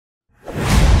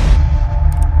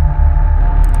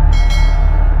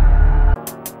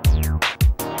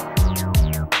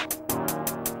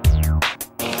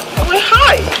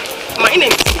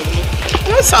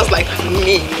sounds like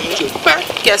me. But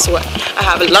guess what? I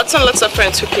have lots and lots of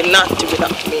friends who cannot do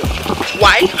without me.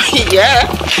 Why? Yeah,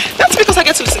 that's because I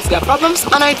get to listen to their problems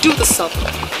and I do the solving.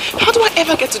 How do I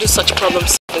ever get to do such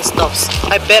problem-solving stuffs?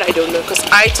 I bet I don't know, because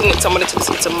I too need somebody to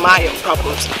listen to my own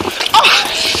problems. Oh!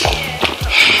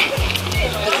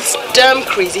 These damn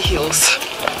crazy heels.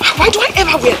 Why do I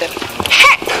ever wear them?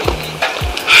 Heck!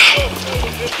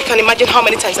 You can imagine how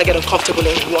many times I get uncomfortable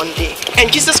in one day. And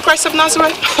Jesus Christ of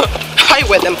Nazareth, I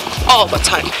wear them all the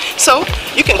time. So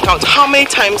you can count how many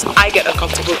times I get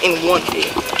uncomfortable in one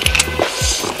day.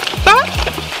 But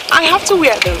I have to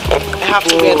wear them. I have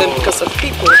to wear them because of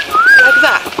people like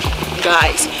that.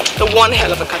 Guys, the one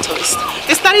hell of a catalyst.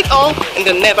 They start it all and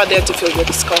they're never there to feel your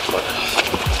discomfort.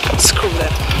 Screw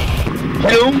them.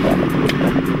 You know,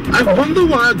 I wonder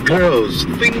why girls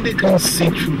think they can see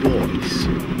through boys.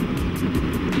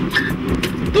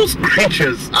 Those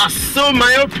creatures are so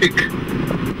myopic.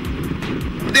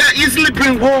 They are easily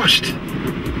brainwashed.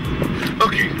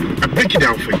 Okay, I break it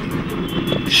down for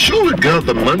you. Show a girl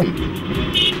the money.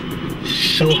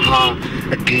 Show her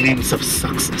a glimpse of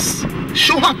success.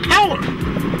 Show her power.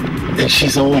 And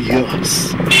she's all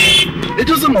yours. It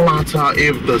doesn't matter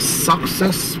if the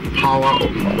success, power, or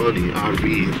money are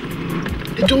real.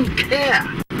 They don't care.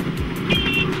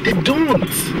 They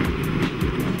don't.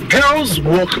 Girls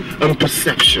work on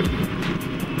perception.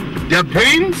 Their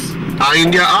brains are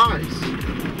in their eyes.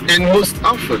 And most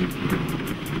often,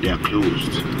 they are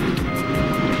closed.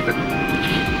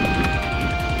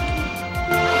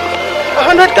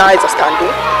 100 guys are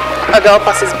standing. A girl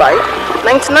passes by.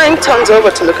 99 turns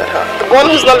over to look at her. The one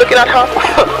who's not looking at her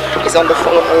is on the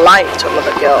phone lying to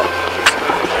another girl.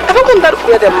 Ever wondered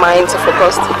where their minds are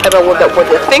focused? Ever wondered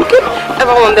what they're thinking?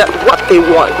 Ever wondered what they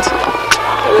want?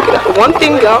 They're looking at the one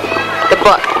thing, girl. The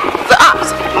butt. The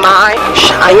abs. My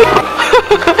shine.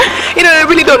 You know, they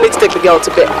really don't need to take the girl to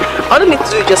bed. All they need to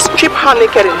do is just strip her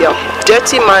naked in their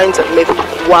dirty minds and make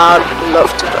wild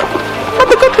love to her. But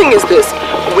the good thing is this.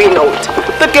 We know it.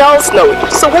 The girls know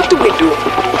it. So what do?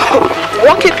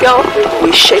 Walk it, girl.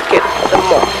 We shake it the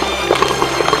more.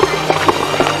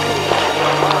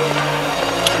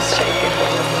 Just shake it.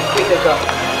 Bring the girl.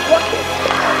 Walk it.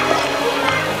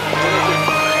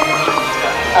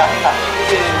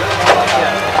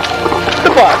 The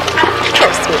bar.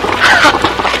 Trust me.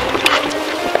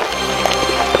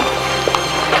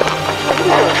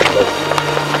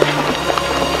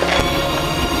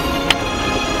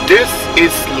 This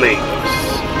is Lagos,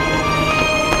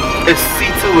 a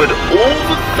city with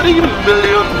over 3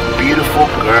 million beautiful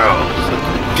girls of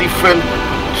different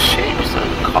shapes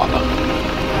and colors.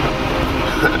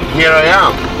 And here I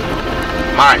am,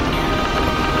 Mike,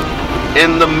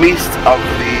 in the midst of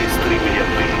these 3 million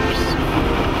babes.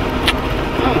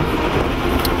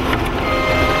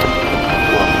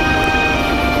 Well,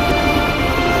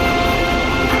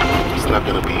 it's not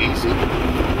gonna be easy.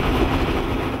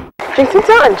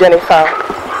 Jacinta and Jennifer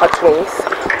are twins,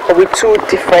 but with two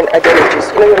different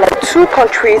identities. You know, you're like two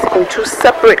countries in two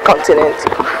separate continents.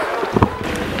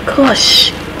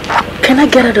 Gosh, can I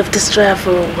get out of this dryer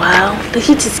for a while? The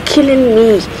heat is killing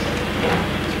me.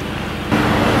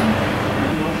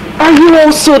 Are you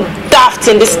all so daft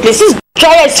in this place? This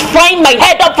dryer is frying my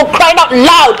head up, for crying out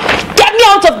loud. Get me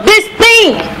out of this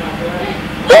thing!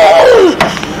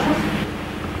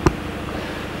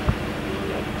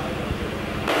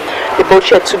 They both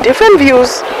share two different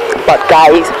views about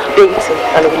guys, dating,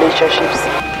 and relationships.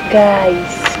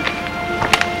 Guys,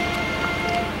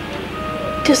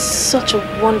 they're such a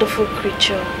wonderful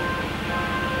creature.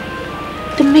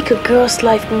 They make a girl's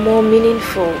life more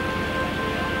meaningful.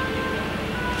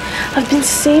 I've been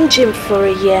seeing Jim for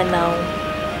a year now,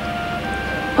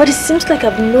 but it seems like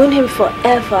I've known him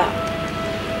forever.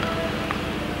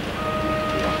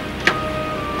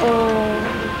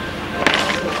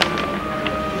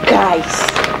 Guys,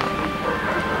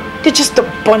 they're just a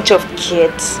bunch of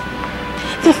kids.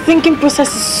 Their thinking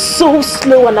process is so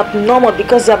slow and abnormal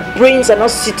because their brains are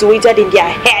not situated in their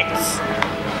heads.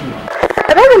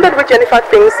 Have I wondered where Jennifer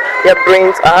thinks their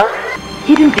brains are?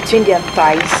 Hidden between their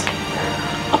thighs.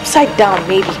 Upside down,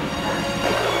 maybe.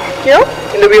 You know,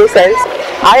 in the real sense,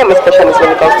 I am a specialist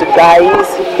when it comes to guys,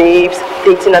 babes,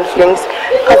 dating and flings.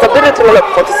 Because I've dated to like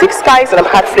 46 guys and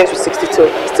I've had flings with 62.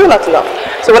 Still not enough.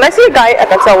 So when I see a guy, I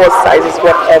can tell what size is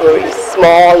whatever is.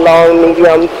 Small, long,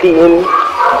 medium, thin.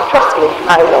 Trust me,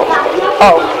 I know.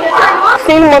 Oh,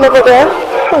 seeing one over there?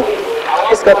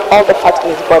 He's got all the fat in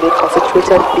his body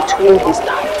concentrated between his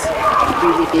thighs.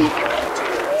 Really big.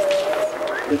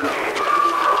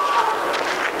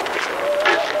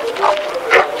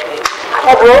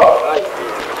 Hi, bro.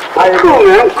 How you doing,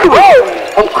 man? Cool.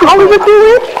 I'm cool. How is it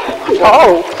doing?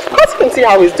 Oh, as you can see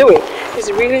how he's doing.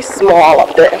 He's really small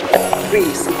up there.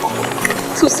 Really small.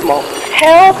 Too small.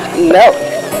 Hell no.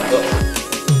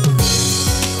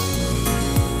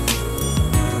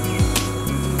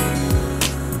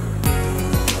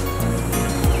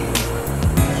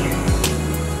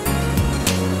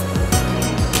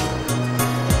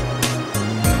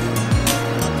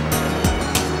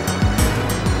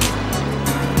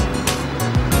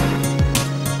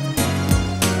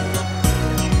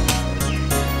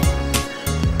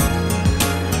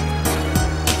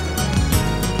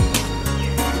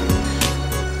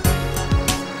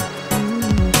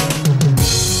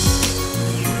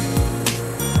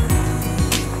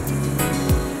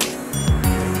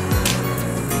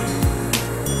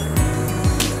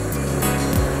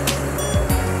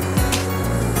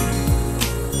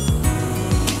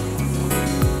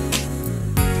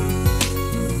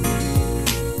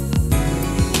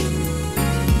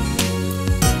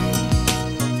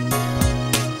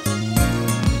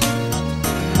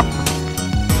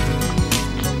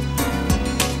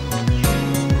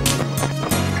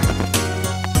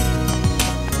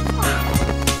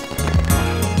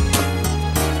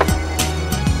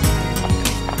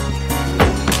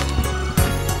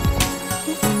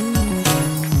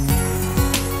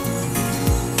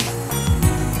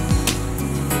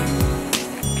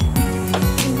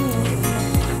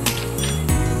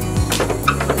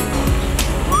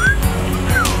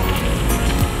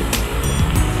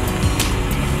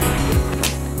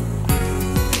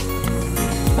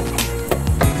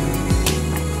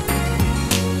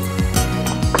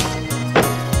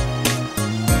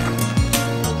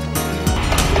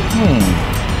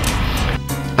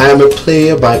 I am a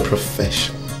player by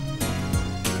profession,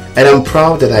 and I'm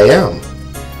proud that I am.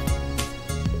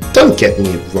 Don't get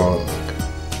me wrong.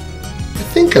 I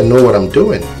think I know what I'm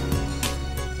doing.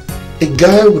 A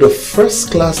guy with a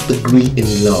first-class degree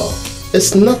in law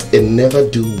is not a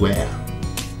never-do-well.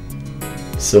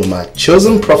 So my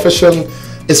chosen profession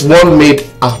is one made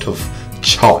out of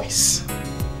choice.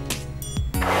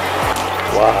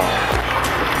 Wow.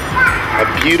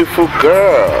 A beautiful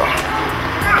girl.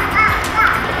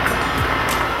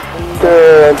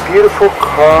 And a beautiful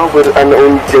car with an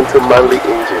own gentlemanly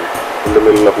engine in the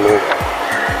middle of nowhere.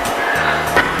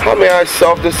 How may I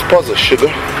solve this puzzle, sugar?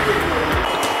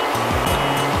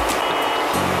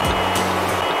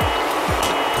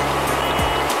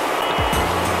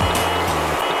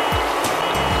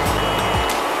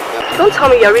 Don't tell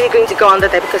me you're really going to go under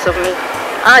there because of me,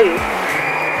 are you?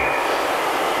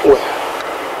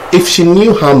 Well, if she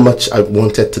knew how much I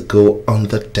wanted to go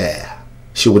under there,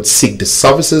 she would seek the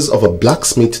services of a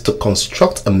blacksmith to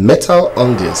construct a metal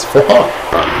undies for her.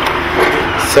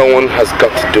 Someone has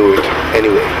got to do it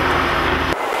anyway.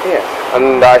 Yeah,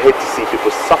 and I hate to see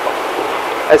people suffer,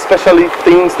 especially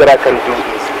things that I can do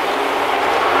easily.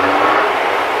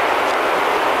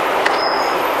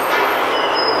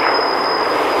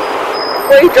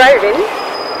 Where are you driving?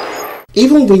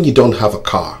 Even when you don't have a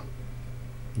car,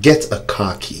 get a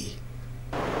car key.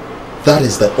 That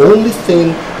is the only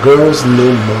thing girls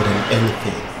know more than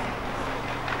anything.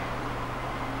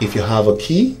 If you have a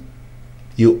key,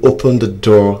 you open the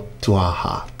door to her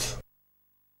heart.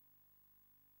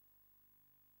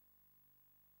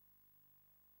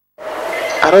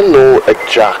 I don't know a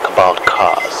jack about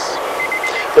cars,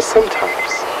 but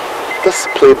sometimes this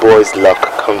playboy's luck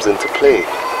comes into play.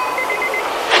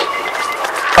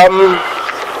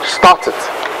 Start it.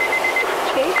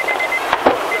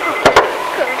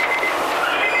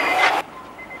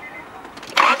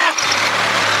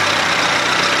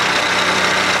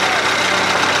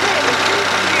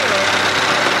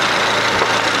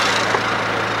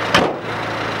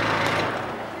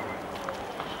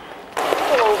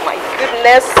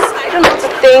 I don't know to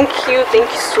thank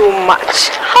you so much.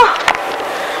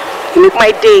 You make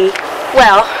my day.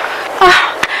 Well,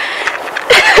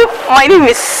 my name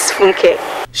is Funke.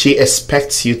 She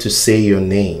expects you to say your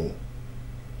name.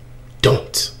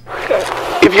 Don't.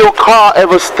 If your car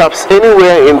ever stops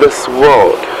anywhere in this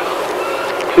world,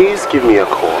 please give me a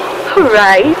call.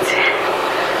 Alright.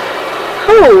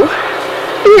 Oh,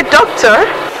 are you a doctor?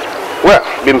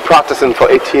 Well, been practicing for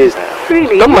 8 years now.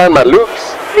 Really? Don't mind my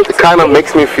looks. It kind of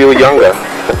makes me feel younger.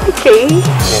 Okay.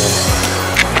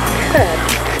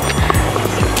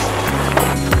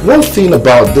 One thing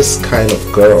about this kind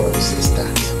of girls is that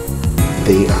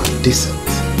they are decent.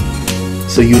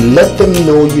 So you let them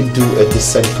know you do a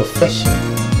decent profession.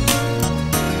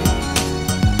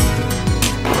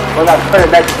 Well, I've heard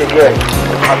that again.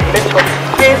 I've been on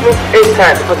Facebook 8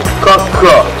 times for the cock.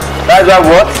 That's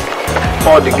what?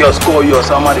 All the girls call you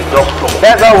Osama the doctor.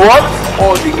 That's a what?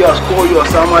 All the girls call you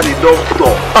Osama the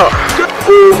doctor.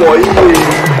 Oh boy,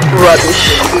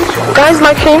 rubbish. Guys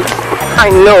like him, I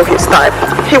know his type.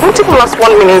 He won't even last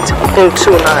 1 minute in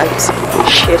 2 nights.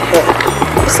 Shithead.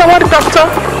 Osama the doctor,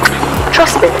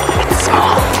 trust me, it's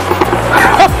small.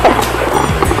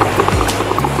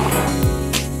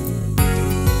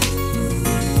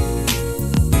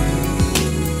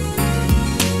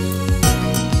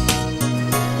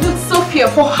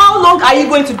 For how long are you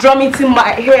going to drum it in my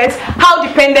head how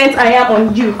dependent I am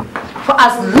on you? For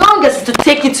as long as it will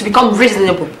take you to become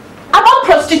reasonable. About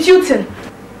prostituting.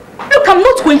 Look, I'm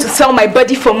not going to sell my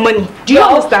body for money. Do you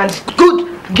understand? Good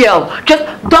girl. Just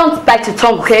don't bite your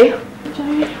tongue, okay?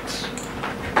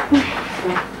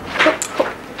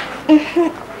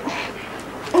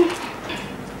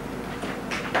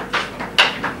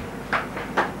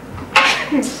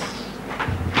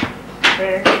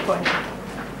 Very funny.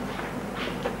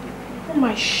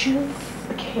 My shoes.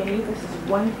 Okay, this is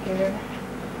one here.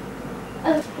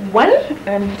 One,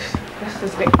 and this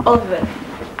is the other.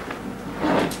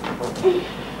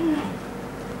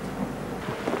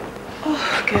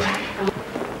 Oh, good.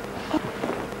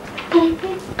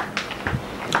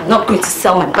 I'm not going to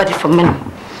sell my body for money.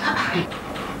 I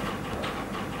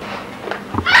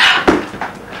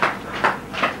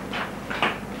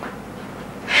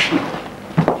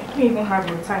don't even have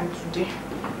your time today.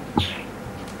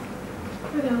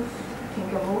 What else? I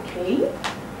think I'm okay.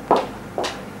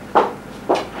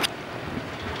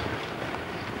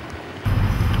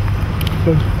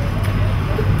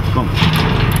 Come.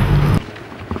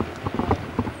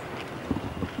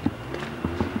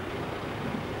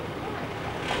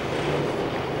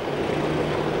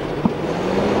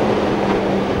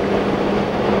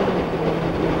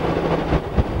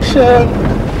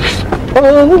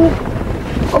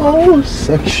 Oh,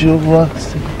 sexual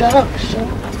seduction.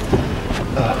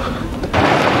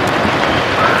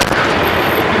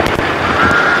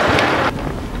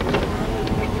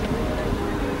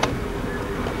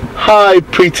 Hi,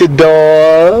 pretty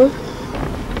doll.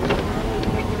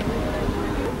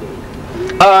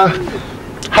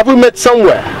 Have we met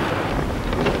somewhere?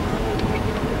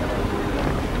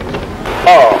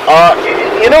 Oh,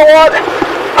 you know what?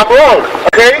 I'm wrong,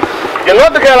 okay? You're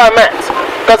not the girl I met.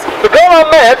 Because the girl I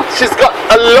met, she's got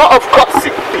a lot of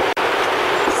courtesy.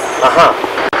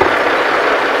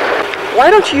 Why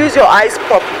don't you use your eyes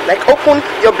properly? Like open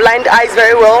your blind eyes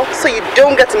very well so you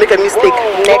don't get to make a mistake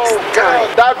next time.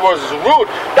 That was rude.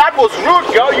 That was rude,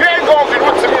 girl. You ain't gonna be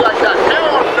rude to me like that.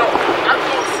 Hell no. I'm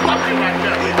gonna slap you like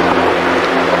that.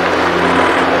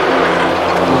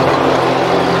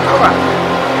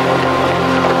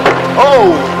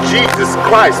 Oh, Jesus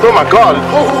Christ. Oh my God.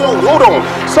 Oh, hold on.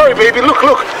 Sorry, baby. Look.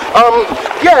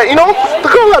 Yeah, you know,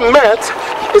 the girl I met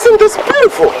isn't this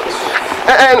beautiful.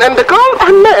 And the girl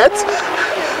I met,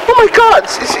 oh my God,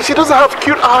 she doesn't have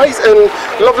cute eyes and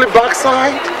lovely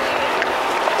backside.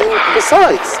 And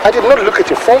besides, I did not look at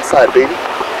your front side, baby.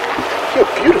 You're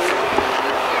beautiful.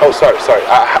 Oh, sorry.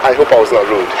 I hope I was not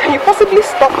rude. Can you possibly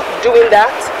stop doing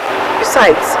that?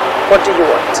 Besides, what do you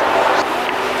want?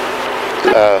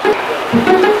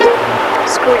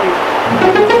 Screw you.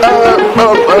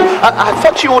 I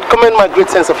thought you would commend my great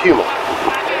sense of humor.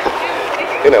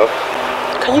 You know.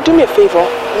 Can you do me a favor?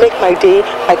 Make my day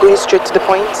by going straight to the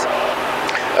point?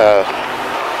 Yeah.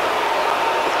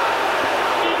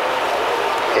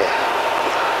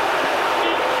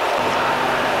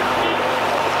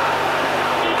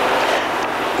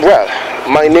 Well,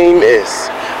 my name is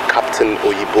Captain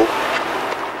Oyibo.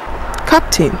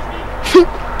 Captain?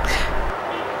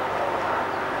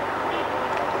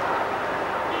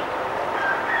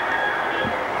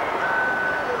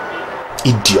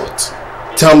 Idiot.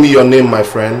 Tell me your name, my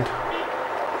friend.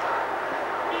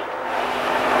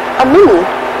 Mimi.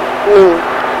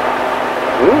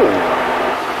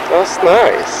 That's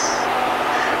nice.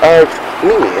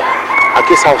 Mimi, I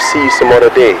guess I'll see you some other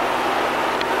day.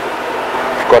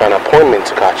 I've got an appointment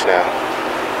to catch now.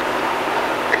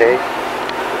 Okay?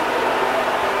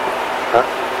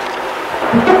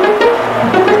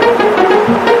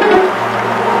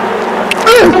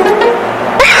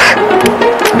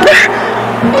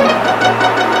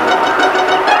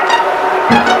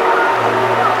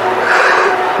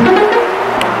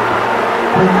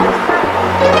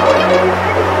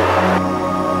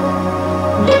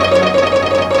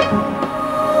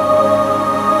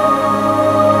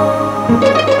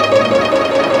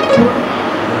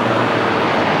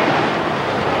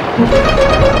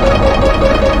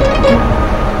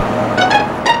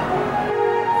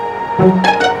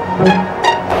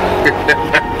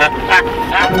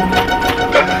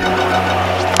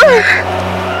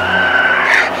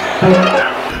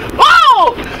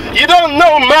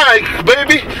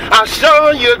 baby. I'm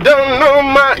sure you don't know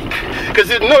Mike. Cause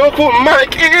you know who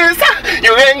Mike is.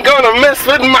 You ain't gonna mess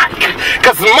with Mike.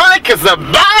 Cause Mike is a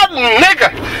bad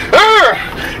nigga.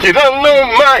 You don't know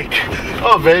Mike.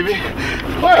 Oh, baby.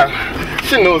 Well,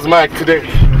 she knows Mike today.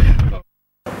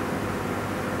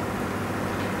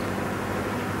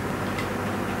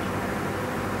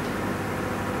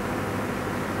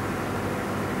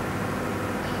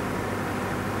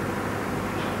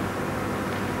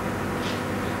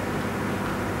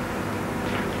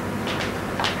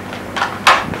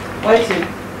 Where to?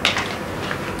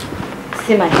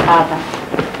 See my father.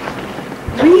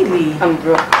 Really? I'm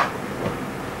broke.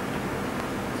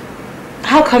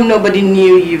 How come nobody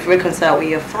knew you've reconciled with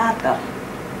your father?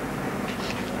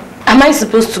 Am I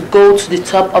supposed to go to the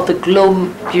top of the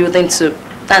Globe building to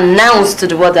announce to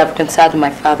the world that I've reconciled with my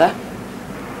father?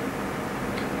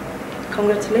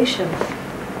 Congratulations.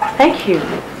 Thank you.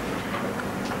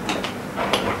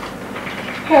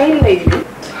 Hey, lady.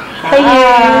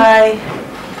 Hi.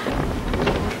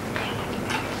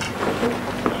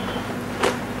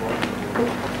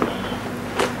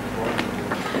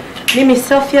 Mimi,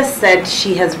 Sophia said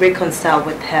she has reconciled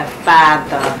with her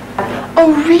father.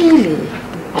 Oh, really?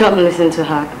 Don't listen to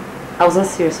her. I wasn't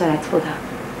serious when I told her.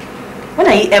 When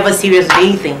are you ever serious with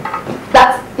anything?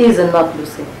 That is enough,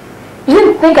 Lucy. You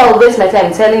didn't think I would waste my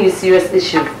time telling you serious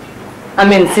issues. I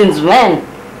mean, since when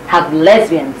have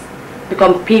lesbians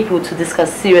become people to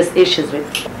discuss serious issues with?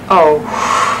 Oh.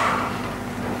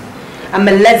 I'm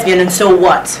a lesbian and so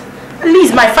what? At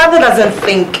least my father doesn't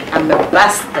think I'm a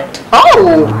bastard.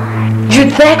 Oh! You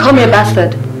dare call me a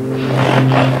bastard?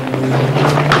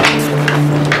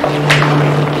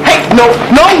 Hey, no,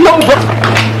 bro.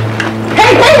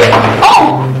 Hey!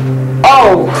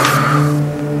 Oh!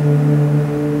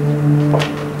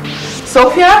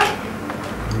 Sophia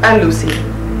and Lucy.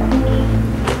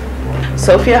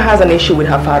 Sophia has an issue with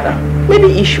her father.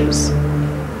 Maybe issues.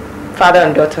 Father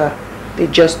and daughter, they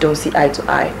just don't see eye to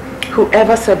eye.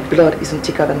 Whoever said blood isn't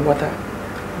thicker than water.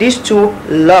 These two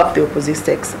love the opposite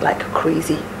sex like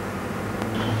crazy.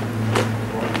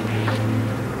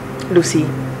 Lucy,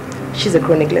 she's a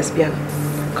chronic lesbian.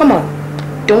 Come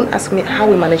on, don't ask me how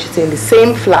we managed to stay in the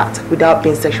same flat without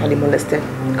being sexually molested.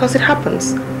 Because it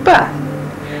happens. But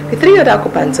the three other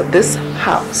occupants of this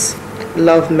house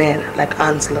love men like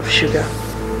ants love sugar.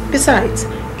 Besides,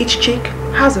 each chick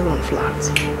has her own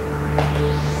flat.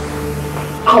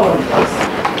 Oh,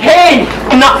 Kane!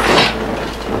 Enough!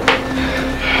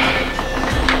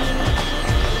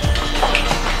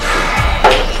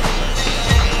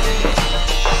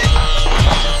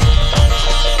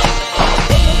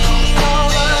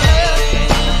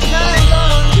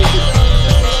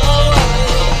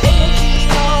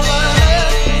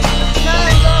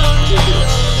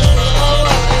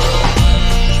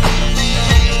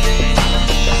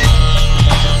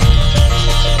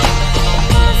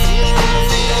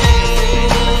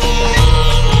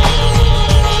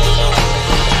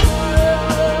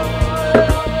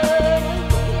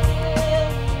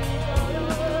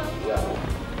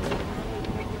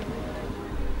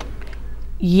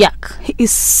 Yuck, he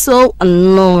is so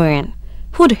annoying.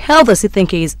 Who the hell does he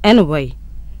think he is anyway?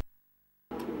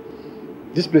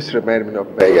 This place reminds me of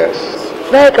Vegas.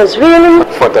 Vegas, really?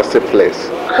 Fantastic place.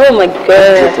 Oh my god.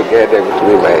 Get together with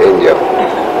me, my angel.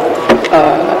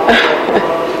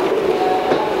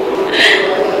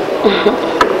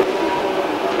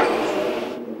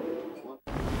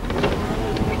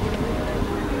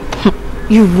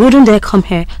 You wouldn't dare come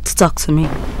here to talk to me.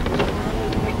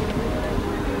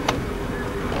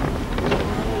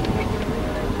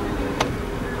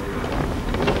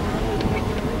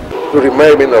 You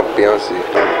remind me of Beyonce.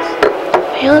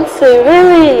 Beyonce,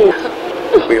 really?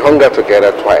 We hung out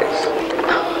together twice.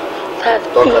 That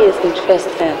is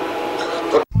interesting.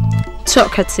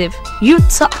 Talkative. You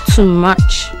talk too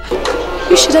much.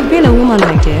 You should have been a woman,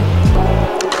 my dear.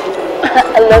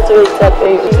 I love the way you talk,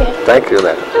 baby. Thank you,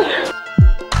 Nana.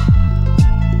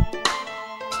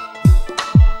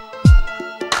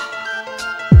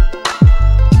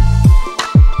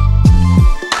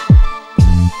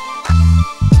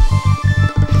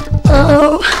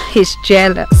 Oh, he's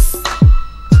jealous.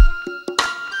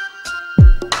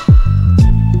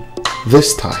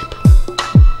 This type,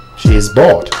 she is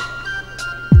bored.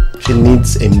 She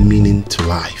needs a meaning to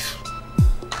life.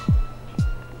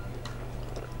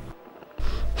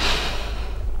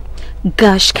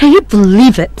 Gosh, can you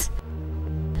believe it?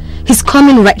 He's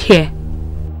coming right here.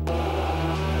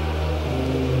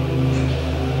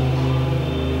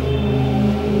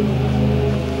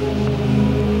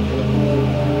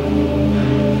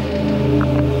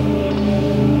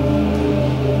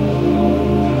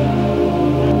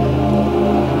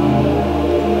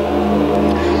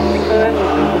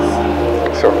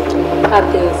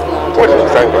 Happiness now. What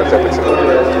is thank God everything?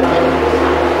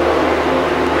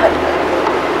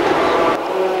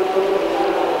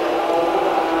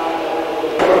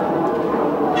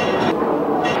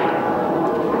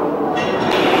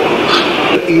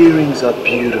 The earrings are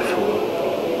beautiful.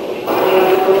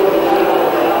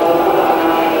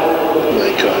 Oh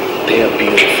my God, they are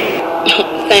beautiful.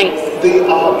 Thanks. They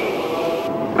are.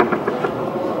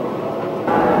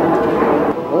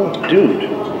 Oh, dude.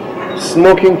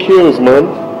 Smoking kills, man.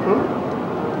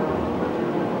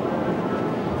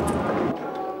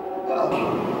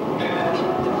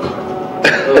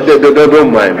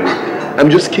 Don't mind me. I'm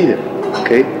just kidding,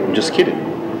 okay? I'm just kidding.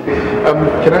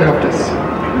 Can I have this?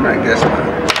 I guess not.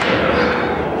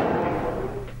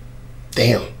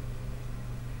 Damn.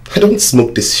 I don't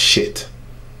smoke this shit.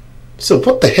 So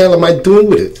what the hell am I doing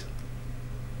with it?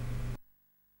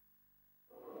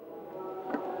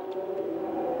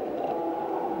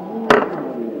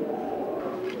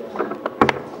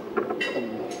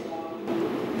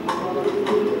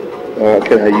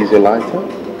 Can I use your lighter?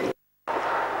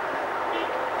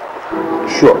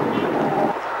 Sure.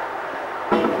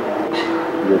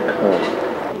 You can.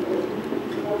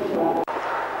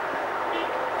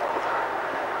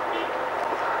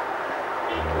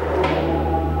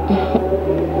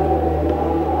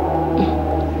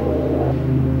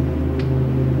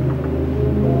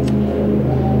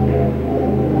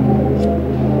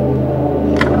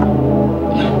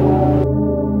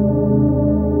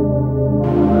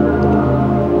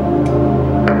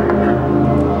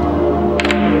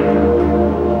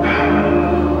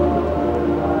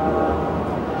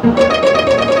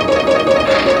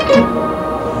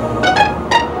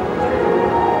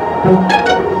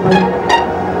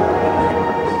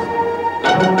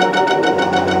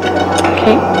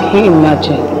 Can you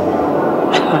imagine?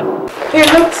 He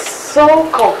looked so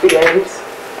confident,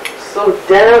 so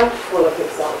damn full of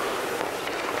himself.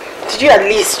 Did you at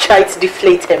least try to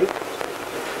deflate him?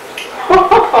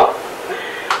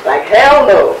 Like hell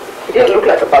no. He didn't look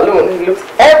like a balloon. He looked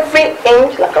every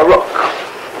inch like a rock.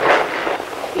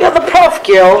 You're the prof,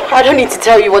 girl. I don't need to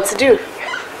tell you what to do.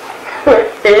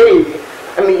 Hey,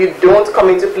 I mean, you don't come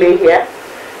into play here.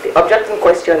 The object in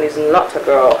question is not a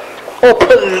girl. Oh,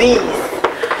 please.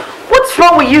 What's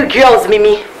wrong with you girls,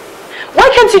 Mimi? Why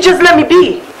can't you just let me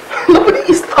be? Nobody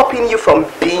is stopping you from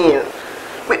being.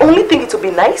 We only think it would be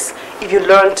nice if you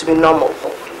learn to be normal.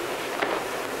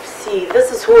 See,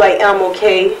 this is who I am,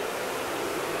 okay?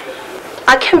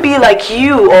 I can't be like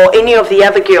you or any of the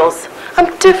other girls.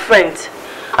 I'm different.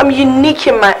 I'm unique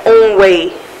in my own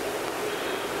way.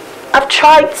 I've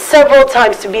tried several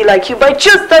times to be like you, but it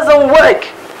just doesn't work.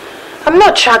 I'm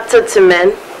not attracted to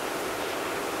men.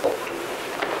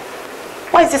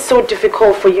 Why is it so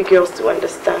difficult for you girls to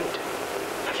understand?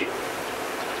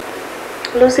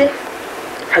 Lucy,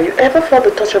 have you ever felt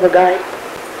the touch of a guy?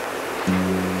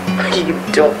 You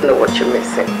don't know what you're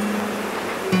missing.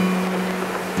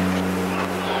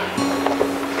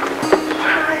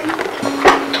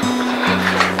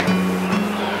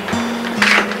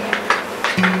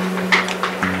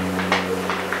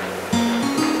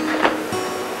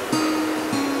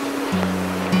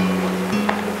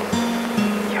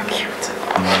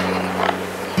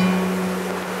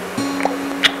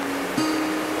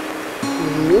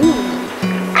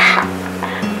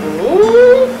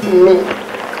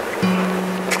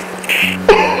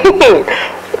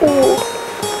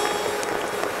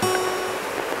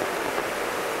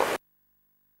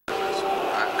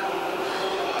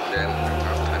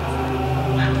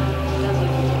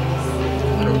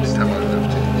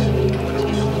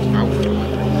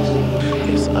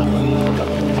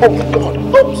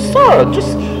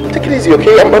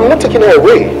 Okay, I'm not taking her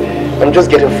away. I'm just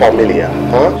getting familiar,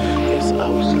 huh? Yes, I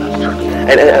will slap her.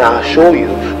 And I'll show you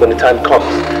when the time comes.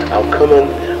 I'll come and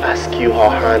ask you her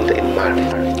hand in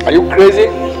marriage. Are you crazy?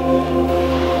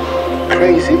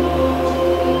 Crazy?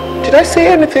 Did I say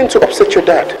anything to upset your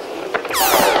dad?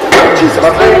 Jesus,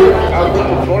 I've been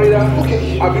to Florida.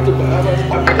 Okay. I've been to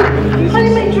Honey,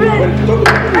 my dress.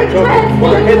 My dress.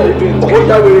 What the hell are you doing? What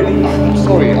that way? I'm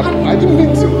sorry. I didn't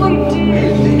mean to.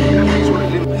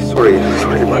 Sorry,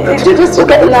 my dad. Just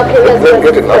get a napkin.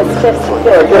 Get a napkin.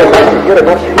 Get a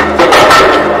napkin.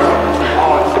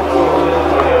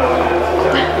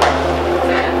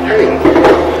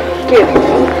 Hey.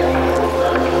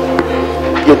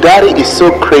 Your daddy is so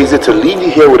crazy to leave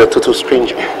you here with a total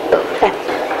stranger.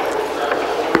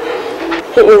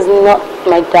 He is not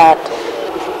my dad.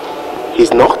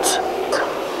 He's not?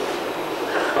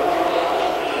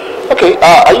 Okay,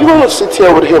 are you going to sit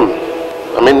here with him?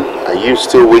 I mean, are you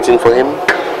still waiting for him?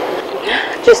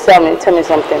 Just tell me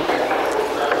something.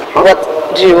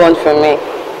 What do you want from me?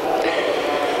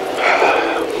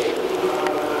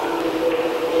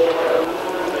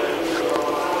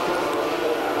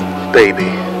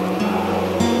 Baby,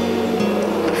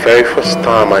 the very first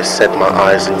time I set my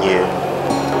eyes on you,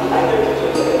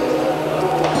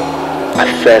 I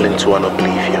fell into an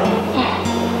oblivion.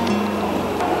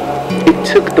 It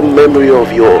took the memory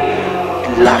of your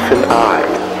laughing eye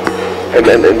and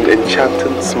an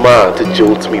enchanting smile to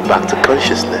jolt me back to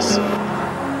consciousness.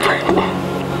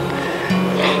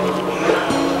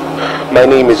 My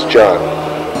name is John.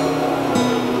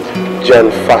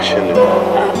 John Fashion.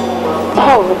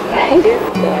 Oh, thank you.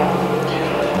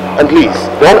 And please,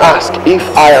 don't ask if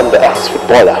I am the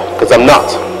ex-footballer, because I'm not.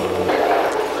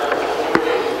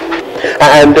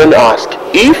 And don't ask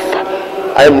if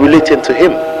I am related to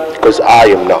him, because I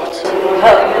am not.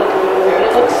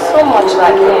 You look so much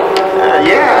like him.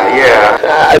 Yeah.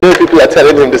 I know people are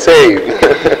telling him the same.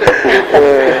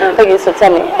 Okay, so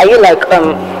tell me, are you like,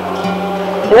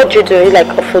 what do you do? Are you like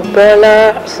a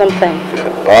footballer or something?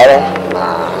 Footballer?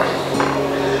 Nah.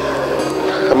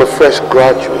 I'm a fresh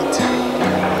graduate.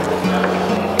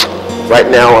 Right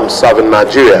now I'm serving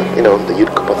Nigeria, you know, the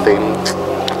youth cup of thing.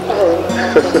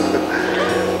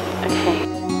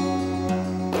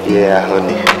 Yeah,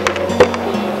 honey.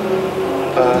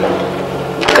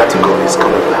 Got to go, he's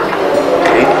coming back.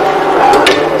 Okay?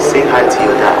 Say hi to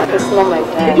your dad. It's not my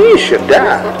dad. He's your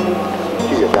dad.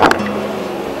 He's your dad.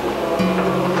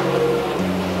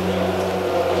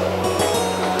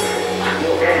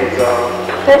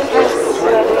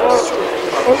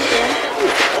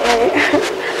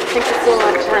 Thank you so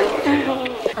much, honey.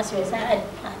 As you were saying,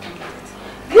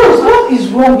 Girls, what is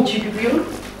wrong with you people?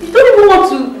 You don't even want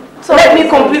to let me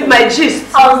complete my gist.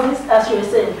 how's this, as you were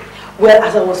saying? Well,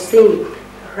 as I was saying,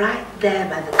 right there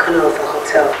by the corner of the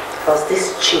hotel was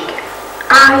this chick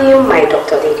eyeing my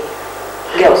doctor lady.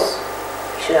 Girls,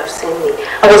 you should have seen me.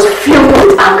 I was filled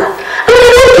with anger. I mean,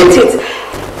 I don't get it.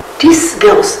 These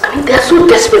girls, I mean, they're so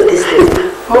desperate these days.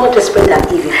 More desperate than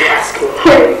Eve, if you ask me.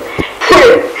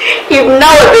 If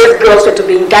nowadays girls were to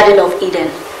be in Garden of Eden,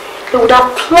 they would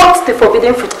have plucked the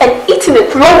forbidden fruit and eaten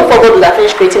it long before God would have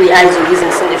finished creating the eyes of these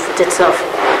and seen the fruit itself.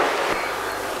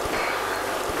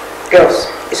 Girls,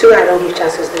 you see why I don't give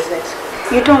chances these days?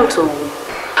 You don't know.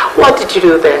 What did you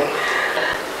do then?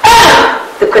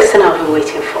 The question I've been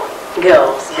waiting for.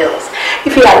 Girls,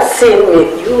 if you had seen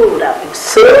me, you would have been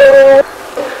so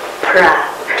proud.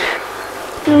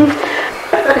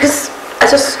 Because I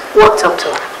just walked up to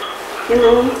her, you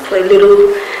know, for a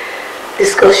little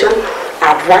discussion,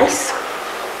 advice,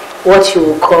 what you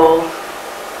would call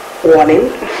warning.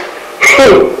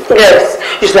 Girls,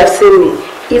 you should have seen me.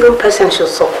 Even Presidential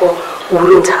Soko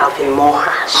wouldn't have been more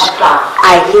harsh.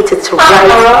 I hate it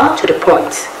right to the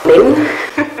point.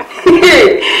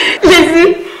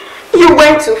 Lizzie, you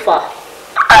went too far.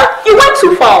 You went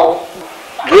too far.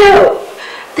 Girl,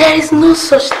 there is no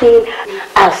such thing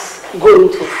as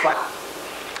going too far.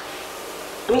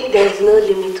 I mean, there is no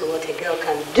limit to what a girl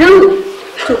can do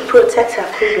to protect her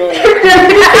crude oil.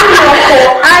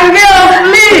 And girl,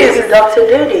 please. This is Dr.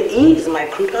 Dede. He is my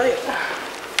crude oil.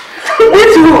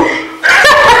 With who?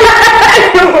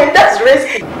 That's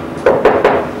risky.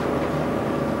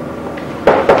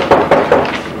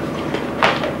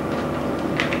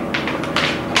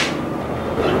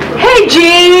 Hey,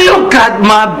 Jean! Look at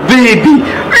my baby!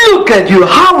 Look at you!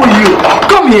 How are you?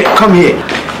 Come here, come here!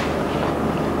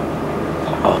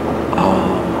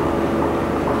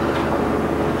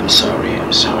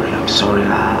 I'm sorry.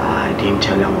 I didn't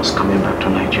tell you I was coming back to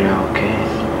Nigeria, okay?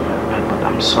 But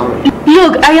I'm sorry.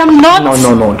 Look, I am not...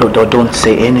 No, don't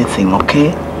say anything,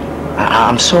 okay?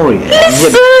 I'm sorry.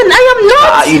 Listen, I am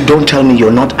not... You don't tell me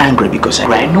you're not angry because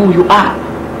I know you are.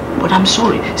 But I'm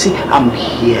sorry. See, I'm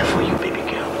here for you, baby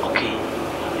girl, okay?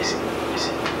 Listen.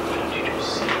 Why don't you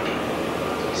just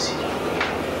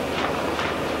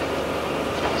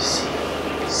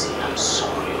See, I'm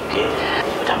sorry, okay?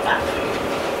 But I'm back for you.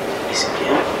 Listen,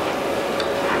 yeah?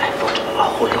 I bought a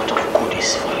whole lot of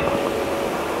goodies for you.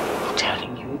 I'm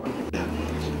telling you.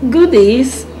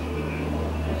 Goodies?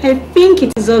 I think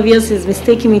it is obvious he's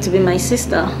mistaking me to be my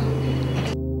sister.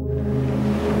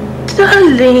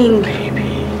 Darling.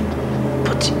 Baby.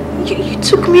 But you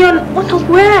took me on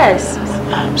unawares.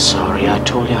 I'm sorry. I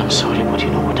told you I'm sorry, but you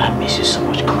know what? I miss you so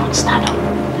much. Come on, stand up.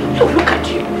 Look at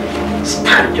you.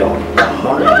 Stand up. Come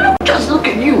on. Just look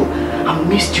at you. I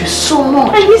missed you so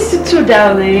much. I miss you too,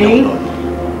 darling.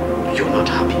 No. You're not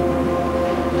happy.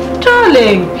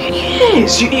 Darling.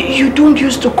 Yes, you don't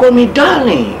used to call me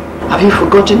darling. Have you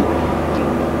forgotten?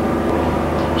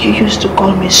 You used to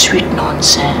call me sweet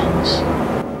nonsense.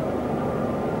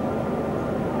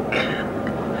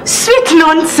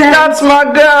 nonsense. That's my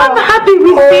girl. I'm happy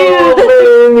with you.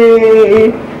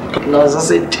 Baby. No, that's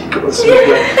ridiculous. You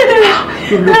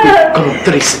look good. Come on,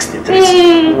 360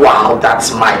 degrees. Wow,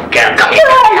 that's my girl. Come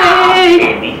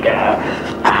here, baby girl.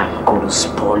 I'm going to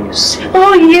spoil you, see.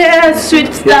 Oh yeah,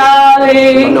 sweet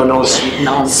darling. No, sweet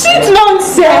nonsense. Sweet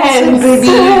nonsense, baby.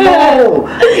 No.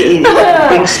 It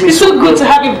brings me it's so good to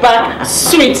have you back.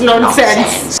 Sweet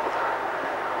nonsense.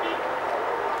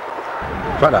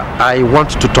 Father, I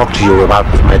want to talk to you about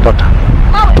my daughter.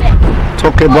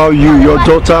 Talk about you, your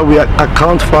daughter, we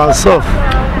account for ourselves.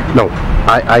 No,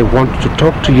 I want to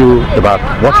talk to you about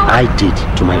what I did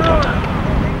to my daughter.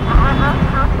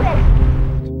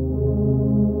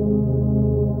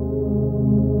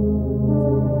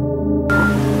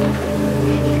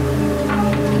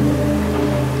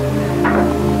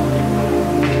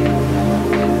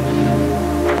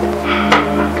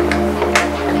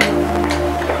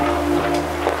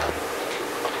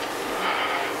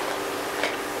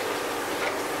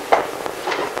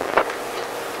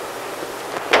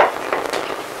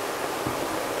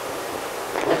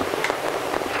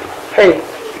 Hey,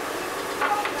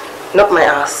 not my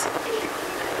ass.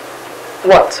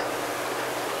 What?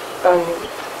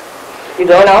 You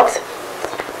going out?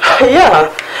 Yeah,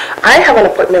 I have an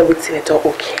appointment with Senator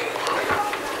OK.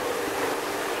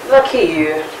 Lucky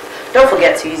you. Don't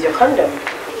forget to use your condom.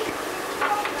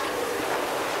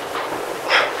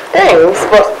 Thanks,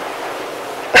 but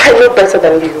I know better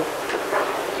than you.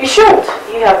 You should.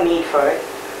 You have need for it.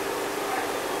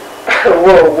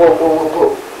 Whoa.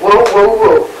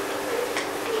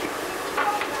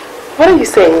 What are you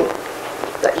saying?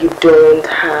 That you don't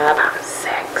have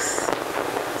sex?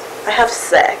 I have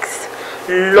sex.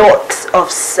 Lots of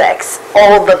sex.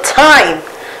 All the time.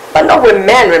 But not with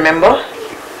men, remember?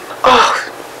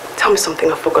 Oh, tell me something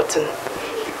I've forgotten.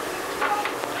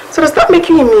 So does that make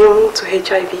you immune to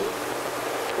HIV?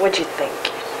 What do you think?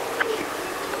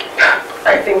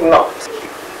 I think not.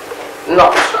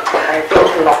 I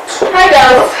think not. Hi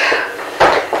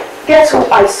girls. Guess who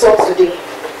I saw today?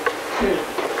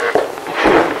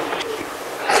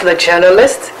 The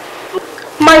journalist?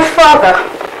 My father.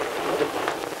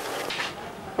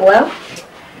 Well,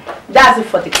 that's it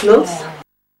for the clothes.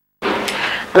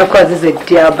 And of course, this is a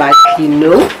dear bag, you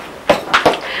know.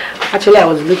 Actually, I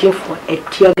was looking for a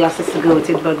dear glasses to go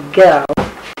with it, but girl,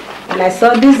 when I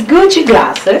saw these Gucci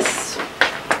glasses,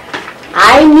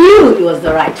 I knew it was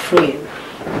the right frame.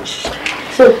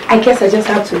 So I guess I just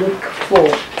have to look for,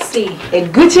 a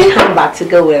Gucci handbag to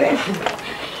go with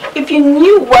it. If you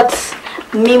knew what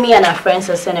Mimi and her friends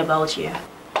are saying about you,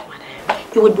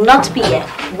 you would not be here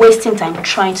wasting time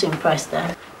trying to impress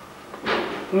them.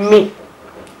 Me?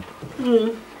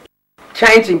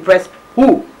 Trying to impress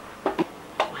who?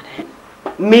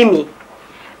 Mimi.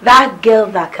 That girl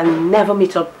that can never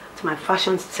meet up to my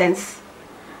fashion sense.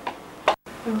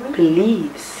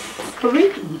 Please.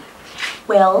 Really?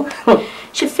 Well,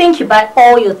 she thinks you buy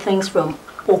all your things from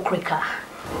Okrika.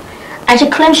 And she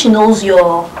claims she knows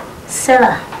your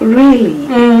seller. Really?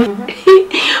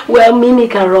 Well, Mimi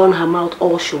can run her mouth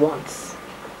all she wants.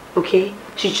 Okay?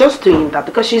 She's just doing that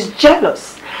because she's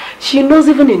jealous. She knows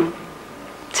even in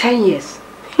 10 years,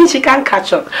 she can't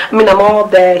catch up. I mean, I'm all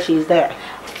there, she's there.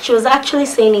 She was actually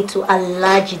saying it to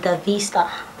Alaji Da Vista.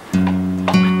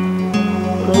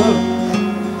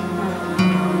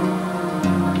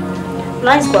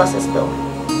 Nice glasses though.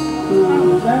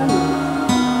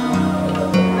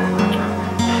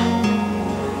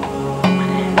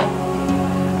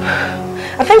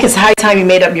 I think it's high time you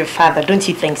made up your father, don't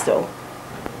you think so?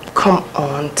 Come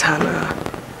on, Tana.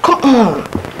 Come on.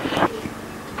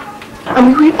 I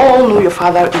mean, we all know your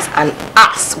father is an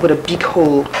ass with a big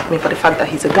hole. I mean, for the fact that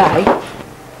he's a guy.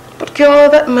 But girl,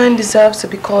 that man deserves to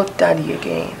be called daddy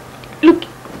again. Look,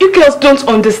 you girls don't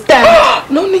understand.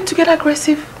 No need to get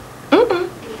aggressive.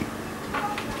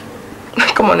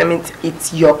 Come on, I mean,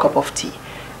 it's your cup of tea.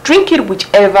 Drink it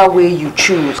whichever way you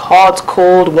choose. Hot,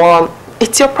 cold, warm.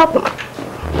 It's your problem.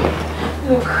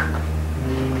 Look,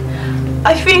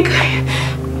 I think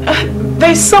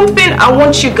there's something I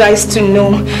want you guys to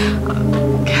know.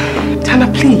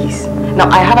 Tana, please. Now,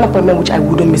 I have an appointment which I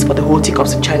wouldn't miss for the whole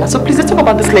teacups of China. So please, let's talk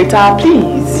about this later,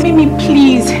 please. Mimi,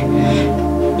 please.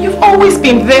 You've always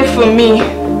been there for me.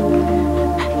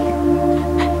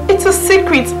 It's a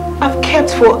secret I've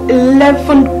kept for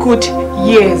 11 good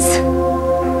years.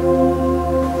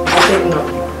 I don't know.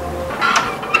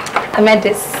 I met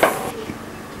this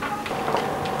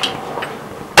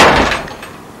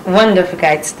wonderful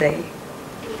guy today.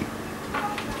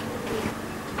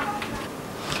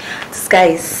 This guy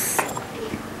is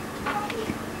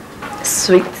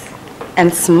sweet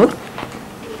and smooth.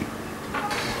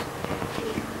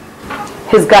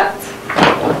 He's got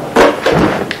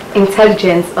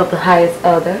intelligence of the highest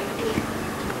order.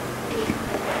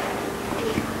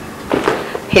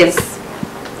 He's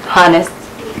honest.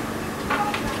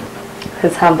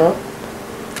 He's humble.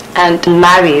 And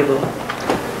marriable.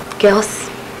 Girls,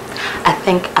 I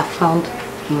think I found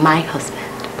my husband.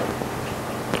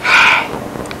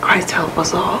 Christ help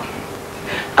us all.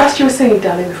 As you were saying,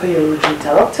 darling, before you were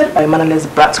interrupted by a mannerless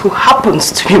brat who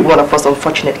happens to be one of us,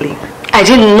 unfortunately. I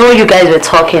didn't know you guys were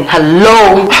talking.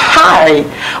 Hello. Hi.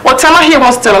 Watama here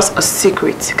wants to tell us a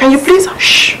secret. Can you please?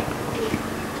 Shh.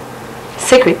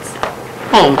 Secrets?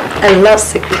 I love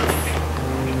secrets.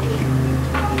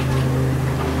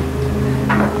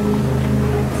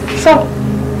 So,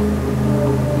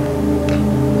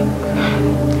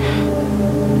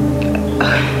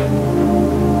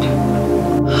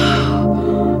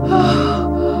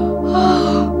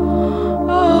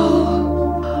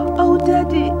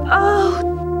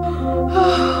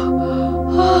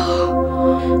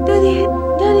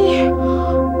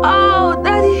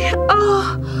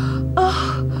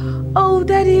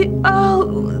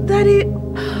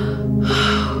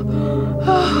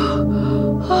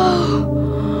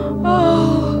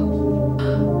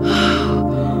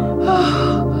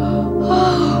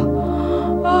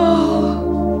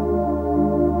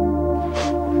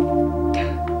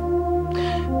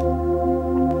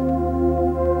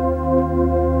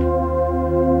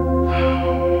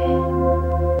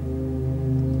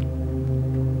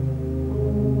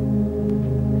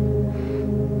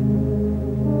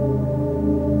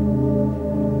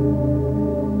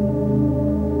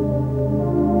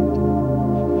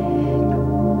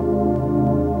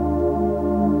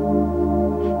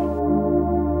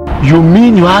 You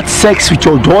mean you had sex with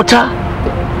your daughter?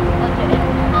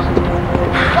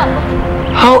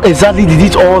 How exactly did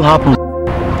it all happen?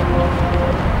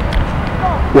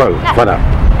 Well, Father,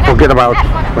 forget about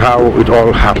how it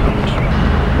all happened.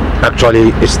 Actually,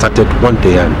 it started one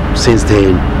day, and since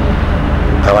then,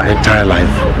 our entire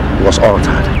life was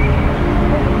altered.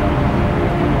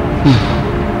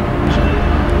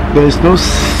 There is no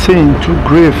sin too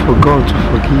grave for God to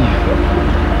forgive.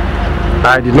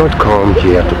 I did not come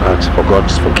here to ask for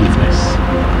God's forgiveness.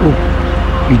 Oh,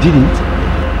 you didn't?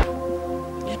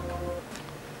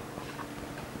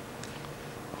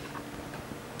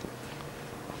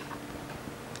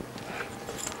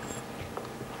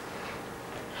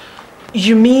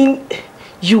 You mean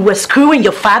you were screwing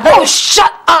your father? Oh,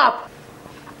 shut up!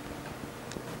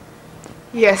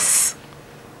 Yes.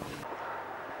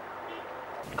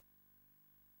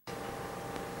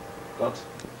 What?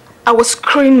 I was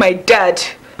screwing my dad.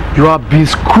 You have been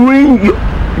screwing your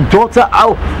daughter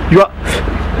out.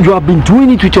 You have been doing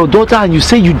it with your daughter, and you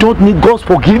say you don't need God's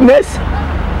forgiveness?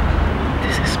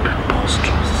 This is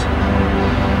preposterous.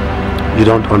 You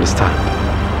don't understand.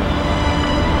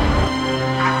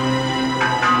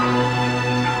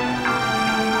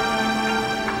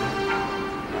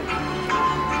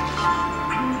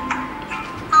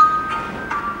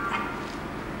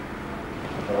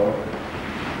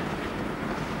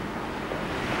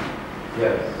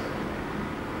 Yes.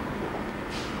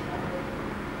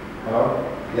 Hello?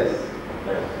 Yes.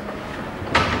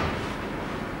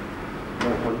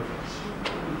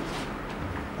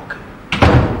 Okay.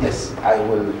 Yes, I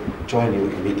will join you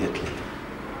immediately.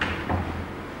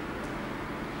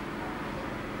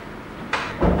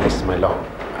 Yes, my lord,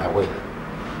 I will.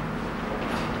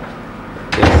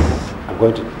 Yes, I'm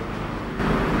going to.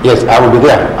 Yes, I will be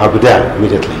there. I'll be there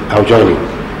immediately. I'll join you.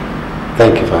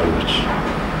 Thank you very much.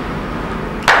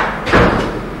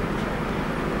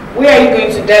 Where are you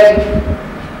going to, Daddy?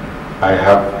 I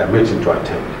have a meeting to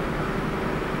attend.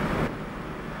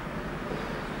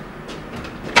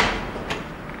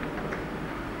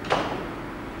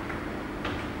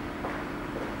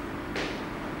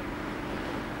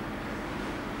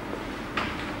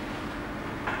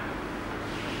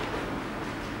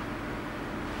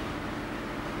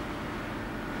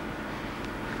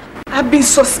 I've been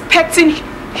suspecting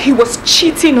he was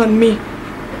cheating on me.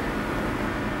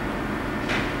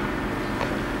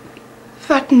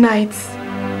 That night,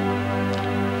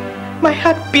 my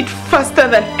heart beat faster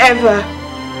than ever.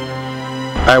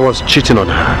 I was cheating on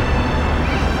her.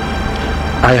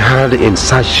 I had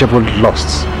insatiable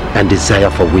lust and desire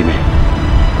for women.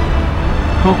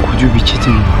 How could you be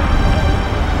cheating on her?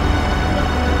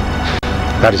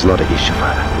 That is not the issue,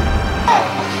 Father.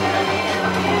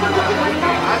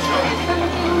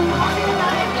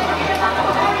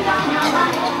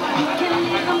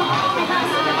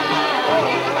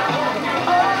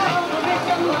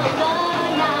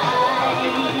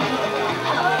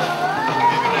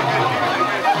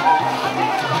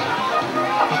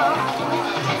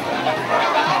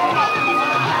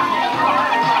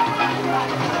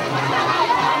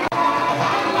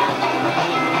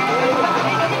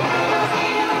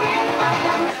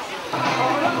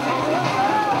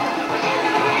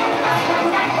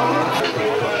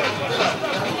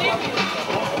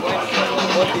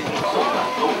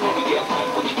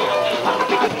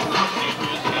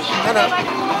 I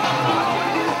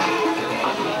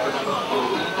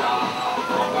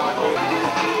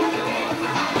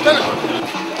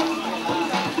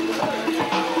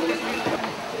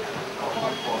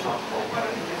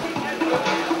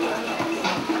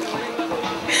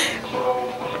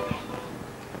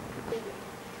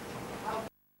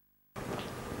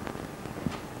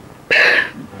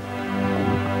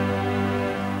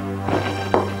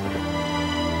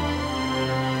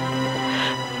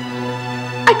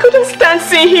couldn't stand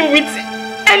seeing him with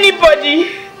anybody.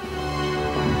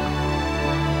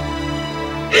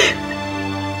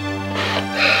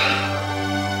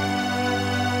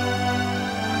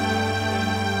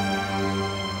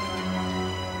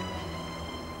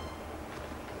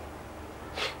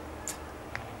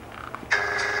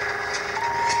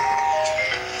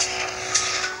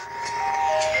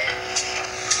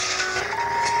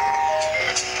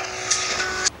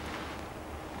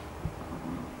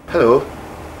 Hello.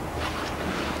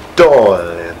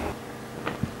 Darling.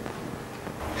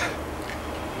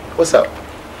 What's up?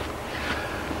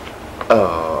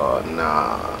 Oh,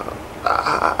 nah.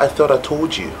 I thought I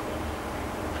told you.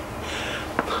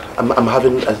 I'm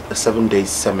having a 7-day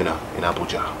seminar in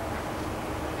Abuja.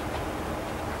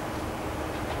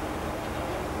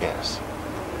 Yes.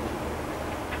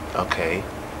 Okay.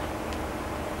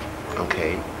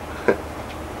 Okay.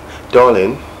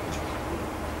 Darling,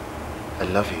 I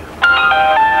love you.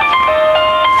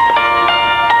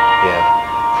 Yeah.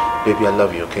 Baby, I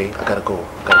love you, okay? I gotta go.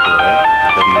 Right?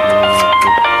 I love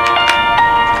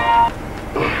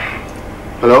you.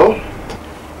 Hello?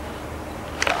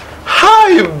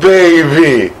 Hi,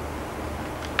 baby!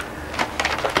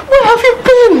 Where have you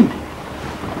been?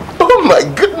 Oh my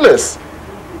goodness!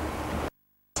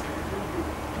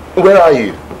 Where are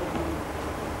you?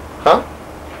 Huh?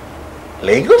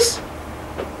 Lagos?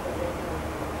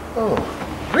 Oh,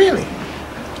 really?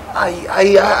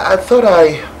 I thought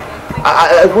I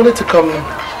wanted to come and,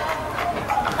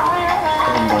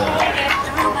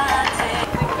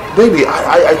 baby,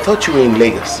 I thought you were in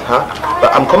Lagos, huh?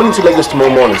 But I'm coming into Lagos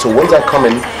tomorrow morning, so once I come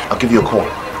in, I'll give you a call,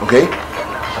 okay?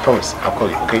 I promise, I'll call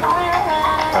you, okay?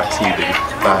 Alright, see you, baby.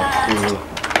 Bye.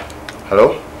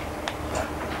 Hello?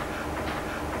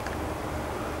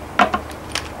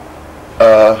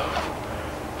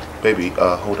 Baby,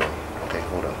 hold on. Okay,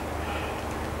 hold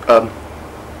on.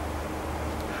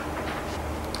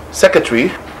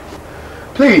 Secretary,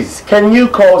 please, can you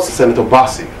call Senator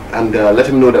Bassi and let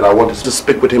him know that I want to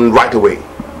speak with him right away?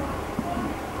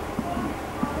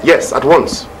 Yes, at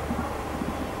once.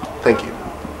 Thank you.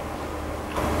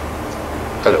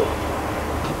 Hello.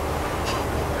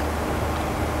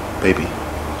 Baby,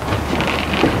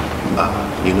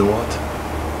 you know what?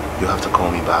 You have to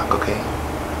call me back, okay?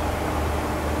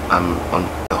 I'm on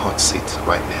the hot seat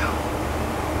right now.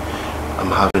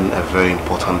 I'm having a very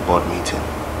important board meeting,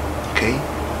 okay?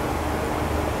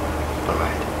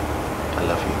 Alright. I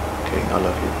love you, okay? I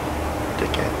love you.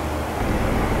 Take care.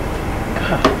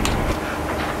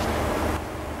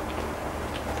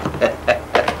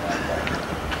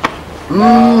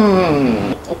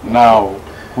 Now,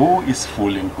 who is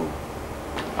fooling who?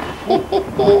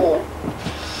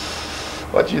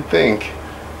 What do you think?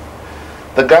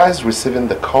 The guy's receiving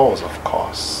the calls, of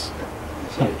course.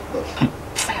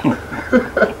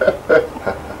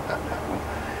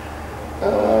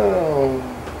 Oh.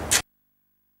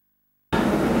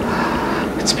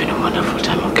 It's been a wonderful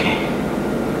time, okay?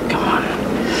 Come on.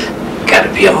 Gotta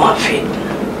be on my feet.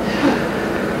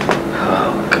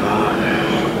 Oh, come on.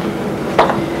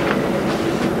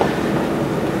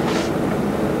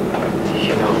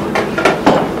 You know what?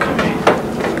 Come here.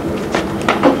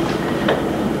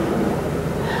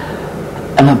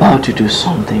 I'm about to do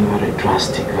something very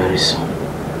drastic very soon.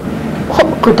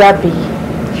 What could that be?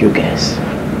 You guess.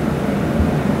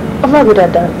 I'm not good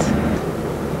at that.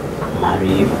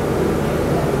 Marry you.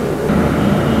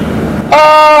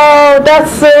 Oh,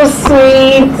 that's so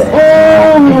sweet.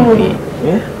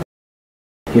 Yeah?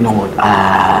 You know what?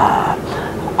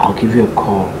 I'll give you a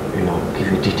call, you know,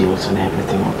 give you details and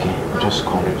everything, okay? Just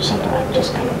call it. Sometimes I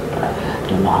just kind of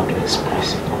don't know how to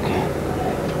express it, okay?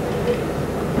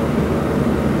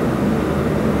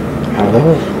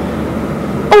 Hello?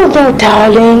 Oh no,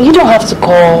 darling, you don't have to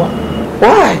call.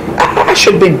 Why? I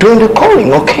should be doing the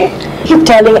calling, okay? You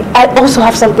darling, I also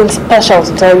have something special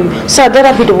to tell you, so I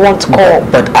better be the one to call.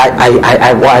 But I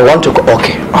want to go.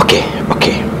 Okay.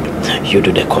 You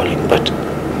do the calling, but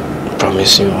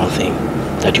promise me one thing,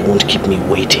 that you won't keep me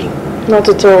waiting. Not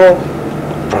at all.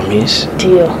 Promise?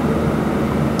 Deal.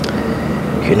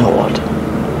 You know what?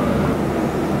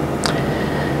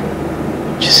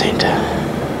 Jacinta,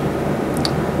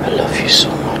 I love you so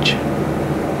much.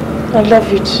 I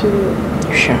love you too.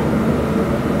 You sure?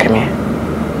 Come here.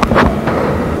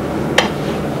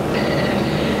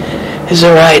 It's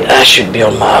alright, I should be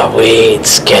on my way.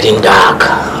 It's getting dark,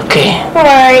 okay?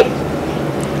 Alright.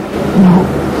 No,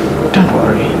 don't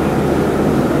worry.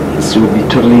 It would be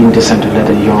totally indecent to let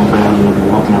a young girl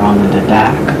be walking around in the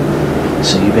dark.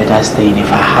 So you better stay in.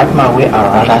 If I had my way,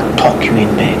 I'd rather tuck you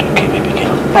in bed, okay, baby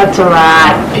girl? That's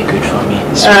alright. Be good for me.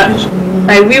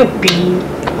 I will be.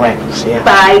 Right, see ya.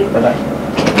 Bye. Bye-bye.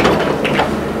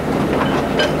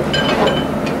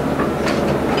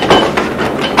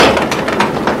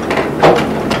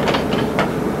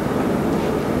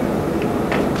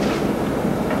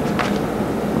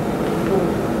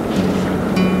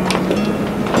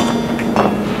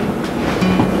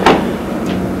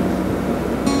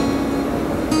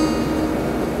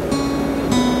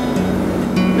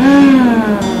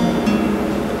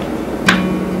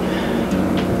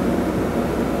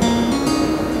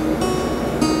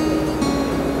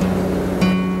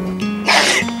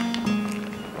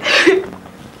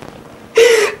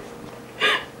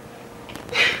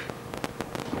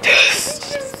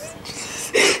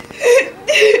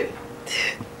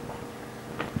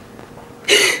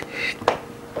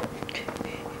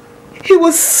 He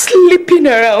was sleeping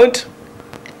around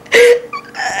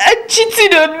and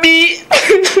cheating on me.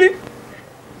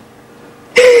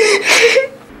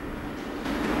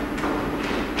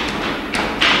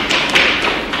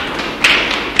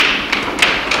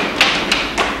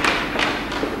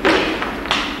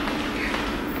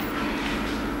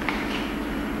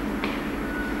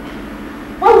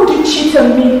 Why would you cheat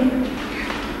on me?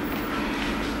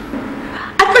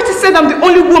 I thought you said I'm the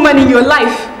only woman in your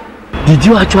life. Did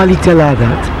you actually tell her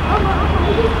that?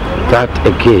 That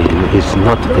again is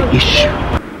not the issue.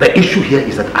 The issue here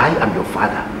is that I am your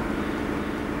father.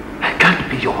 I can't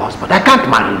be your husband. I can't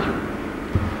marry you.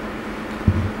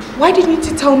 Why didn't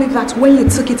you tell me that when you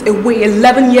took it away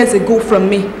 11 years ago from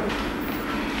me?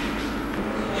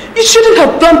 You shouldn't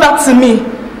have done that to me.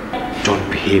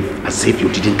 Don't behave as if you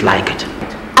didn't like it.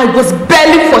 I was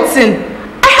barely 14.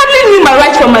 I hardly knew my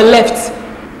right from my left.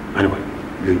 Anyway,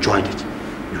 you enjoyed it.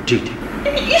 You did.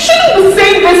 You shouldn't be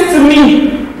saying this to me.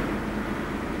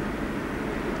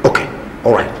 Okay,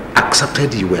 alright.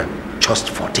 Accepted you were just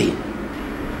 14.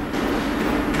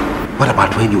 What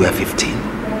about when you were 15?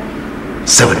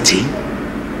 17?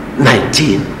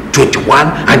 19? 21?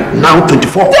 And now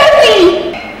 24?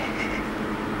 Daddy!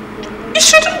 You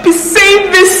shouldn't be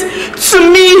saying this to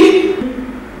me.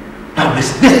 Now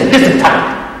listen,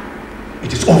 Tanya.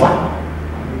 It is over.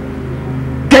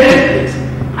 Get it, please.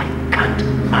 I can't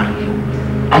marry you.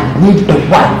 I need a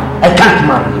wife. I can't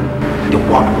marry you. The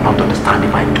world will not understand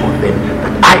if I told them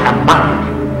that I am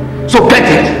married. So get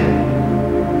it.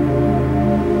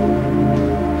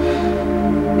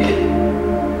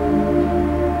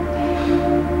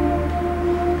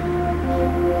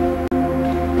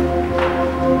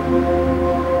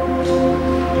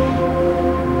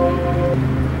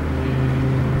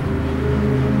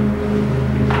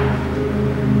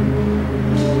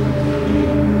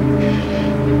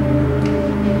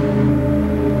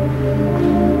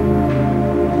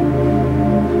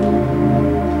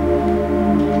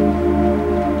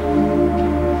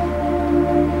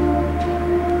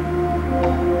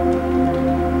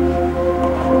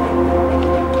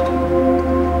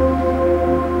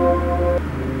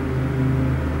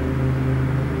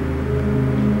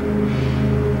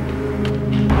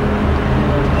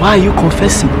 Why are you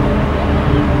confessing?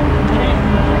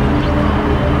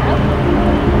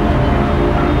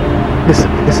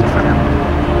 Listen, Father.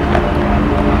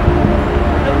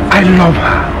 I love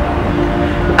her.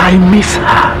 I miss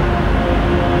her.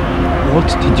 What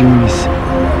did you miss?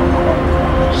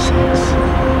 Sex.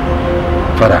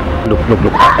 Father, look.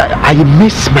 I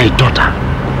miss my daughter.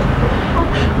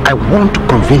 I want to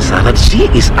convince her that she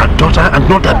is a daughter and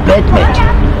not a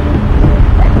bedmate.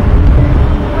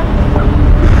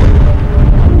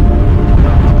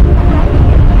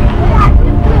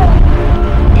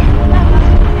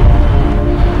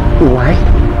 Why?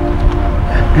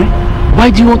 Why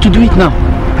do you want to do it now?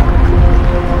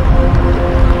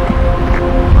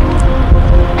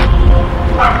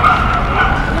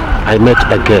 I met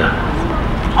a girl.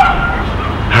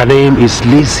 Her name is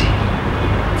Lizzie.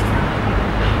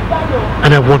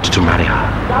 And I want to marry her.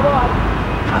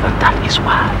 Father, that is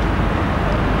why.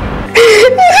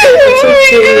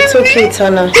 It's okay,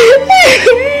 Tana.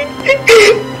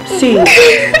 See,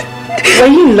 were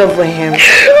you in love with him?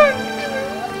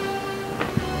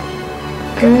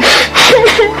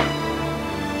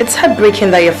 It's heartbreaking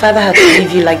that your father had to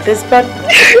leave you like this, but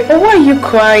why are you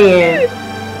crying?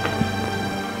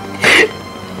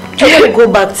 Do you want to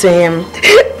go back to him?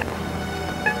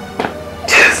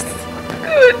 Just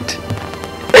good.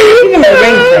 Give him a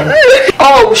ring then.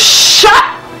 Oh, shut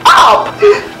up!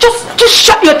 Just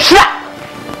shut your trap!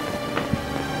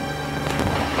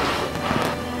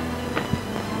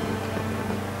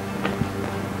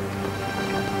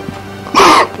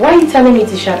 Why are you telling me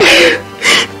to shut up?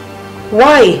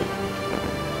 Why?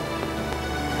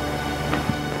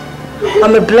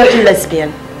 I'm a bloody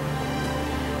lesbian.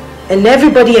 And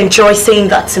everybody enjoys saying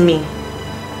that to me.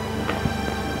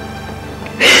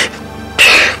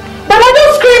 But I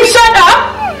don't scream, shut up!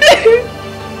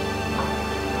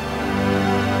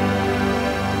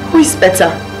 Who is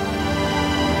better?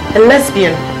 A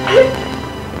lesbian?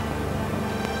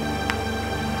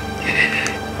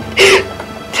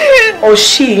 Or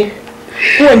she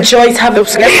who enjoys having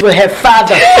sex with her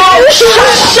father?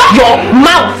 Shut your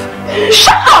mouth!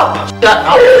 Shut up! Shut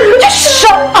up! Just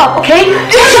shut up, okay?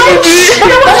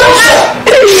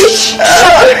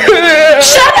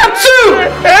 Shut up too!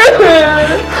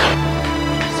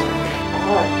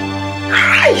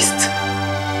 Christ!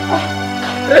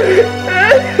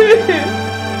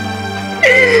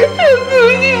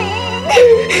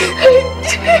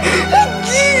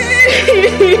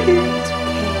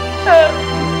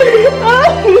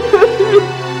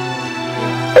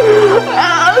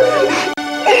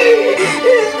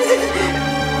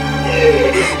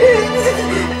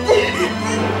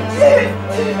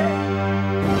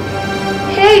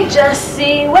 Hey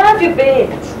Jessie, where have you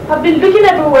been? I've been looking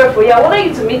everywhere for you. I wanted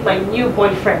you to meet my new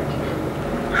boyfriend.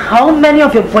 How many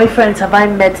of your boyfriends have I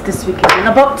met this weekend?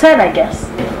 About 10, I guess.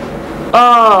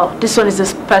 Oh, this one is a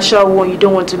special one you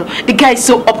don't want to know. The guy is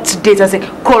so up to date as a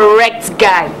correct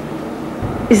guy.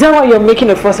 Is that why you're making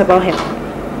a fuss about him?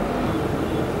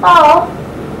 Oh,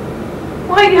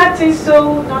 why are you acting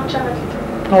so nonchalant?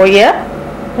 Oh yeah?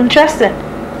 Interesting.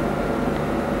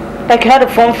 Like you had a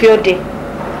fun field day.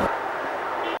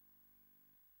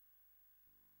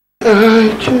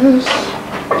 I just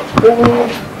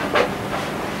want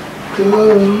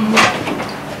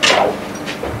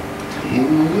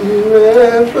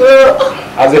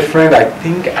As a friend, I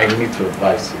think I need to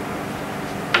advise you.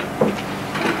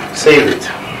 Save it.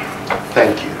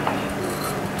 Thank you.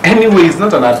 Anyway, it's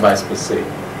not an advice per se.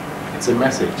 It's a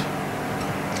message.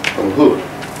 From who?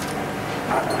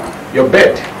 Your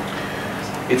bed.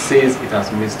 It says it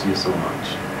has missed you so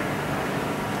much.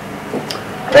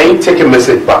 Can you take a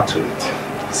message back to it?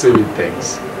 Say it,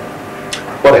 thanks.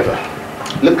 Whatever.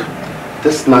 Look,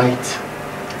 this night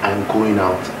I'm going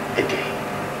out again.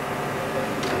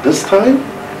 This time,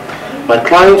 my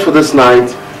client for this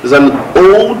night is an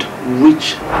old,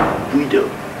 rich widow.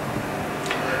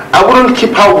 I wouldn't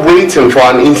keep her waiting for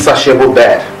an insatiable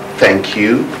bed. Thank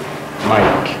you.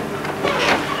 Mike,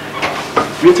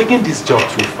 you're taking this job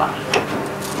too far.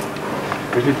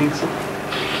 Really think so?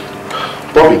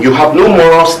 Bobby, you have no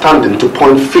moral standing to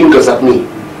point fingers at me.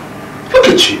 Look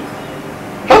at you.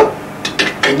 Huh?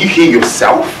 Can you hear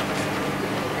yourself?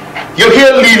 You're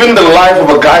here living the life of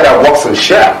a guy that works in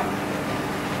share.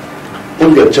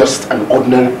 When you're just an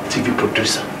ordinary TV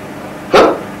producer.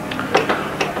 Huh?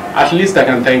 At least I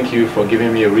can thank you for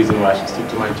giving me a reason why I should stick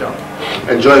to my job.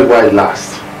 Enjoy it while it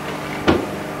lasts.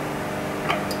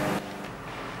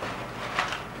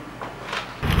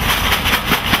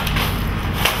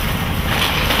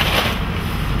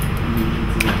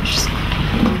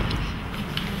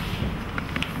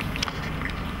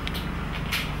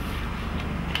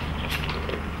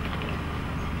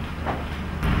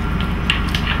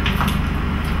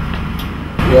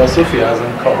 Yeah, Sophia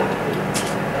hasn't called.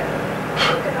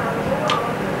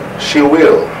 She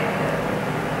will.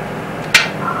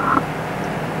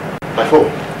 My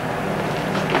phone.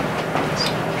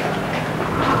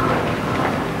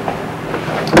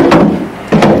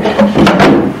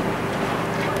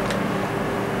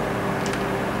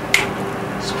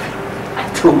 Sophia, I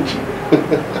told you.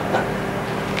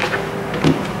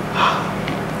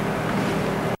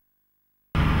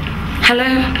 Hello?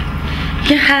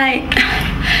 Yeah, hi.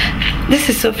 This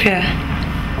is Sophia.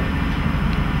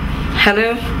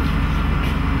 Hello?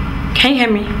 Can you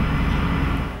hear me?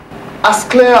 As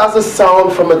clear as the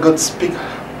sound from a good speaker.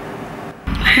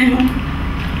 She's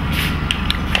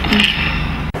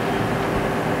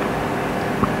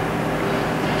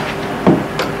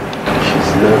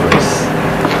nervous.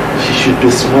 She should be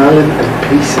smiling and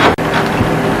pacing.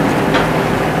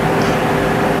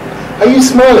 Are you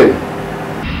smiling?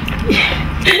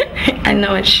 I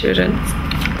know I shouldn't.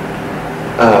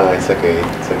 Ah, it's okay.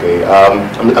 It's okay.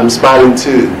 I'm smiling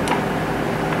too.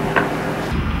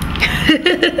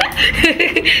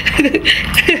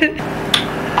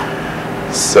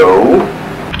 So?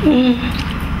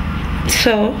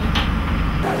 So?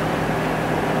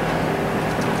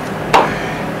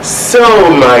 So,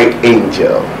 my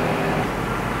angel.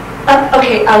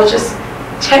 Okay, I was just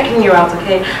checking you out,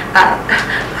 okay?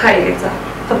 Hi, later.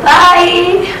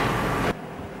 Bye-bye.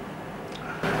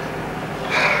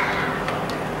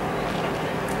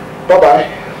 Bye-bye.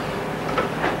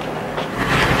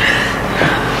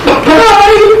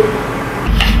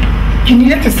 You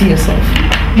needed to see yourself.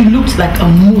 You looked like a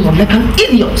moron, like an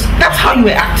idiot. That's how you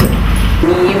were acting. You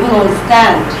even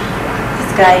understand.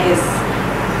 This guy is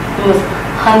the most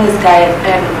honest guy I've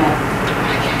ever met.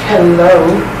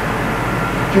 Hello?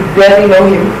 You barely know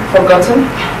him? Forgotten?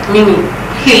 Mimi,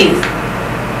 please.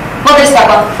 What is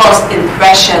about first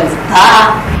impressions?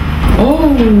 Oh,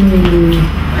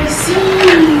 I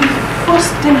see.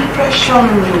 First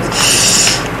impressions.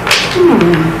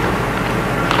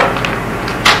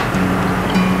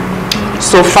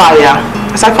 Sophia,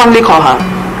 as I fondly call her,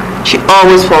 she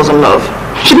always falls in love.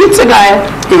 She meets a guy,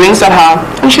 he winks at her,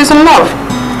 and she's in love.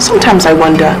 Sometimes I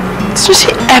wonder, does she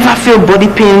ever feel body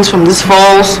pains from these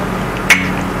falls?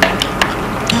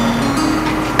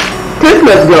 Please,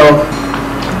 let's go.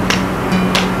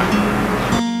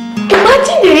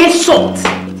 Imagine the insult.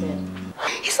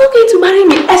 He's not going to marry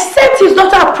me except his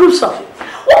daughter approves of it.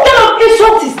 What kind of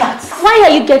insult is that? Why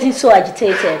are you getting so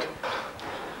agitated?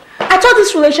 I thought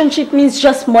this relationship means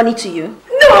just money to you.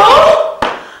 No!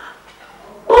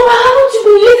 Oh, haven't you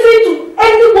been listening to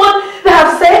anyone that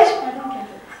I've said?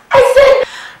 I said,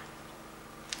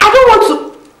 I don't want to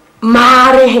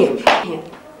marry him.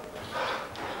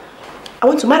 I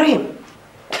want to marry him.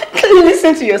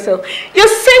 Listen to yourself. You're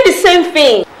saying the same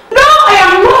thing. No, I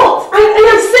am not. I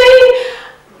am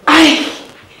saying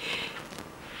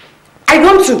I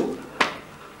want to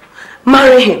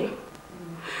marry him.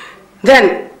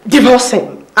 Then divorce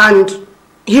him and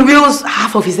he wills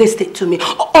half of his estate to me.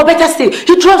 Or better still,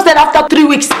 he drops that after 3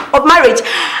 weeks of marriage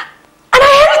and I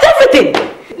inherit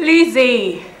everything.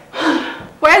 Lizzie,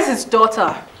 where's his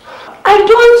daughter? I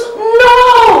don't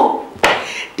know.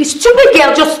 The stupid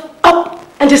girl just up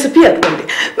and disappeared one day,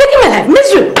 making my life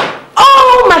miserable.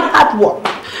 All my hard work.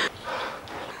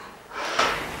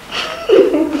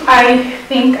 I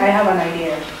think I have an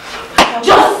idea.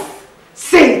 Just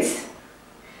say it.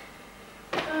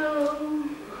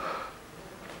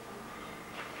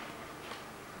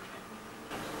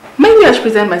 Maybe I should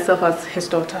present myself as his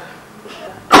daughter.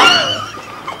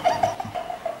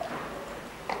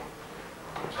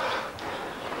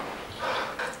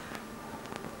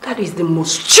 That is the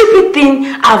most stupid thing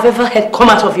I've ever heard come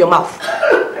out of your mouth.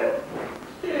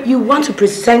 You want to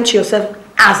present yourself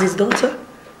as his daughter?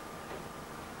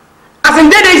 As in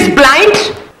Dede is blind?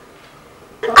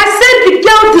 I said the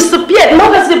girl disappeared,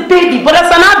 not as a baby, but as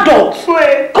an adult.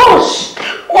 Wait. Gosh!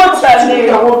 What's her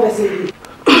name?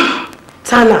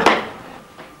 Tana.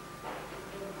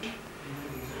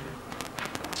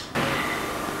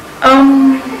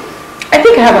 I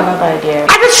think I have another idea.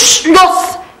 I just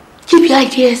keep your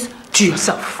ideas to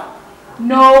yourself.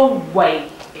 No way.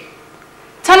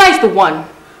 Tana is the one.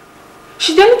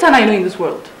 She's the only Tana I know in this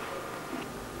world.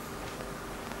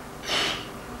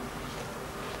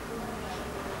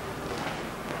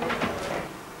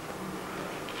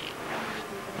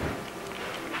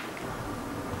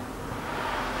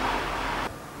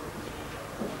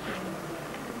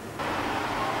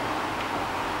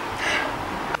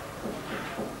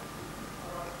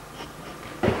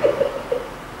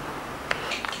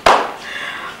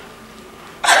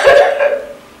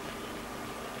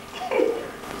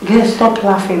 Girl, stop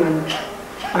laughing.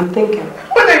 I'm thinking.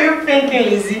 What are you thinking,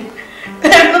 Lizzie?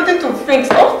 There's nothing to think.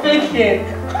 Stop thinking.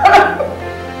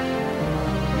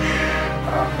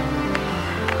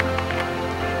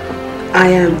 I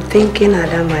am thinking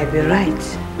Ada might be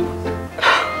right.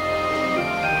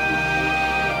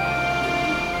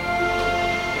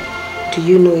 Do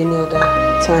you know any other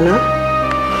Tana?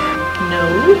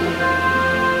 No.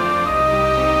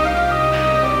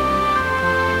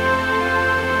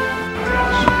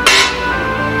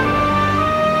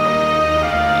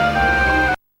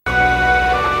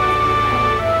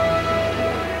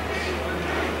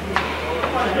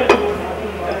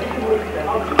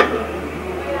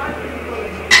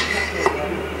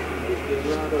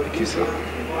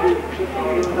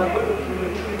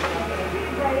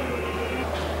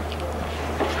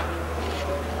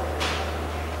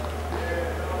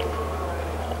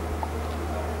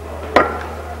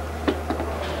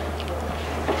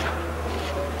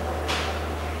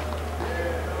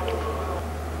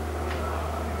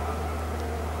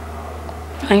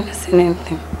 I ain't seen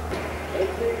anything.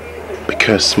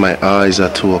 Because my eyes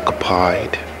are too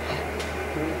occupied.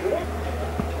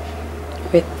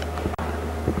 With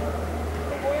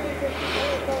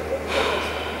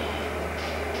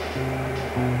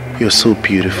You're so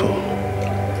beautiful.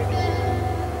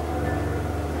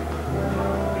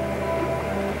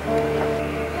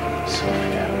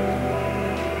 Sophia.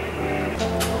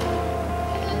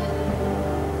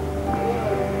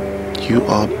 You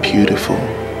are beautiful.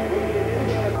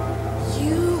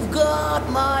 You've got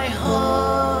my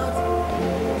heart.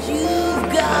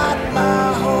 You've got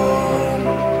my home.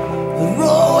 The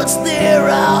roads there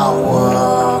I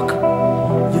walk.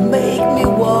 You make me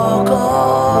walk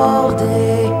all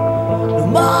day. No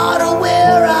matter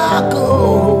where I go,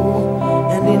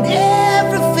 and in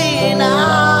everything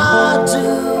I do,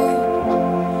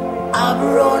 I'm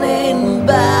running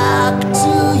back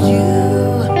to you.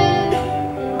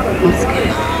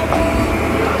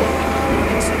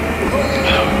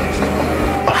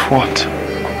 Of what?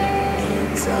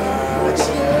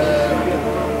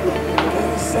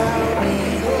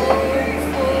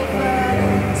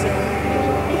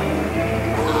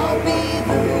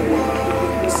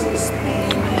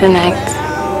 The next.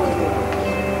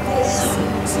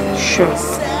 Sure.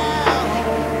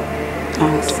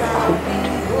 And cold.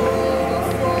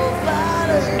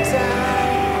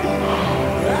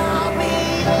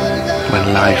 My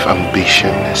life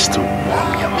ambition is to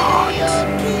warm your heart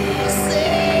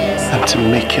and to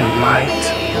make your light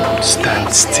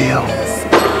stand still.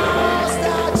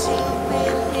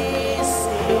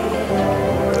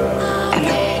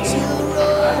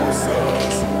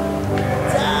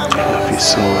 I love you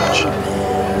so much.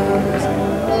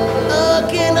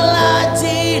 Looking like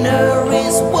dinner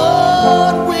is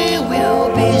what we will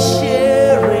be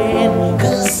sharing,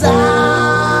 'cause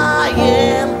I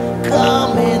am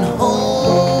coming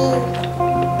home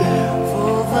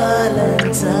for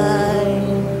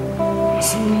Valentine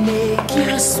to make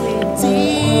you sweet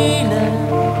dinner,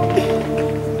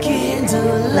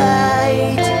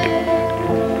 candlelight,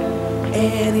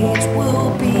 and it will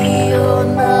be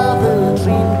another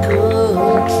dream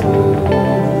come true.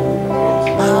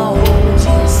 I'll hold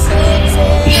you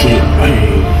You see, I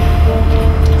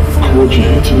called you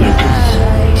here tonight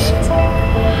because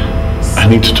I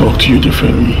need to talk to you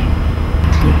differently.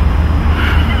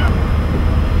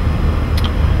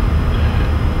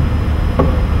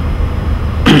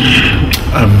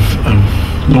 I've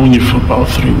known you for about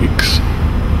 3 weeks,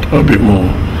 or a bit more.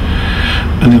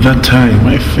 And at that time,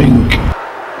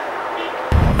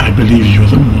 I believe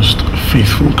you're the most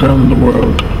faithful girl in the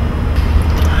world.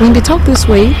 When they talk this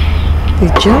way, they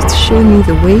just show me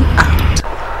the way out.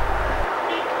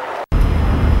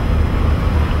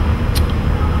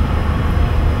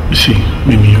 You see,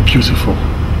 Mimi, you're beautiful.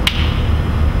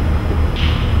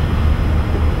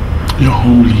 You're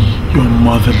holy, you're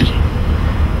motherly.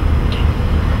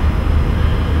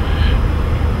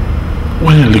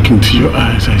 When I look into your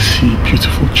eyes, I see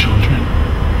beautiful children.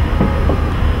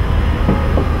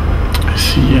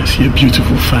 I see a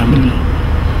beautiful family.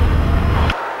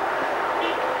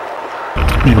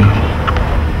 Mimi,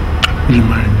 will you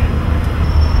marry me?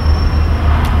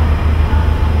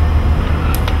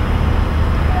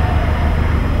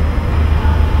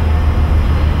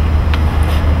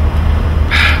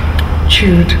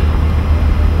 Jude.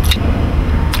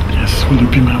 Yes, will you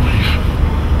be my wife?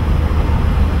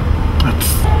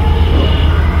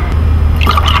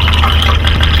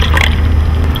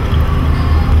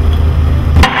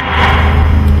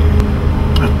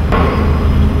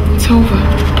 It's over.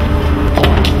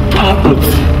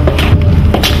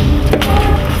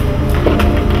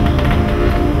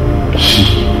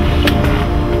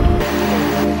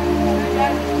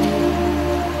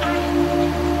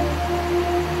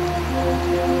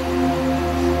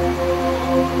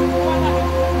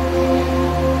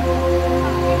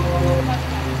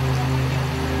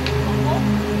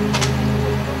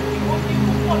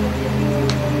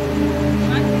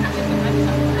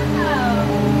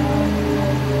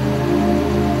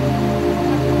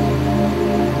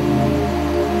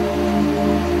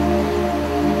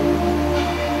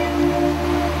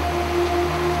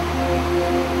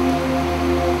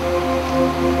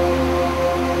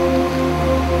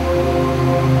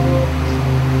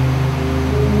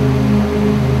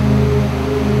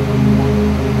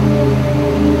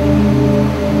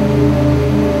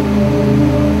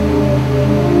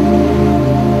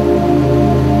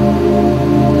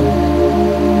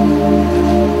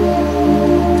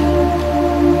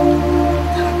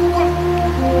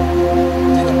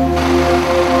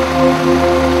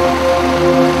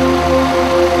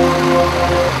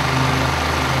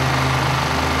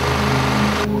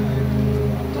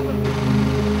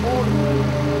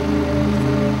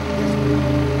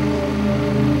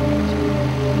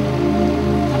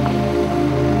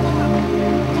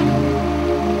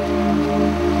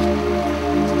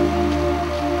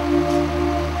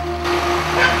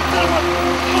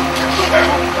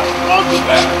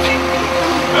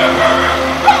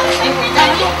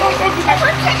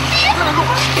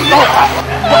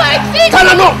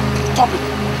 Tana, no! Stop it!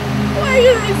 Why are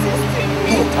you resisting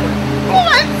me?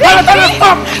 Tana,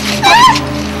 stop!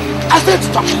 I said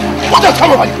stop! What the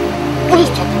hell over you? Will you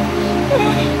stop?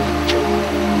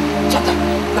 Shut up!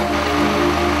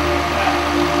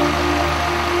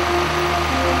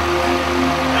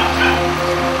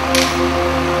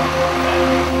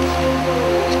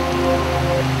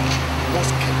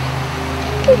 Let's kill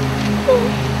him.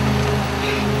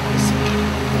 Listen,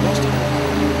 most of all,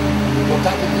 your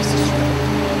daddy misses you.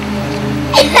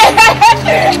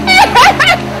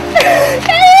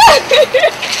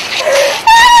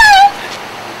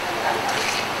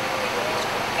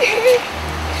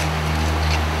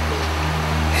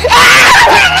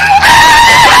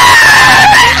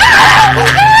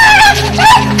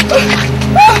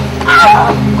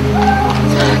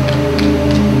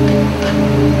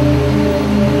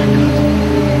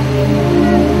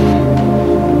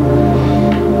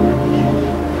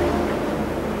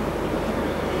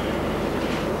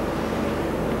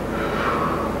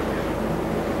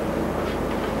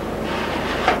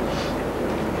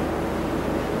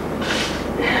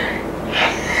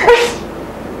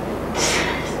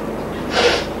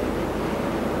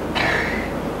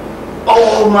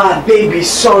 Oh my baby,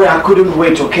 sorry I couldn't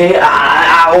wait, okay?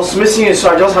 I was missing you, so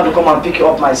I just had to come and pick you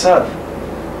up myself.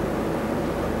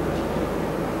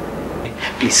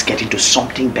 Please get into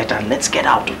something better and let's get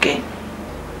out, okay?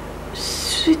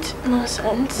 Sweet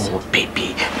nonsense. Oh,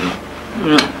 baby.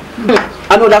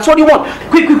 I know, that's what you want.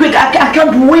 Quick, I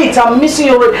can't wait. I'm missing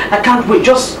you already. I can't wait.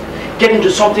 Just get into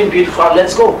something beautiful and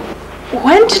let's go.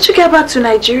 When did you get back to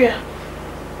Nigeria?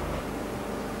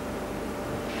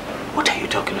 What are you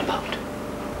talking about?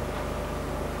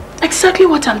 Exactly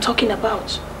what I'm talking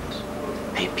about.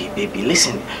 Baby,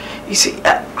 listen. You see,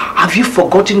 have you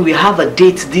forgotten we have a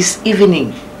date this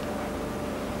evening?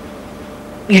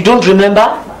 You don't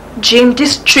remember? Jim,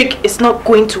 this trick is not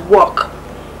going to work.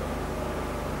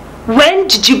 When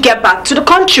did you get back to the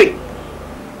country?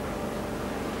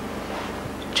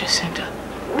 Jacinta,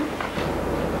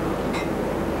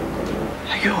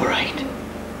 are you alright?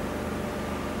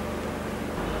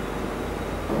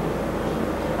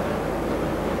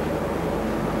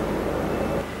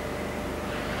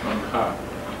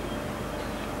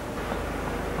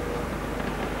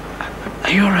 Are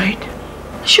you alright?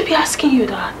 I should be asking you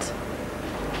that.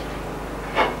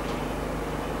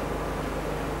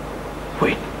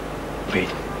 Wait.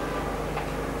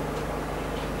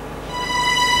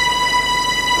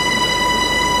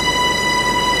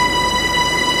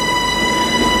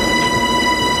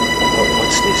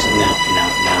 What's this? Now.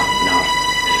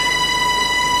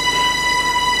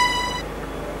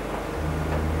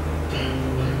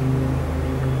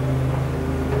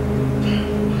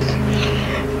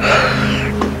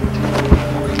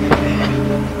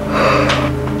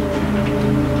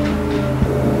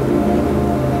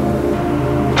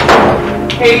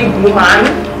 Hey, woman.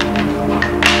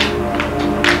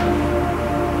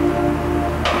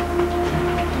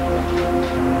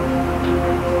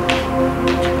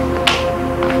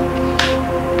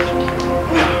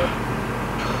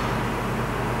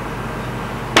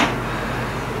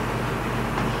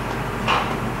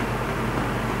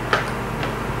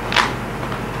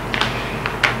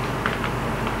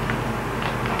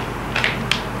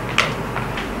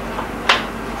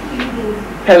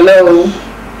 Hello.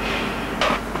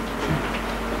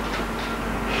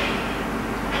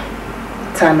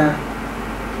 Tana,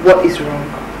 what is wrong?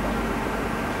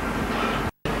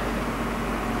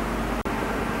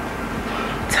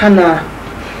 Tana,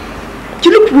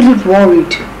 you look really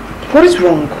worried. What is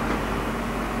wrong?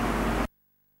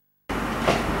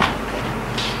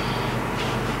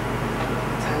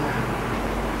 Tana,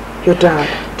 your dad.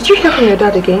 Did you hear from your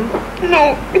dad again?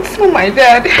 No, it's not my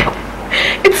dad.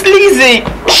 It's Lizzie.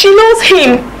 She knows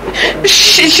him.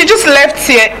 She just left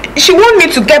here. She wanted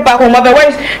me to get back home,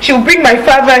 otherwise she will bring my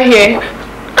father here.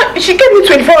 She gave me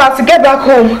 24 hours to get back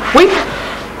home. Wait.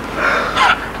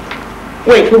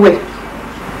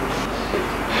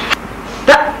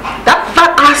 That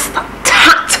ass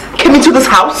tat came into this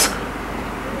house?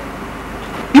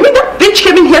 You mean that bitch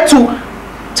came in here to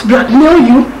blackmail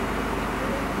you?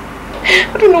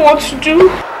 I don't know what to do.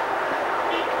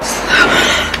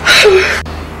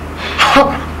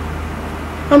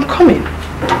 I'm coming.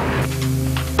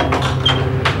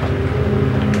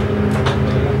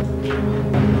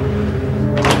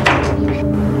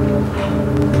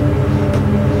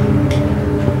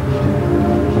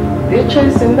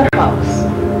 Bitches in the house.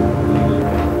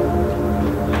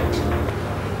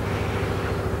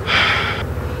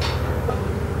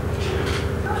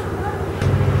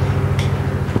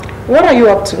 What are you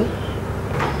up to?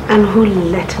 And who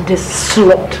let this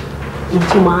slut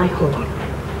into my home?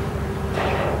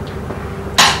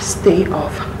 Stay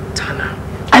off Tana.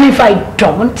 And if I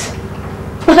don't,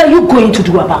 what are you going to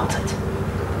do about it?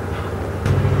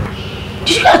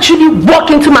 Did you actually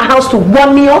walk into my house to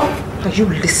warn me off? Now you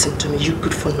listen to me, you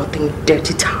good for nothing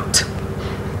dirty tout.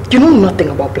 You know nothing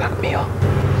about blackmail.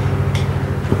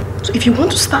 So if you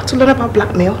want to start to learn about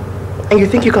blackmail, and you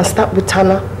think you can start with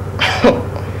Tana,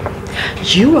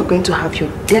 you are going to have your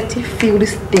dirty, filthy,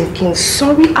 stinking,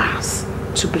 sorry ass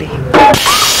to blame.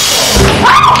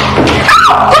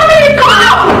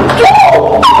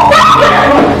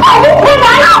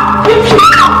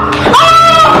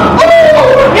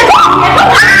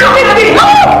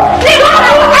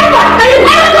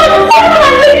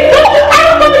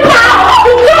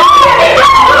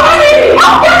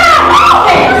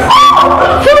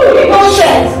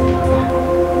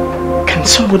 Can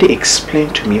somebody explain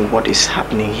to me what is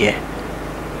happening here?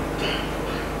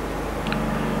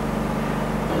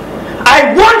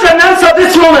 I want an answer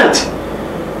this moment!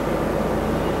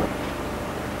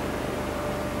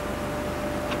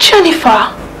 Jennifer,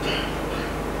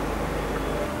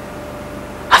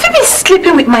 have you been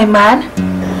sleeping with my man?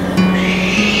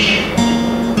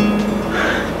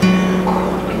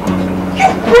 You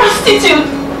prostitute!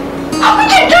 How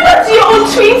could you do that to your own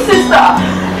twin sister?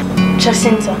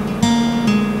 Jacinta,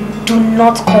 do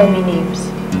not call me names.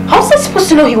 How was I supposed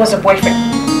to know he was a boyfriend?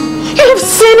 You have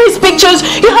seen his pictures,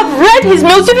 you have read his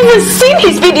mails, you've even seen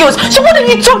his videos. So what are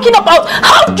you talking about?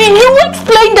 How do you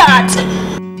explain that?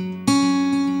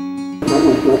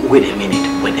 Wait a minute.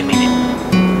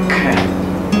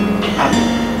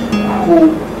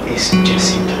 Who is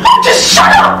Jacinta? Oh, just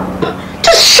shut up!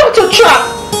 Just shut your trap!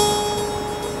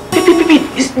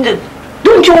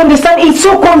 Don't you understand? It's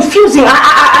so confusing.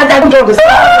 I don't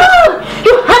understand.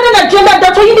 You had an agenda,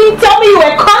 that's why you didn't tell me you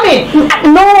were coming.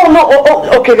 No.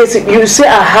 Okay, listen. You say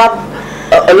I have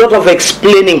a lot of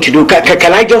explaining to do.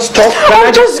 Can I just talk?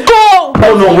 Just go!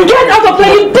 Oh no, wait. Get out of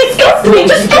here, you disgust me!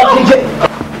 Just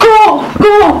go!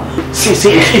 Go! See,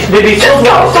 if maybe it's just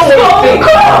go!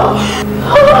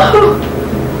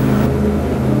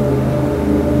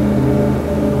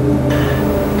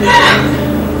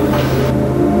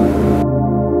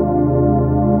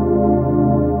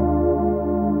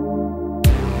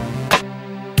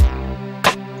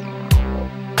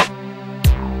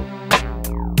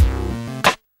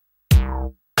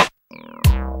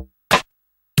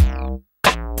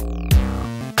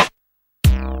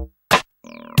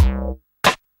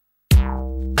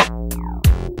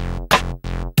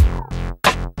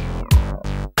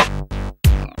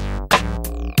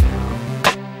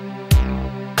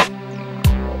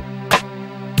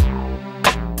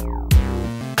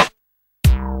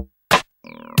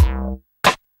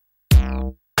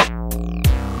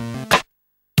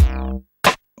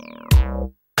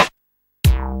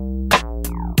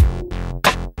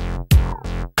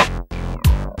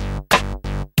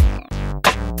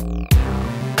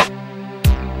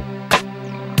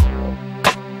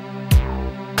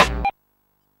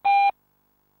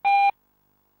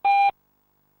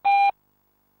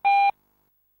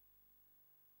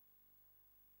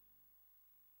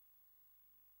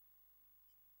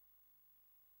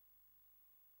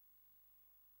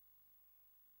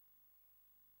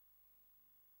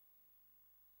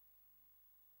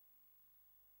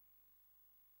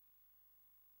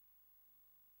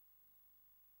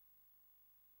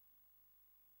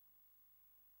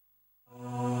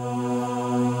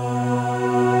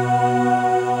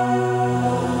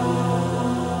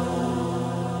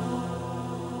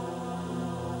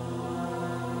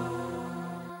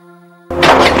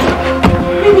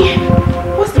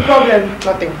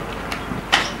 Nothing.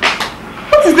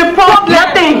 What is the problem?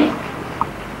 Nothing.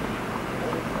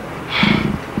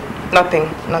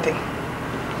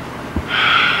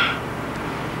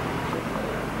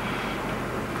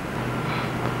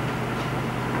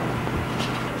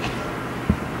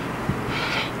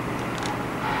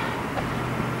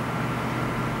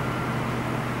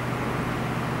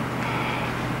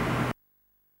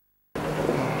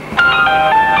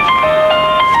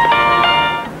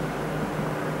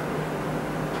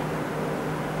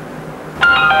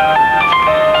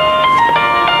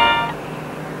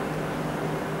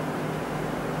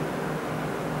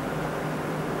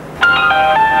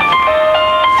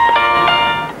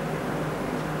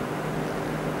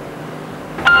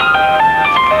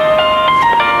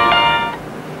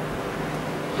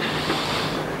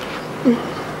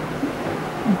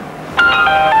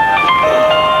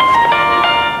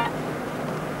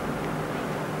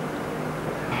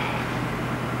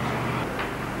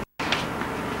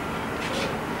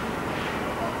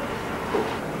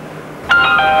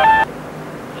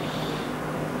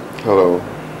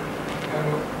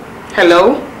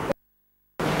 Hello?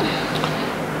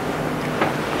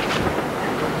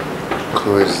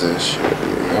 Who is this?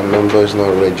 Your number is not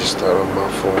registered on my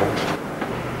phone.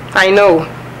 I know.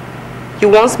 You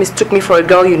once mistook me for a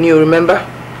girl you knew, remember?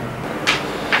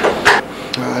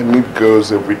 I meet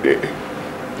girls every day.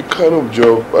 The kind of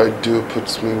job I do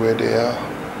puts me where they are.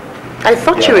 I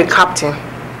thought you were a captain.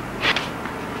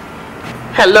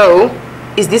 Hello?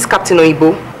 Is this Captain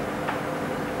Oibo?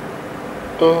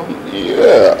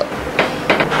 Yeah.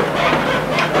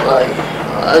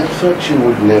 I thought you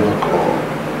would never call.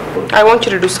 I want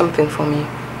you to do something for me.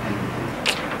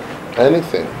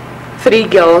 Anything? 3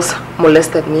 girls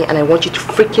molested me and I want you to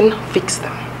freaking fix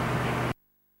them.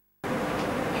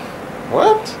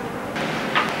 What?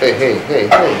 Hey,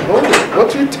 hold it.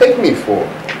 What do you take me for?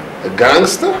 A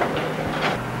gangster?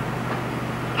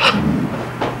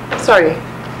 Sorry.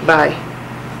 Bye.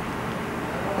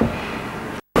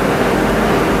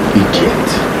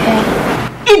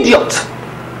 Idiot!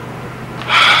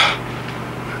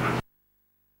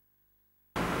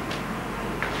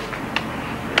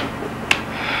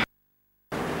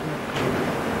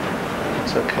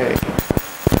 It's okay.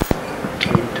 What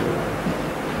are you doing?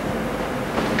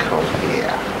 Come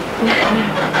here.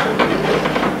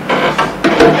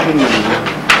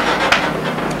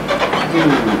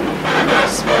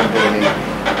 That's my baby.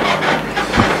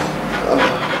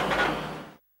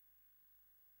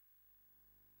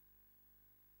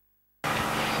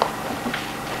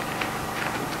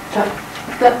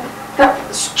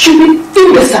 That stupid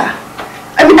finger, sir.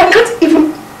 I mean, I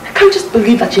can't just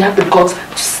believe that you have the guts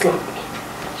to slap me.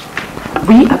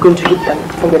 We are going to hit them,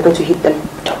 and we're going to hit them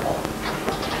double.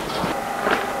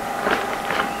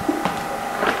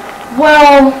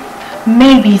 Well,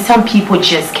 maybe some people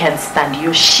just can't stand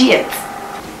your shit.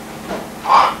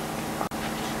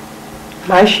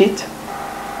 My shit?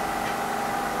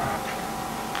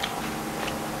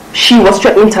 She was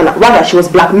threatening Tana, rather she was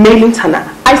blackmailing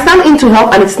Tana. I stand in to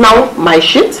help and it's now my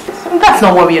shit? That's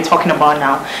not what we are talking about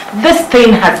now. This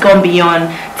thing has gone beyond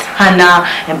Tana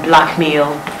and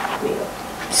blackmail.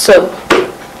 So,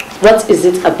 what is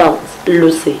it about,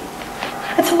 Lucy?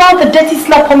 It's about the dirty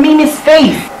slap on Mimi's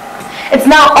face. It's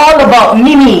now all about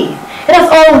Mimi. It has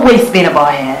always been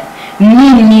about her.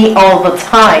 Mimi all the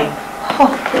time.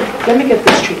 Oh, let me get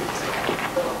this straight.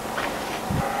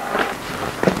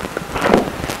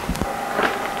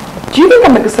 Do you think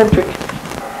I'm eccentric?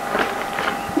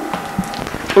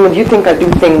 I mean, do you think I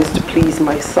do things to please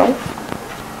myself?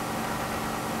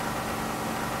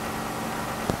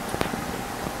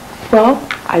 Well,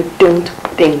 I don't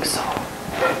think so.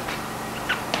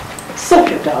 Suck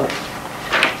it, darling.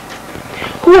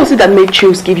 Who was it that made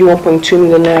Chills give you 1.2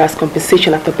 million naira as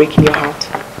compensation after breaking your heart?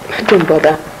 Don't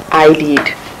bother. I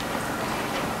did.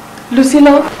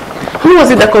 Lucilla, who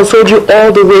was it that consoled you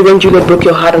all the way when Juliet broke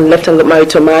your heart and left and got married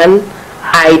to a man?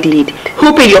 I did.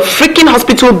 Who paid your freaking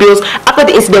hospital bills after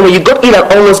the incident when you got ill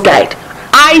and almost died?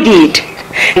 I did.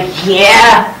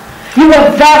 Yeah. You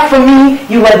were there for me.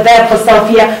 You were there for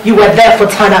Sophia. You were there for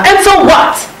Tana. And so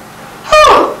what?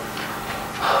 Oh.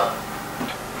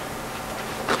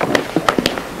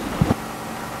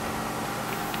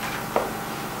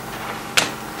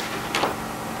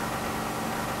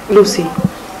 Lucy,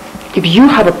 if you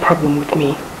have a problem with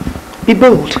me, be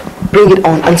bold, bring it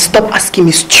on, and stop asking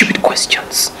me stupid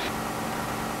questions.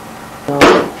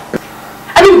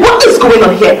 I mean, what is going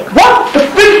on here? What the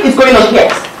freak is going on here?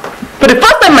 For the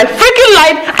first time in my freaking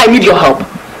life, I need your help.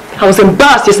 I was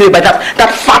embarrassed yesterday by that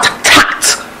fat tat.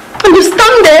 And you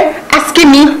stand there asking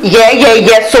me,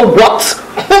 yeah, so what?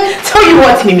 Tell you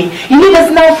what, Mimi, you need us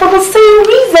now for the same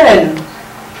reason.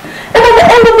 And at the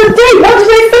end of the day, what did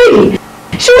I say?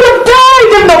 She would have died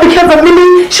if not because of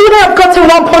Mimi. She would have gotten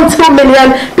 1.2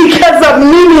 million because of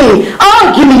Mimi.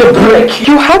 Oh, give me a break.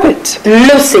 You have it.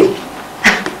 Lucy,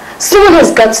 someone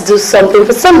has got to do something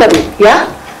for somebody, yeah?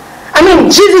 I mean,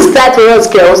 Jesus died for us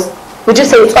girls. Would you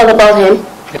say it's all about him?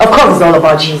 Of course it's all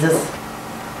about Jesus.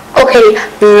 Okay,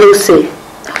 Lucy,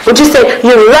 would you say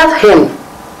you love him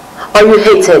or you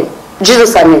hate him?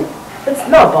 Jesus, I mean. It's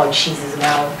not about Jesus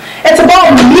now. It's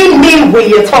about Mimi what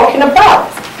you're talking about.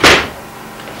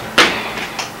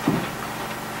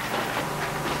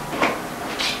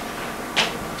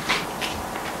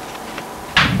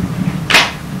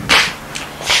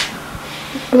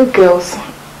 Look, girls,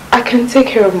 I can take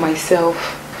care of myself.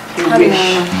 You wish.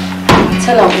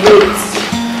 Tell her,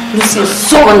 wait. This is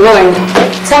so annoying.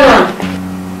 Tell her.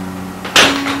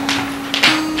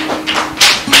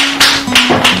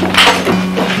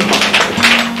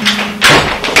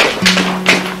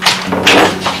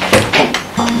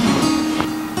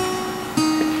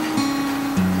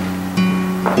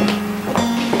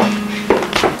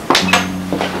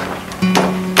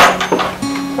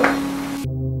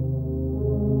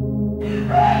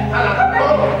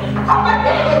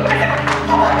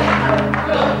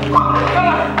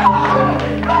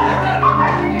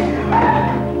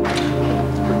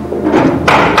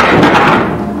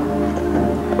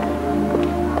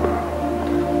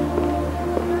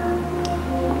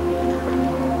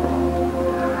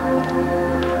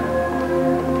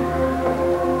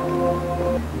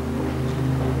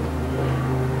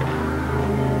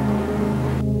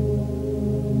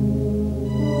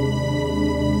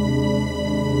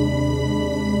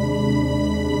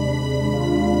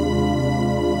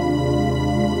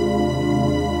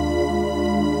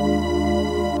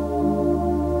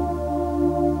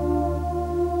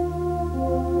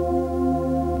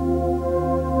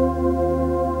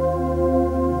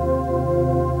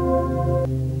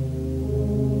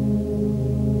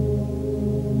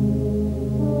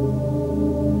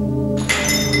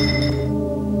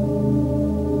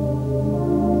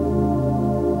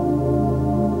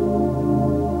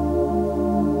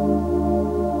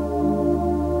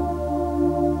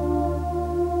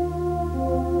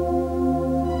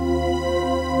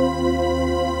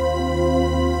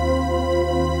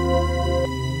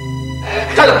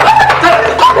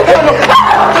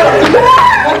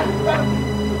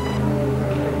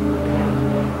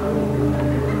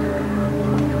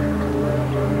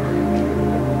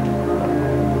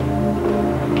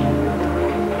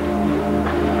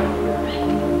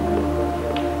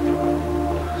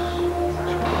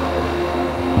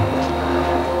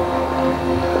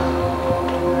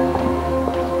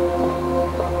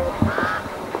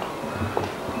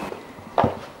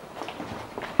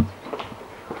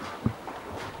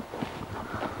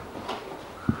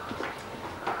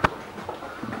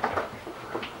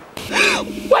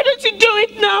 Why don't you do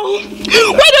it now?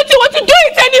 Why don't you want to do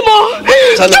it anymore?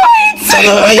 Tana, do it!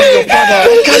 Tana, I am your father.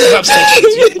 I can't have sex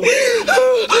with you.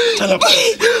 Tana, but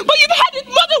you've had it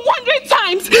more than 100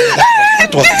 times.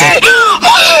 That was then.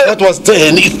 That was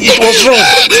then. It was wrong.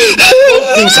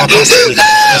 All things are past away.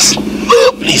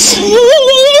 Please.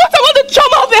 What about the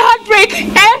trauma of the heartbreak?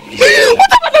 Eh? What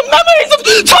about the memories of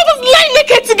 2 of us lying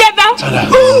naked together? Tana.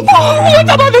 What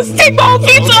about the stigma of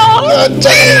it all?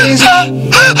 Please.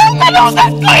 How can all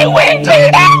that go away?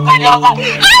 How can all that...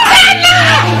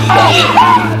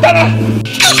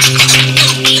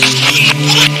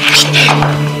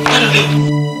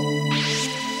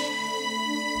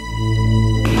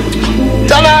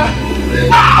 Tana!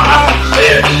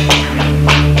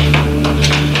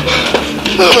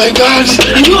 Oh my God!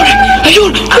 Are you alright? Are you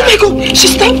alright? Oh my God! She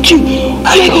stabbed you! Oh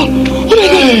my God! Oh my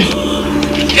God!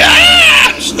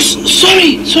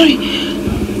 Sorry.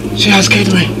 She has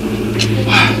killed me.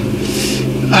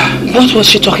 What was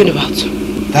she talking about?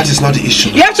 That is not the issue.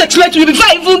 You have to explain to me before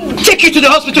I even take you to the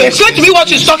hospital. Explain to me what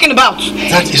she's talking about.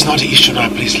 That is not the issue now,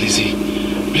 please, Lizzie.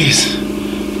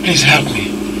 Please help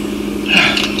me.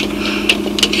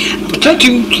 I'll take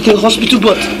you to the hospital,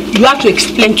 but you have to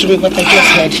explain to me what I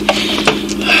just heard.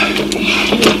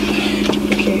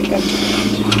 Okay,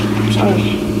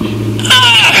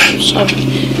 sorry.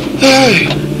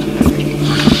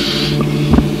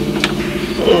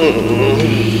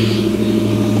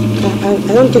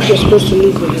 I don't think you're supposed to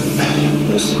leave with her.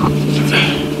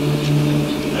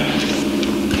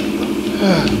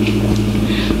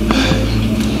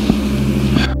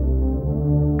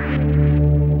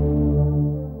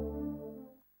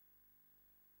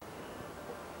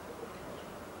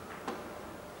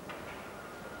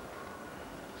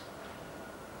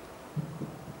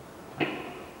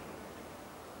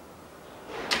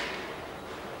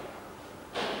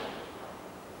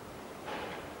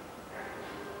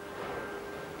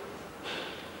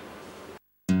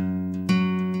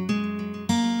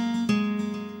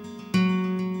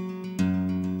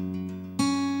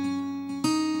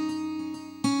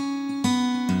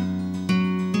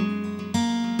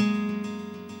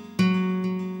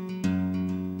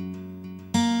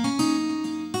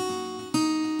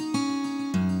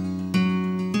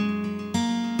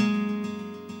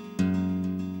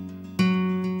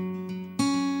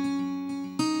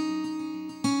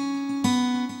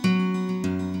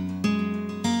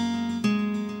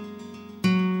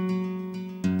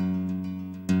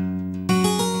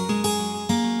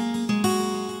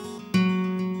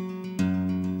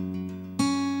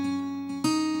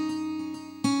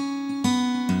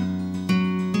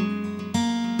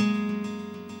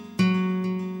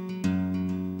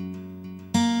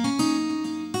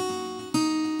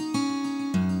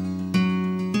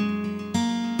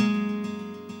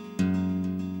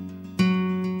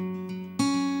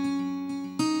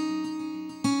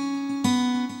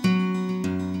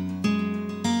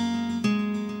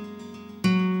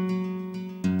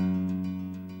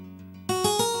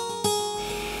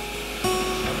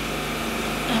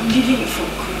 Leaving you for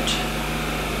good,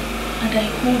 and I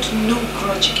hold no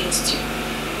grudge against you.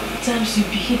 At times you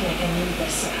behave like an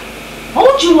imbecile. Why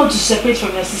would you want to separate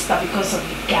from your sister because of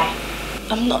the guy?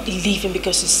 I'm not leaving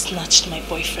because you snatched my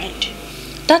boyfriend.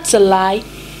 That's a lie,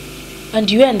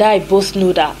 and you and I both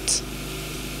know that.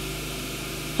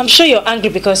 I'm sure you're angry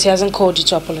because he hasn't called you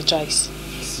to apologize.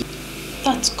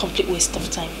 That's a complete waste of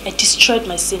time. I destroyed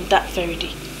my sin that very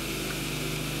day.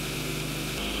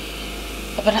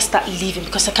 I better start living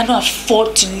because I cannot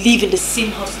afford to live in the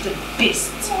same house with the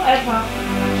beast. Whatever.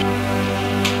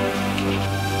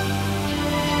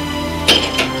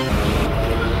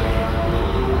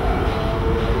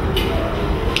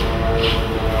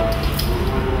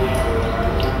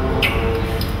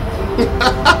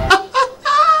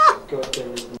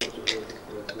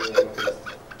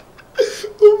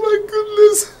 Oh my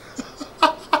goodness.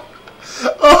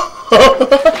 Oh.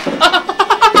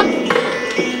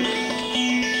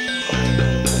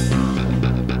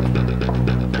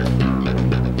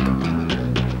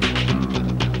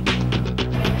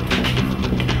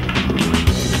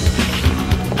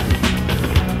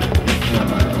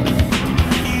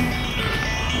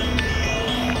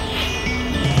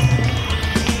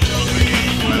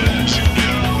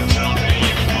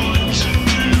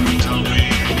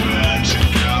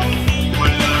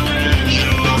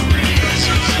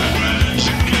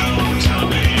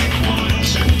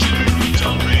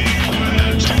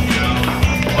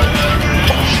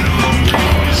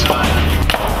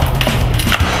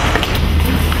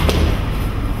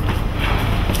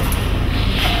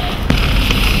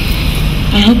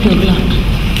 hope you're glad.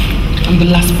 I'm the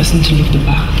last person to leave the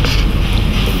bar.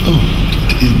 Oh,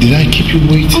 did I keep you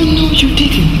waiting? Oh no, you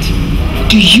didn't.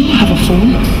 Do you have a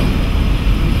phone?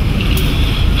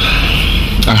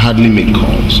 I hardly make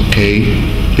calls, okay?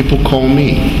 People call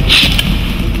me.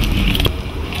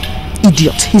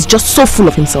 Idiot. He's just so full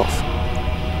of himself.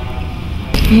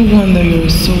 No wonder you're a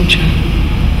soldier.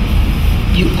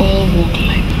 You all walk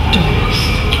like dogs.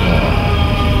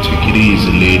 Take it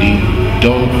easy, lady.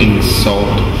 Don't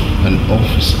insult an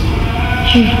officer.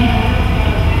 Hey.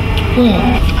 Well,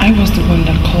 I was the one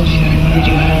that called you and needed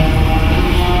your help.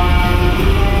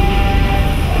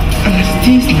 And as it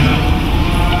is now,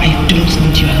 I don't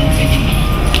need your help anymore.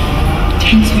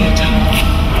 Thanks for your time.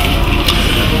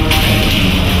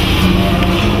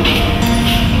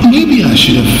 Maybe I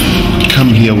should have come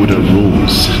here with a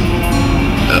rose.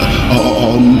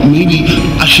 Or maybe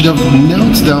I should have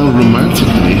knelt down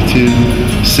romantically to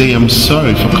say I'm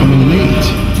sorry for coming late.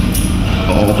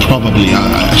 Or probably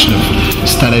I should have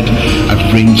started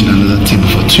arranging another table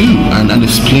for two and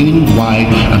explaining why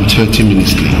I'm 30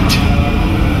 minutes late.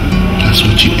 That's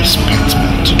what you expect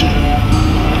me to do.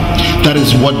 That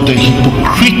is what the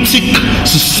hypocritic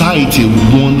society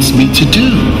wants me to do.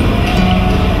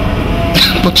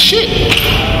 But shit,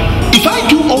 if I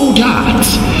do all that,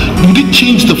 would it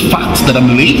change the fact that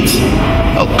I'm late?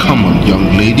 Oh, come on,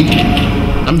 young lady.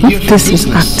 I'm here for this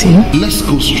business. Is acting. Let's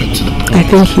go straight to the point. I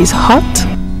think he's hot,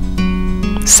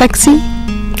 sexy,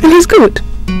 and he's good.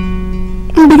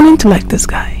 I'm beginning to like this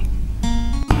guy.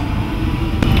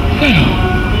 Well,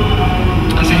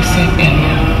 as I said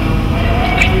earlier,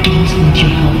 I don't need your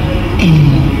help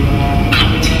anymore,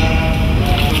 Captain.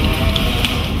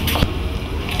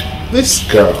 This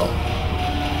girl.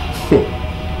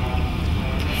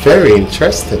 Very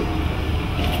interesting.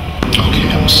 Okay,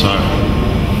 I'm sorry.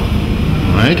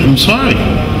 Alright, I'm sorry.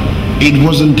 It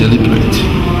wasn't deliberate.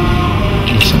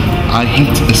 Listen, I hit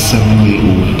a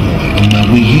 7-year-old boy on my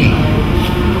way here.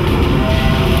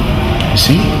 You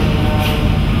see?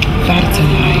 That's a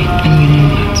lie, and you know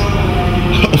that.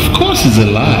 Of course it's a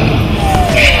lie.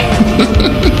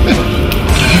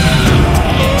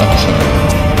 I'm sorry.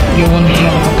 You're one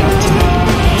hell of a captain.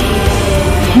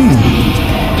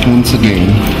 Once again,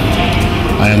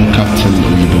 I am Captain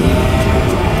Oyibo.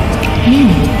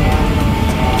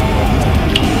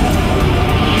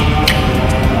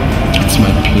 It's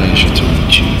my pleasure to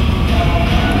meet you.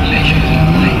 Pleasure is all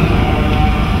mine.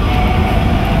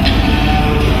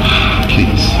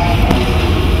 Please.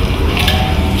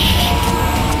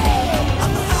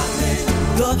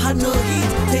 Love had no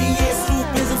heat. 10 years through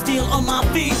prison, still on my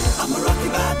feet. I'm a rocky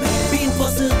bad man, being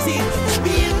positive.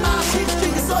 Being my shit,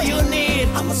 drinking all you need.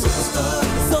 I'm a superstar.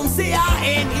 Some say I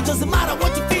ain't. It doesn't matter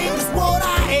what you think, it's what I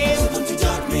am. So don't you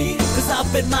judge me, cause I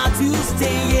bet my dues.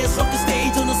 10 years off the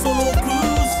stage on a solo cruise.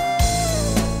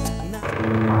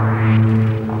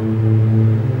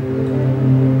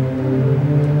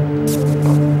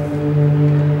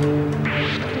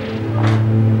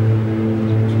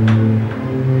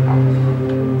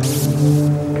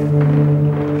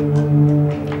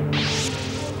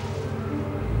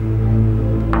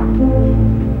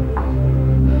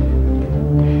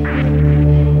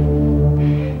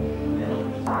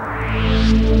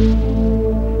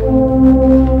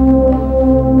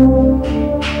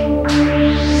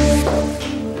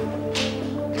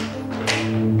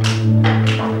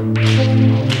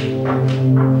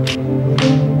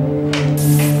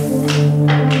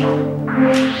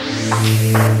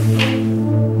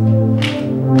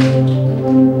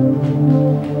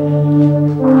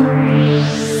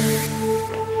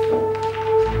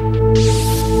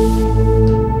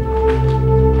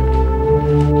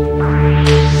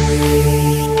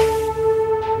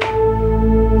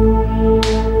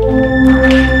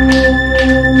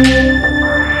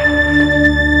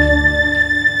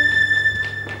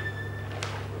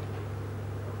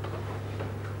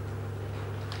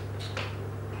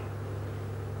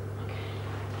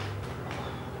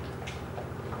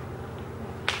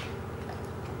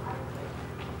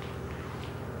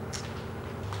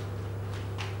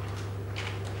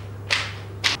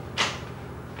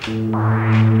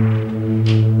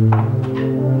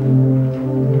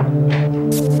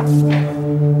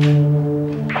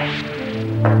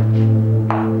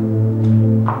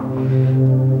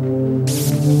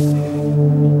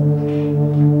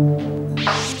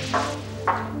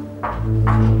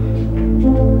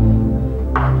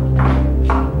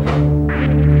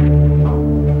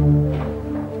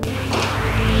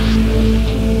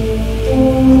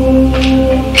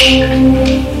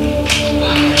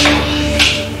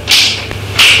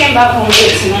 Came back home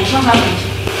late tonight. What happened?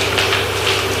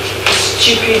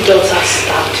 stupid daughter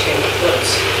stabbed him, but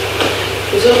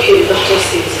it's okay, the doctor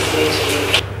says he's going to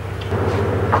live.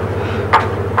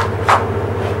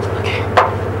 Okay.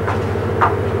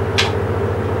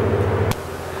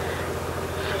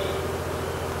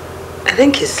 I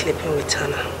think he's sleeping with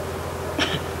Tana.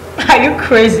 Are you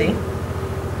crazy?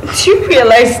 Do you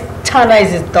realize Tana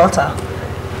is his daughter?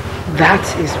 That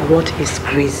is what is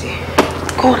crazy.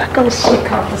 God, I can't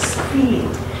shake out the speed.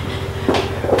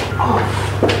 Oh.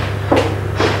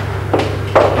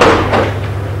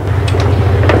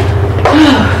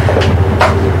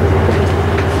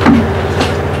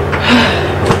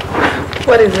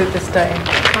 What is it this time?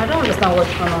 I don't understand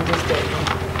what's going on this day.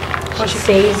 What she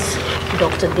says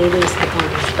Dr. David is sleeping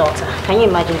with his daughter. Can you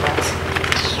imagine that?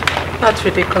 That's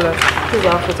ridiculous. This is the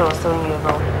outfit I was telling you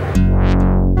about.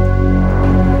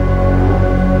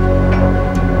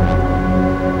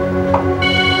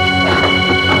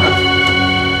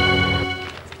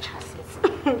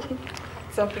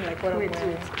 Something like what I'm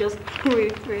wearing. Just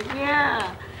wait.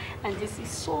 Yeah. And this is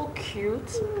so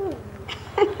cute.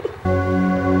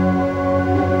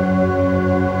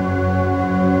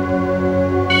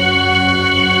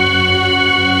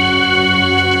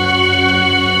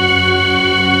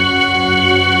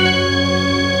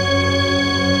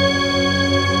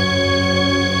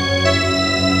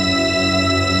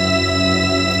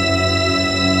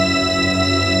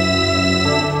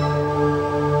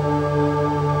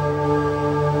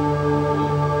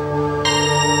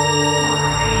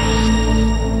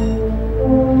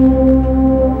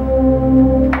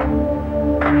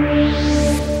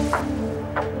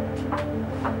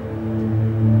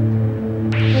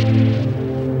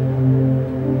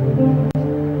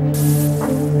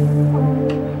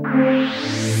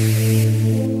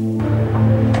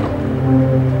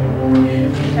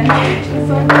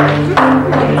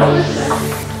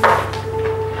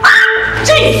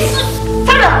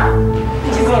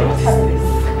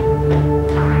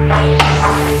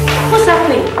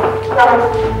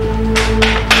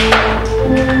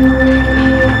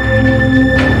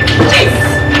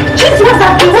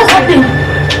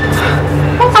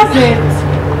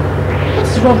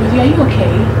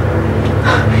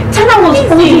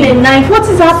 What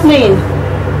is happening?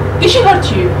 Did she hurt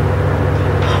you?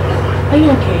 Are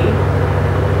you okay?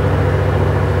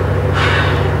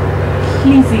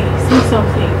 Lizzie, say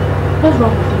something. What's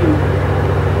wrong with you?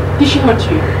 Did she hurt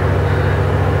you?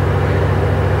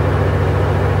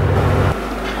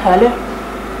 Hello?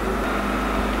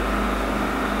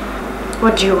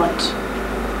 What do you want?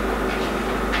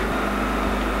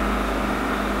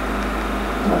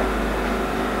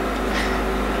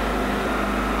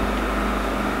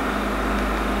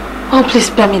 Oh, please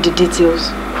spare me the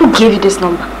details. Who gave you this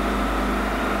number?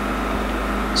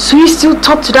 So you still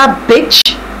talk to that bitch?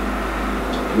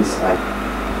 Please,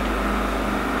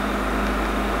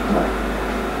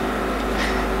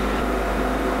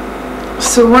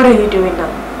 So what are you doing now?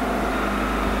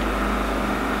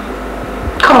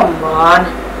 Come on.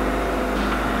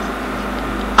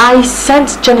 I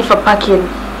sent Jennifer packing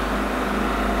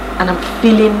and I'm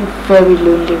feeling very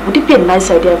lonely. Would it be a nice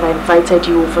idea if I invited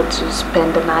you over to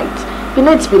spend the night? You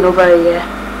know it's been over a year.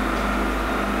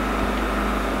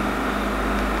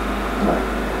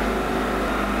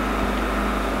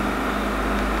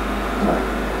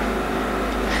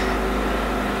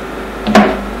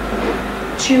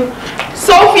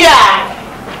 Sophia!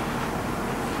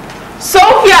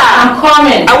 Sophia! I'm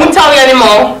coming. I won't tell you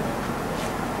anymore.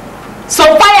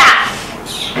 Sophia!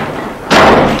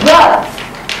 What?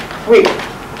 Wait.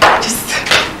 Just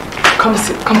come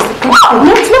sit. Oh,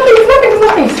 no, it's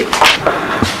nothing. Sit.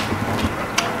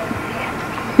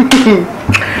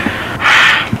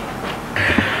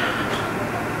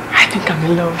 I think I'm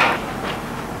in love.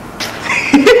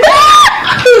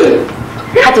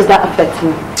 How does that affect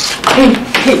me?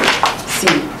 Hey,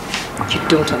 see, you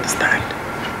don't understand.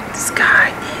 This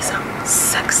guy is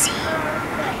sexy.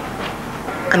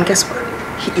 And guess what?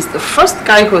 He is the first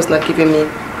guy who has not given me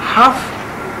half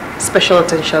special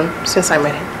attention since I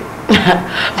met him.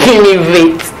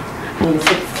 Wait.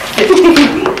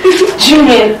 You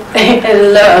mean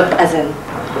in love as in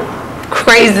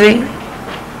crazy,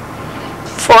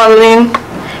 falling,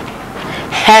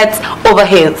 head over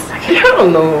heels? Hell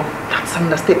no, that's an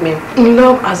understatement. In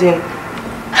love as in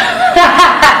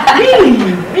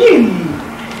really,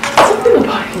 something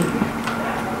about him.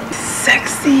 He's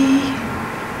sexy,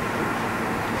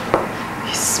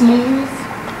 he's smooth,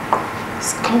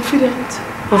 he's confident.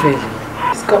 Oh really?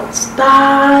 He's got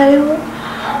style.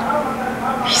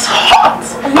 He's hot.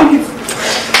 I mean, he's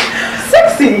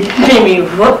sexy. Baby,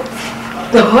 what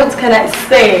can I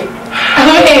say? I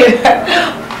mean,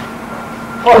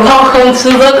 Welcome to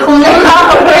the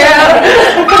club.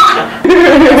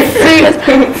 Serious,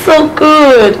 so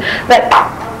good. Like,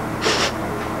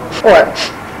 what?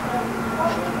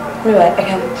 Anyway, I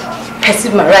can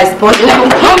perceive my rice boiling. I'm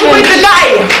going to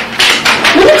die.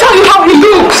 Let me tell you how he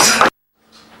looks.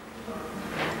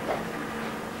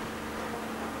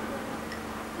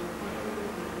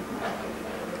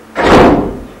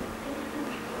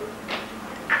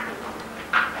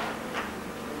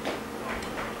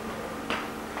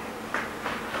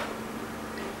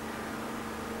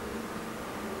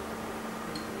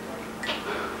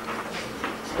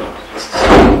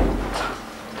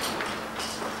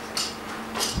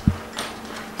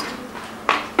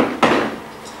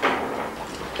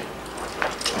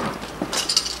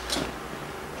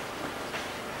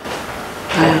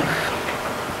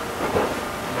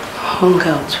 Hung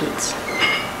out with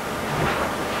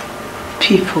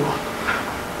people,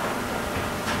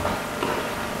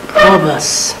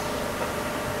 robbers,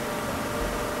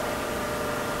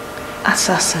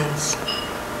 assassins,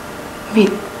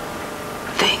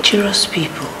 dangerous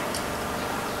people.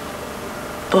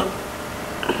 But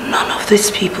none of these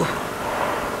people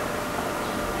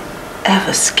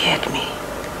ever scared me.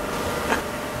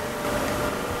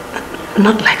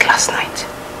 Not like last night.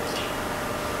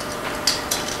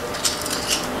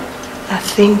 I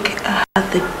think I had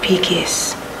the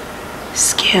biggest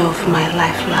scare of my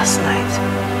life last night.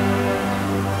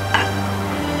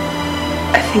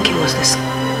 I think it was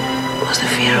the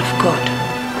fear of God.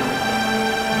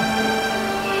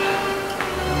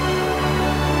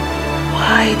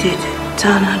 Why did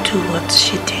Dana do what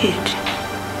she did?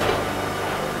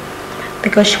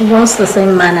 Because she wants the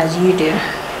same man as you do.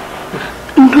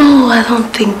 No, I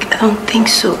don't think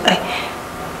so.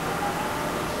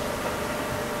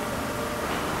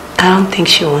 I don't think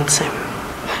she wants him.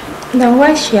 Then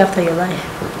why is she after your life?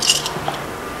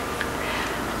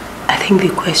 I think the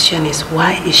question is,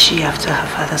 why is she after her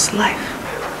father's life?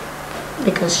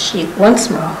 Because she wants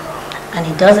more and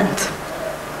he doesn't.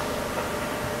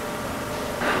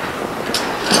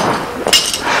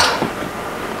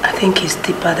 I think it's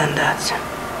deeper than that.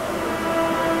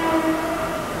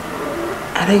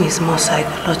 I think it's more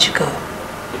psychological.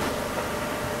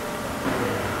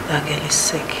 That girl is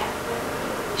sick.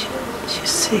 She's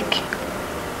sick.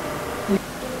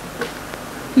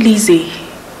 Lizzie,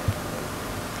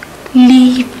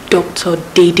 leave Dr.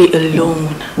 Dede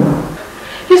alone.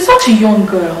 You're such a young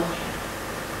girl.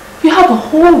 You have a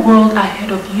whole world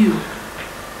ahead of you.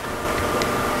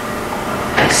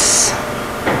 It's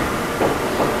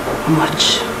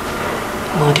much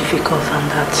more difficult than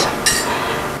that.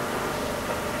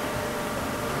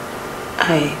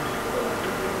 I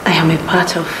am a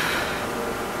part of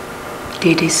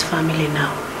Dede's family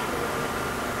now.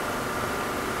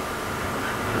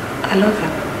 I love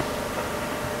him.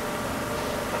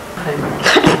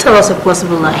 Tell us a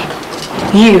possible lie.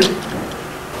 You.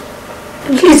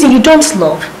 Lizzie, you don't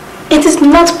love. It is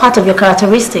not part of your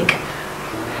characteristic.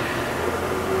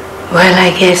 Well,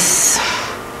 I guess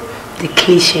the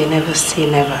cliche never say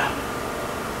never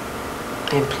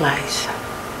implies.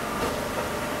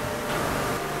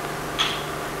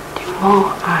 The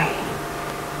more I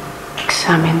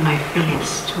examine my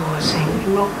feelings towards him, the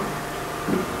more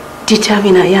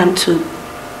determined I am to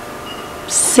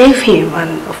save him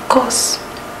and, of course,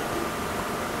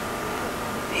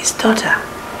 his daughter.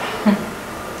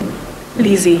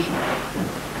 Lizzie,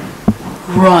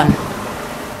 run.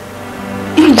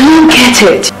 You don't get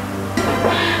it.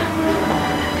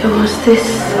 There was this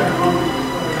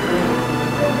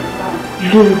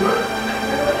look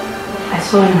I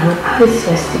saw in her eyes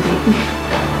yesterday.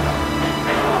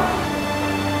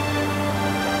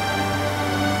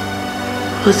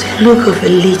 It was the look of a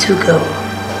little girl,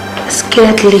 a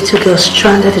scared little girl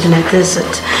stranded in a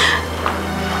desert,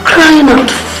 crying out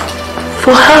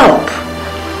for help.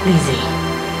 Lizzie,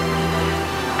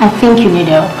 I think you need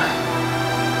help.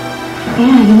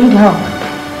 Yeah, you need help.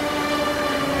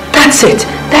 That's it.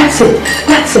 That's it.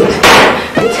 That's it.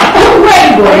 Where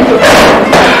are you going?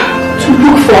 To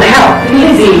look for help.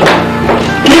 Lizzie.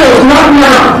 Girl, not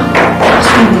now.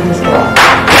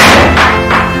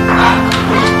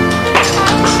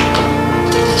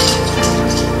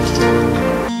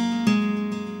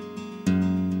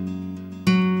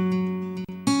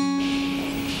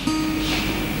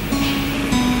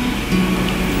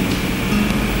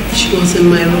 She was in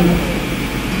my room.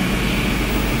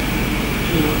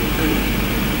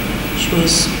 She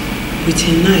was with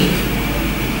a knife.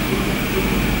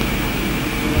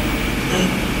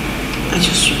 I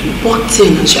just walked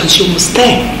in and she was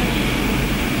there.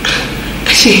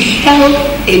 She held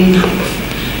a knife.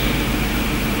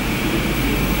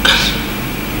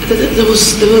 There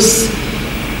was this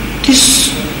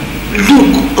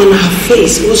look on her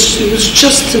face. It was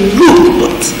just a look,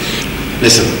 but...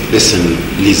 Listen,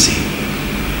 Lizzie.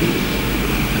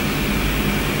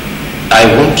 I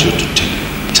want you to take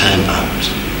time out.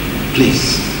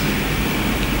 Please.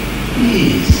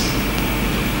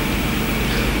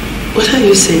 What are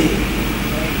you saying?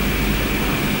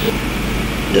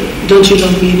 Don't you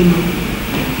love me anymore?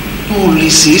 Oh,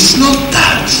 Lizzie, it's not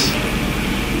that.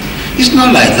 It's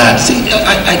not like that. See,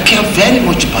 I care very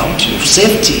much about your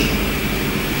safety.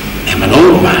 I'm an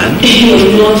old man.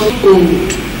 You're not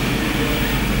old.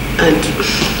 And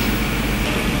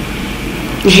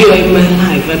you're in my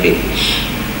life. I mean,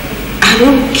 I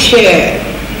don't care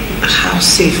how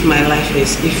safe my life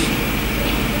is if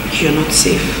you're not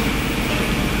safe.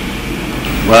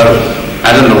 Well,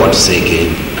 I don't know what to say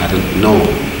again. I don't know.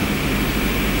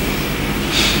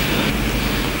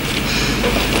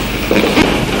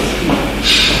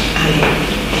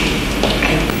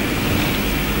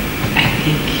 I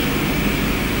think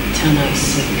Tana is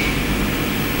sick.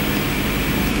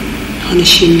 Honey,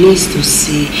 she needs to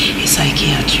see a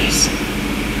psychiatrist.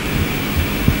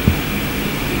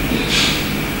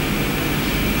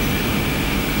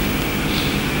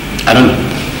 I don't know.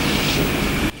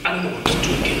 I don't know what to do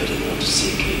again. I don't know what to say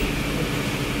again.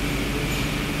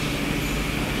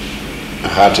 My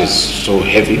heart is so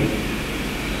heavy.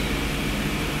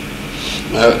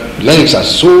 My legs are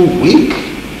so weak.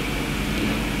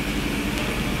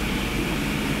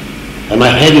 And my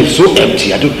head is so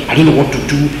empty. I don't know what to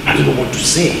do. I don't know what to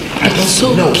say. It's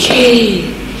okay.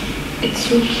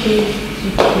 It's okay.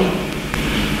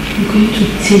 I'm going to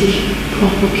take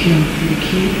proper care of you,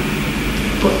 okay?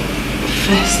 But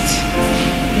first,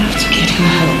 you have to get her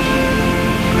help.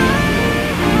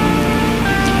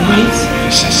 Right?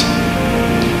 Yes.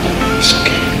 It's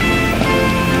okay.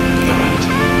 All right.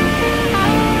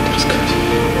 That's good.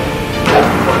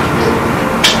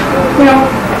 You know,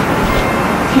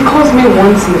 he calls me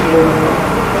once in a blue.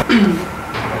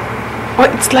 Well,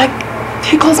 it's like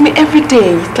he calls me every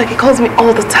day. It's like he calls me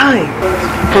all the time.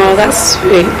 Oh, that's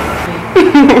sweet.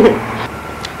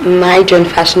 Nigerian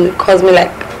fashion calls me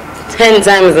like 10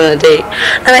 times in a day,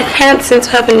 and I can't seem to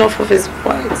have enough of his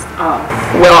voice.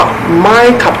 Well,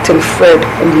 my Captain Fred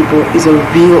Olibo is a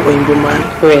real Oyinbo man.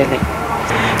 Really?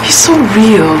 He's so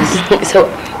real. So,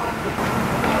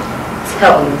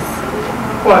 tell us,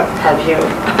 what have you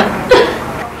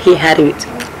he had it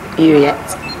with you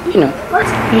yet? You know.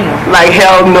 Like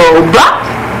hell no, but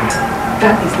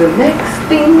that is the next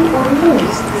thing on the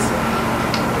list.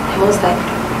 It was like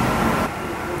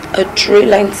a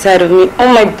thriller inside of me.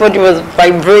 All my body was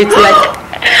vibrating like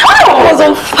I was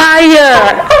on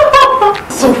fire.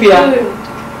 Sophia,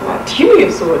 what? You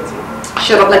are so what?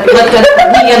 Shut up, like you heard that a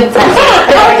million times.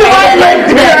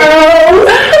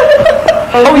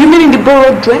 Oh, you mean in the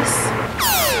borrowed dress?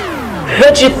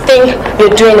 What do you think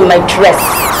you're doing in my dress?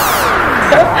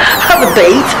 Have a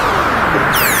date?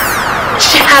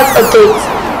 She has a date.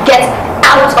 Get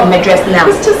out of my dress now.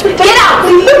 Get out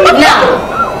now.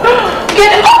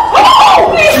 Get out.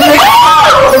 Oh, please.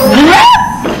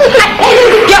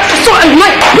 Get so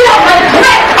annoyed. Get out my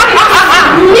dress.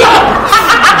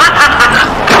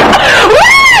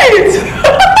 Wait!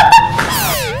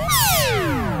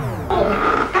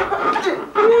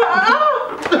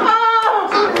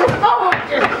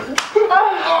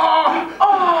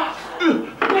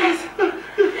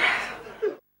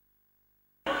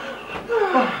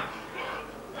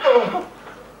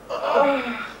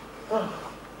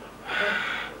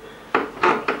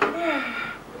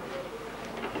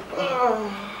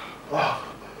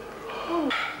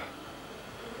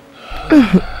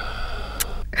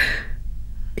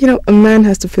 You know, a man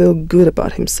has to feel good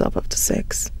about himself after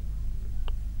sex.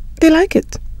 They like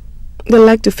it. They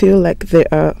like to feel like they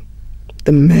are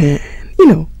the man, you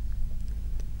know.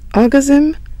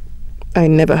 Orgasm? I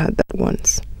never had that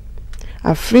once.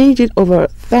 I've freed it over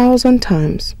 1,000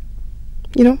 times.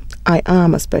 You know, I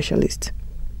am a specialist.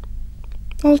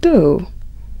 Although,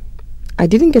 I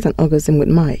didn't get an orgasm with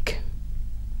Mike.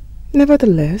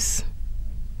 Nevertheless,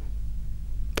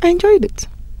 I enjoyed it.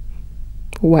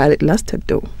 While it lasted,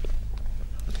 though.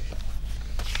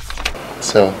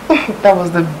 So? That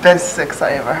was the best sex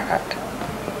I ever had.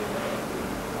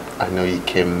 I know you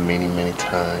came many, many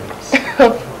times.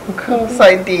 Of course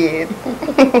I did.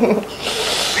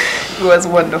 It was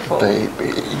wonderful.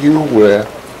 Baby, you were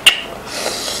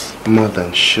more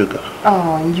than sugar.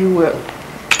 Oh, and you were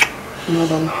more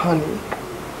than honey.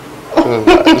 Oh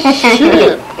my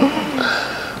shit.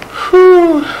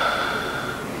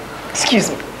 Excuse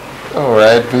me.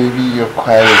 Alright, baby, you're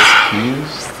quite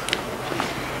excused.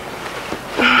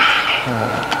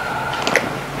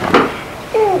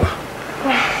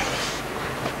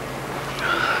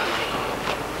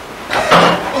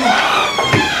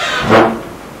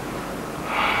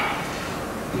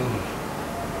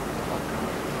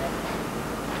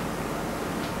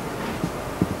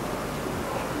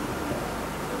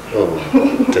 Oh,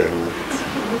 damn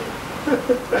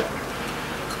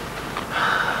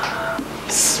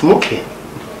it. Smoking.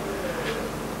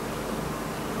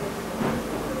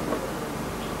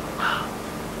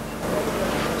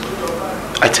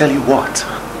 I tell you what,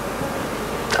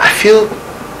 I feel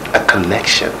a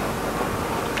connection,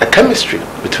 a chemistry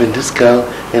between this girl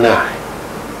and I.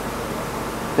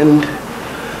 And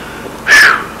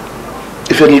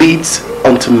if it leads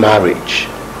onto marriage,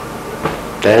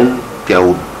 then there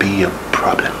will be a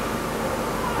problem.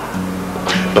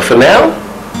 But for now,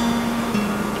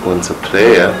 once a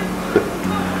player,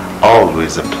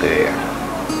 always a player.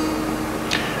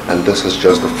 And this is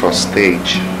just the first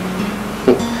stage.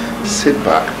 Sit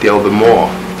back, there'll be more.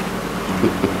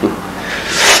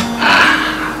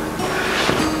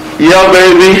 Yeah,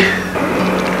 baby.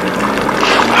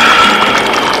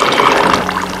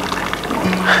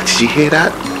 Did you hear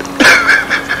that?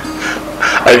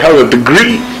 I have a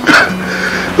degree.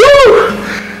 Woo!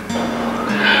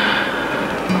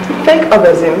 Thank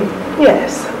others in,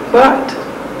 yes, but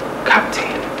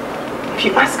Captain, if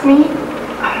you ask me,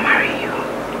 I'll marry you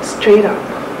straight up.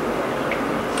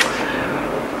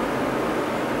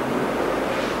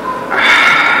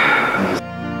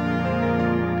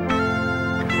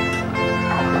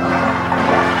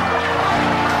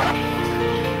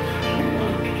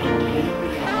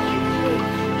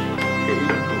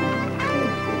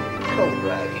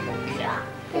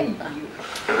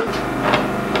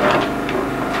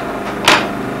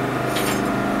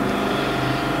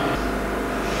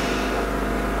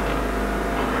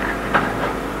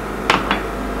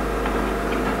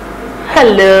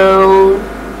 Hello,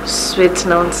 sweet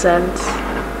nonsense.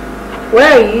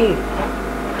 Where are you?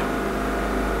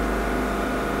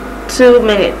 2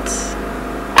 minutes.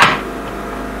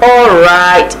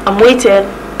 Alright, I'm waiting.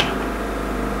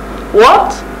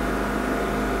 What?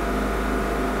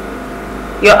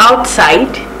 You're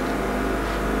outside?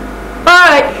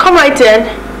 Alright, come right in.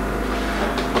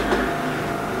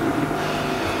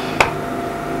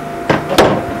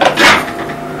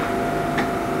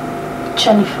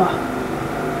 Jennifer,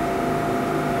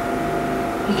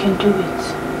 you can do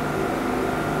it.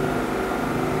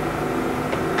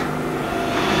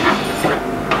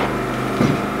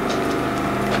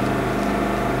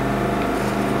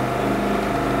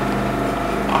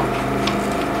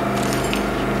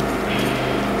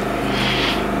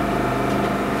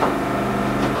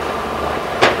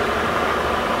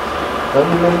 I'm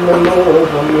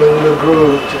in the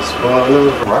groove, just wanna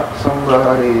rock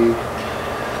somebody.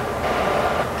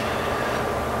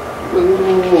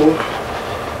 Ooh,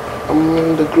 I'm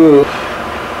in the groove.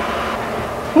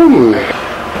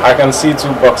 I can see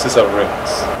 2 boxes of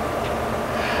rings.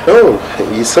 Oh,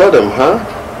 you saw them, huh?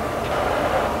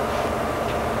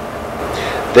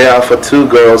 They are for 2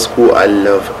 girls who I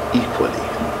love equally.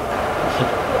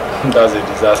 That's a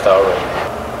disaster already.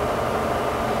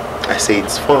 I say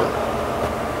it's fun.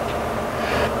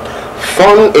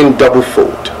 Fun in double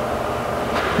fold.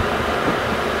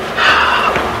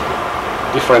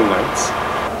 Different nights?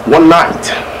 One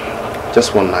night.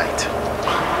 Just one night.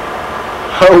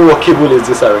 How workable is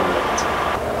this arrangement?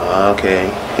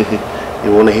 Okay.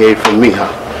 You want to hear it from me,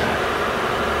 huh?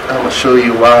 I'm going to show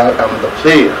you why I'm the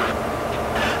player.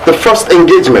 The first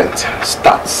engagement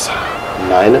starts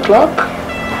 9 o'clock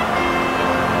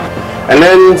and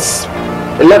ends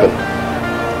 11.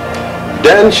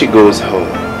 Then she goes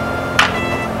home.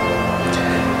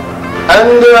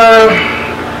 And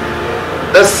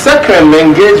the second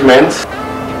engagement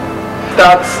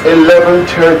starts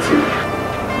 11:30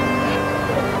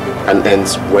 and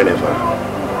ends whenever.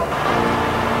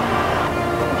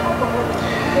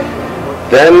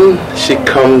 Then she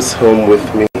comes home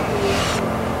with me.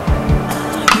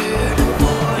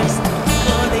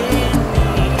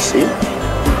 See?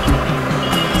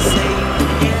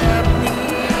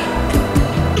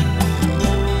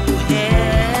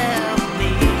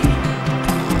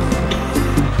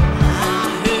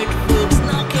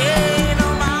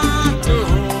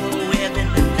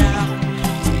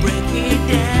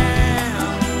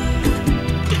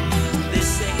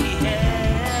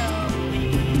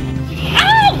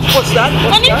 What's that?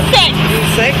 What's that? Insect.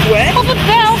 Insect? Where? Over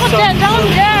there, down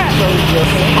there.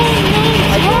 Oh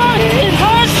no, it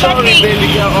hurts. Sorry, baby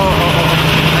girl.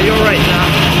 Oh. Are you alright now?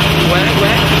 Where?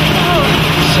 Oh.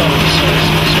 Sorry.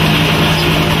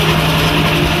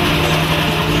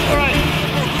 Alright.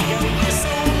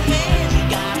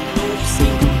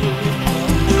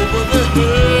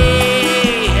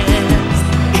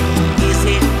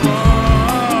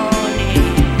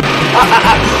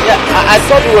 I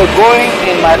thought we were going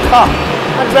in my car.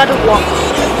 I'd rather walk.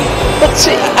 But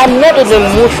see, I'm not in the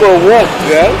mood for a walk,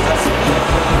 girl.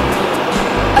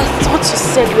 thought you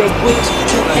said you were going to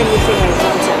do anything I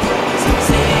wanted.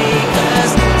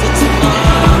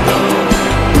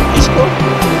 Let's go.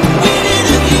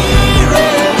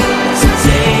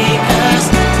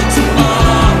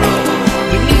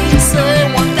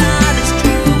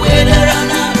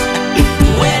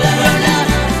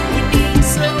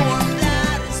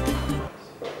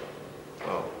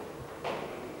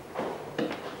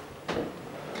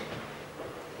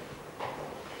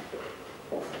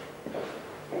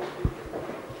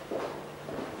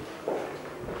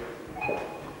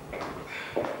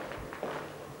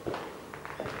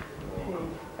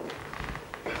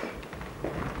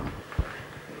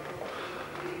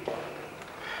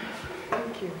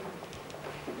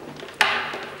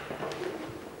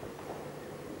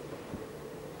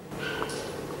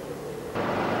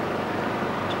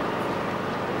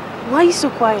 Why are you so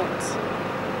quiet?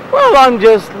 Well, I'm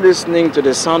just listening to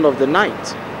the sound of the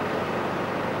night.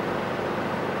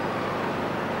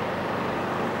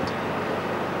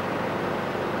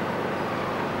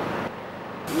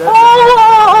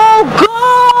 Oh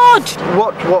God!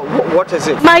 What is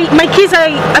it? My keys,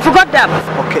 I forgot them.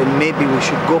 Okay, maybe we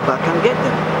should go back and get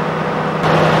them.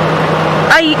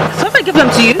 I thought I gave them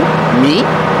to you. Me?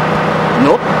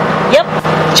 Nope. Yep.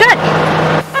 Check.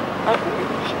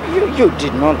 You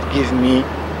did not give me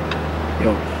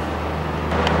your...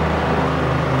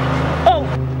 Oh,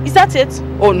 is that it?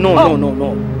 Oh, no.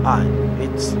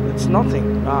 It's nothing.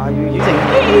 You think...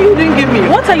 You didn't give me...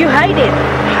 What are you hiding?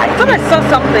 I thought I saw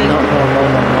something.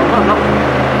 No.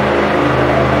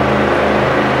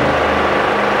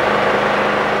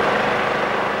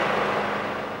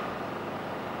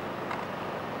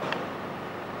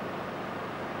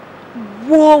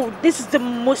 Whoa, this is the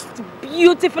most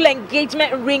beautiful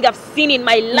engagement ring I've seen in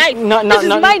my life. This is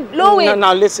mind-blowing.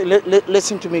 Now listen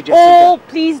to me, Jacinta. Oh,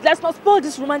 please, let's not spoil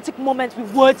this romantic moment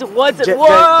with words and words and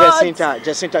words.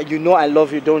 Jacinta, you know I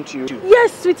love you, don't you?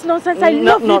 Yes, sweet nonsense, I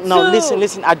love you too. Now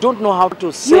listen, I don't know how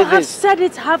to say this. You have said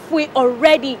it halfway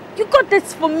already. You got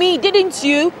this for me, didn't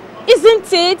you?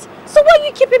 Isn't it? So why are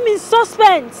you keeping me in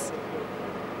suspense?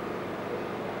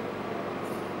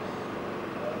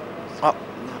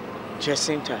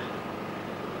 Jacinta,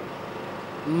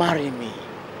 marry me.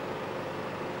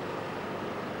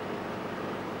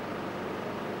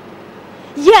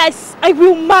 Yes, I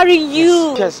will marry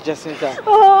you. Yes, Jacinta.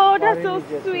 Oh, that's so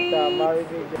sweet. Marry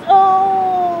me, Jacinta.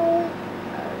 Oh.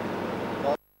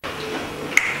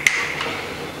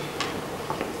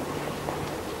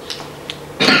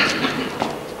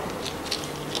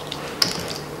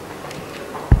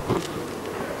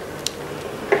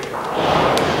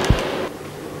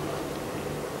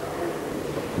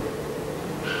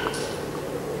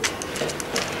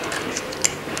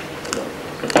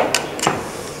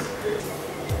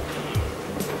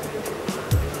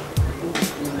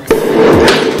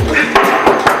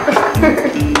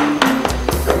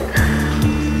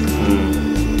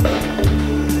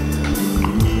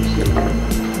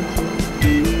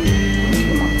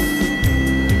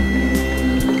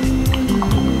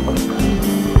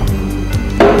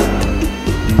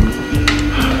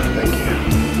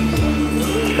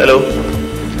 Hello?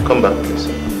 Come back, please.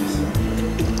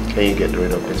 Can you get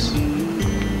rid of this?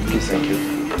 Please, thank you.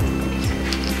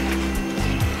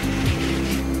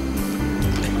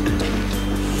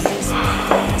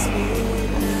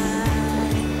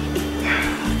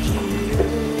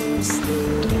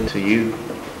 To you.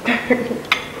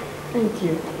 Thank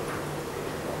you.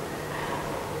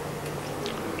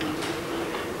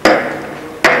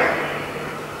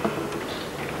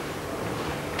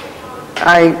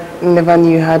 I never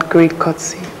knew you had great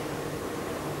courtesy.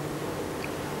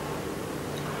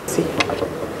 See.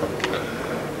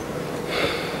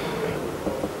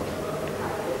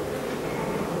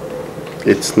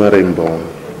 It's not inborn.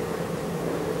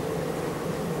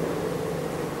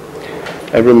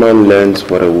 Every man learns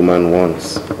what a woman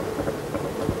wants.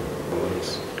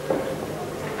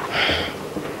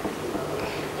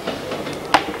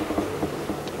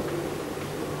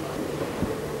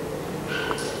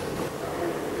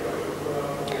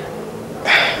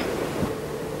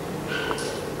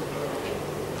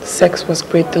 Sex was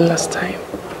great the last time.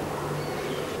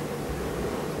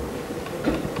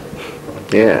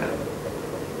 Yeah.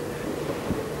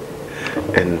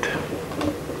 And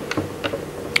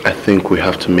I think we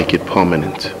have to make it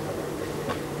permanent.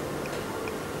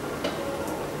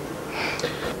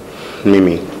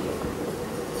 Mimi,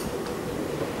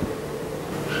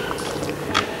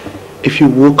 if you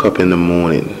woke up in the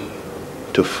morning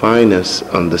to find us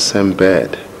on the same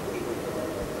bed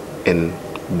in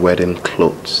wedding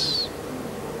clothes,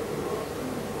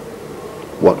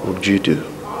 what would you do?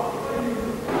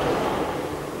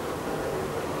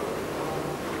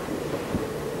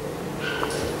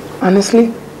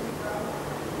 Honestly,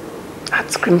 I'd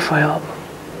scream for help.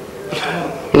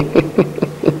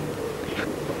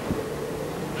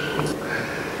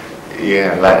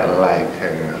 Yeah,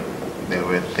 there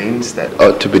were things that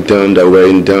ought to be done that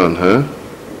weren't done, huh?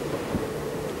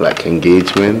 Like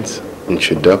engagements,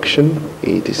 introduction,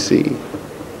 etc.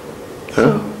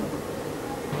 Huh?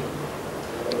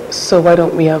 So why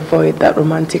don't we avoid that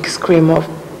romantic scream of,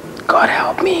 God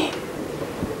help me?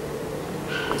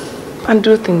 And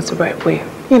do things the right way,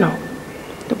 you know,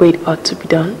 the way it ought to be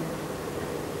done.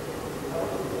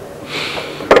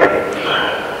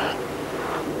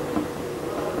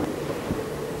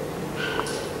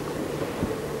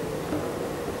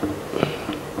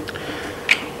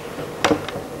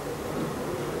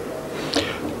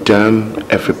 Damn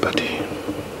everybody.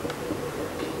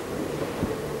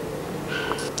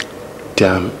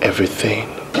 Damn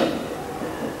everything.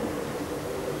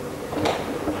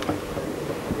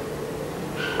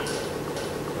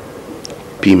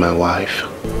 Be my wife.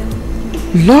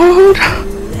 Lord,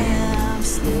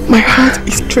 my heart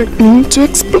is threatening to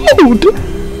explode.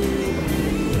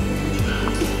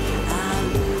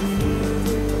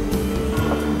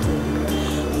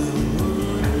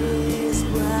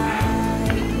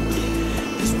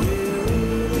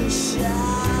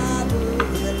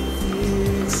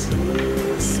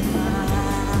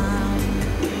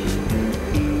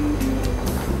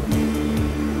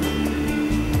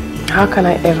 How can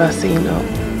I ever say no?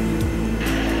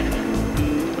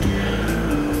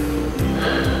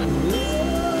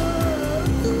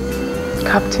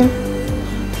 Captain?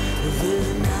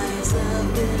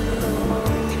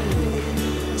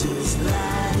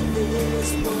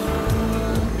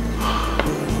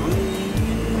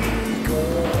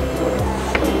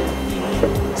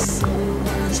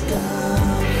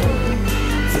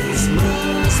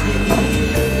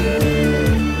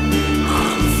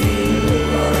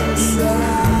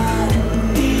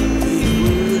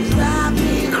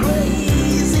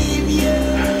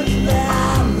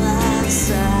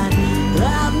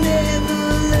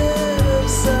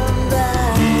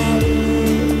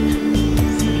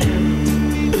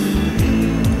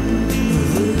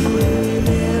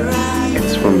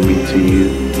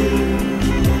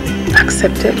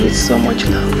 Accepted with so much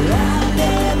love.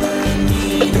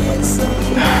 It's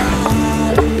okay.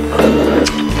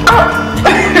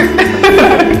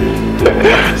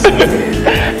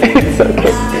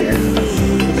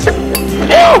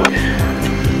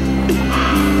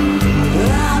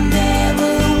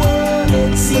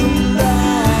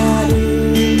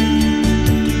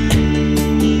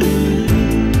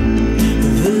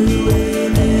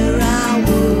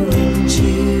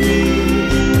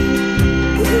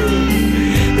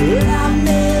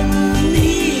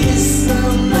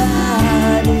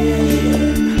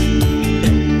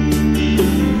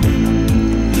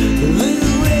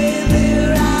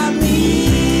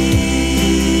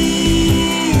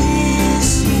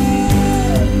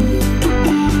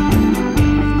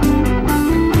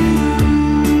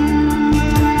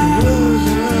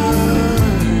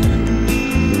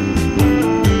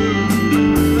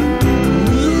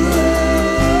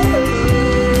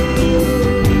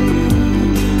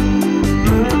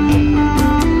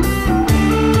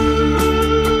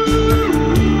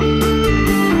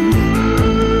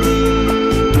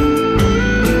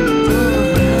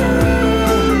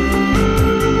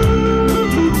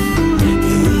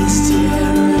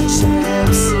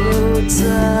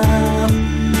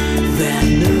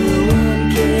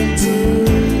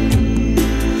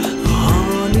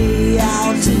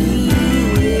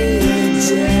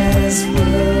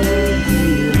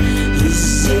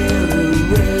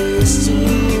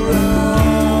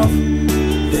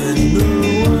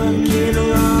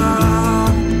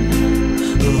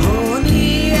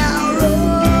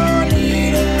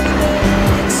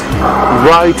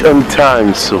 Right on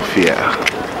time, Sophia.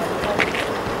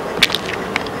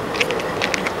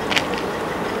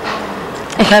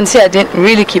 I can see I didn't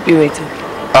really keep you waiting.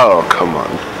 Oh, come on.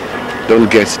 Don't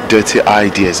get dirty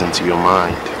ideas into your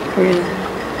mind. Really?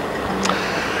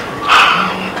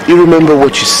 You remember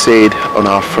what you said on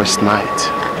our first night?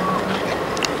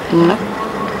 No.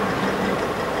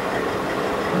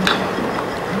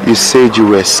 You said you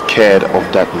were scared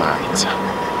of that night.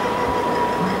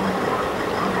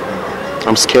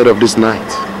 I'm scared of this night.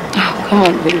 Oh, come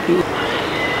on, baby.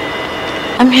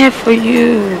 I'm here for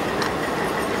you.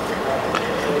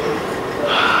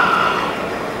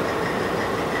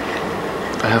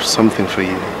 I have something for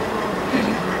you.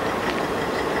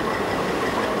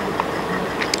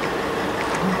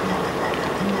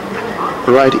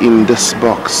 Right in this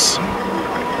box.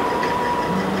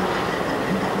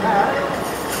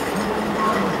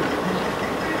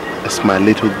 is my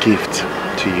little gift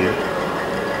to you.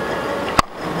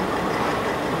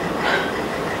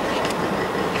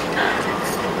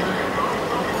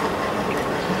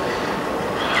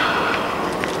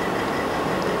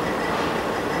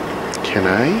 Can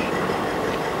I?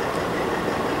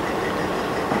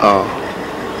 Oh,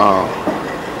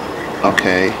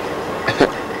 okay.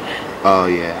 Oh,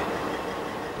 yeah.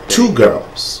 2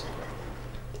 girls,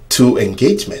 2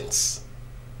 engagements,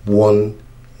 1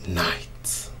 night.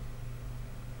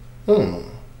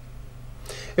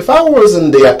 If I was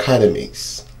in the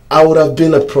academies, I would have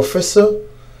been a professor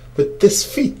with this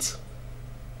feat.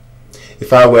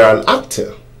 If I were an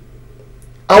actor,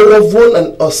 I would have won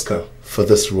an Oscar for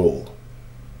this role.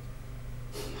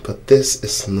 But this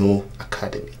is no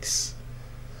academies.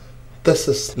 This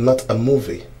is not a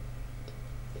movie.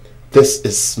 This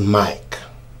is Mike,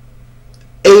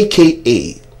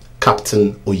 aka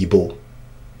Captain Oyibo,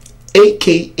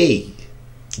 aka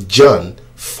John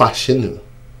Fashinu,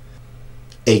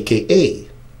 aka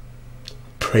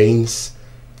Prince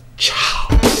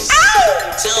Charles.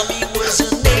 Tell me what's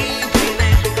your name,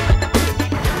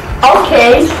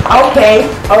 Okay.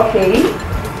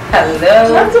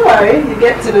 Hello. Not to worry, you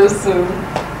get to know soon.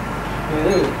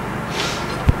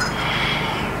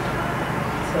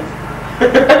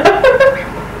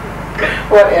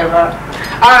 Whatever.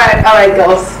 Alright,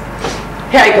 girls.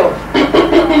 Here I go.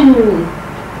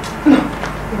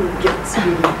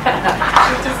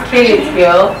 Just feel it,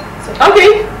 girl.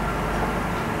 Okay.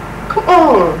 Come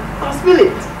on, I'll spill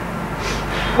it.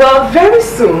 Well, very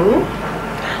soon,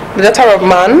 the daughter of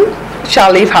man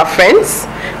shall leave her friends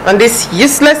and this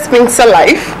useless mincer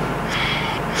life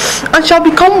and shall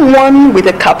become one with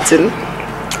the captain,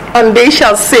 and they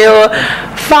shall sail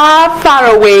far,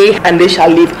 far away, and they shall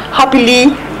live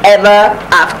happily ever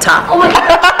after. Oh my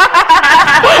God.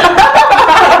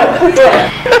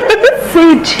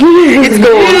 Say cheese. It's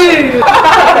gold.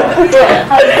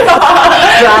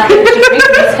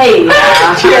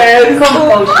 Cheers.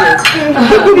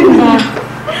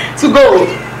 To gold.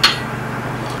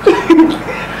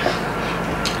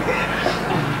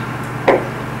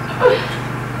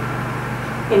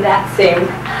 In that same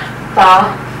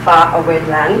far, far away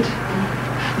land,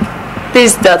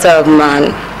 this daughter of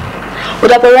man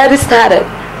would have already started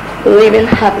living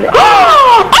happily.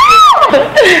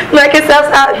 Like it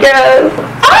sells out, girls.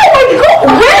 Oh my God!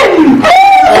 When?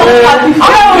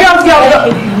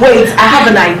 Girls. Wait, I have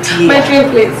an idea. My dream,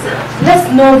 please. Let's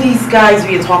know these guys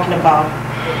we are talking about.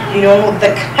 You know,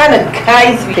 the kind of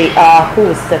guys they are who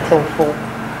will settle for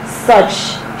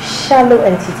such shallow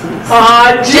entities.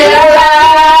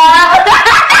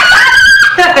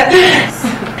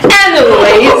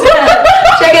 Anyways,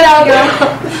 check it out, girl.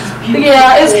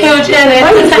 Yeah, it's huge in it.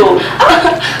 I'm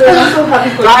so happy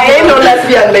for you. I ain't no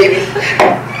lesbian lady.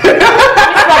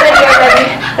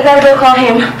 I gotta go call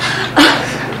him.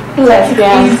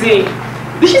 Lesbian. Easy.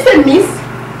 Did she say miss?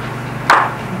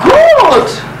 Good.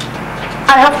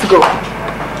 I have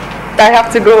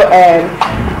to go and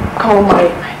call my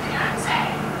fiance.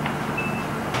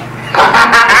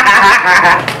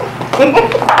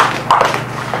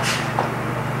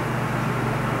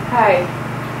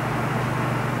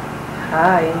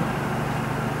 Hi.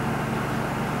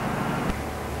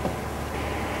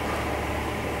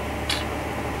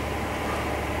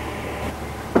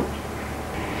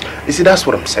 You see, that's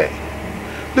what I'm saying.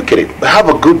 Look at it. We have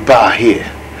a good bar here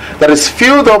that is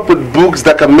filled up with books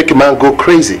that can make a man go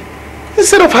crazy.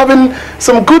 Instead of having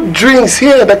some good drinks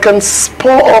here that can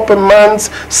spur up a man's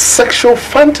sexual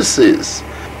fantasies.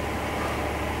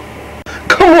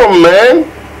 Come on, man.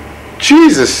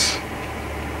 Jesus.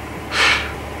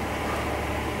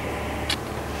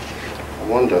 I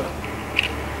wonder.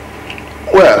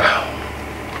 Well,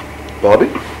 Bobby,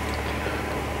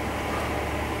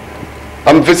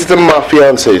 I'm visiting my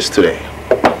fiancés today.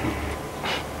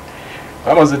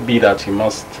 Why must it be that you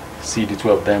must see the 2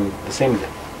 of them the same day?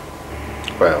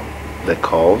 Well, they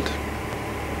called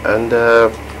and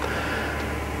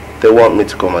they want me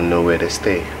to come and know where they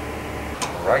stay.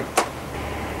 All right.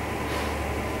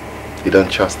 You don't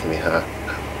trust me, huh?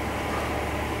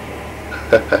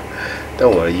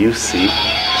 Don't worry, you see.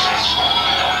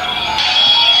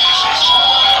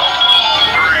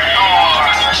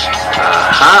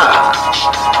 Aha!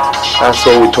 That's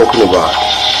what we're talking about,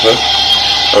 huh?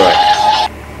 All right.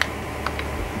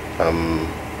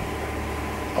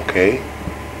 Okay.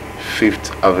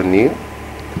 5th Avenue,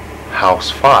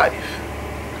 House 5.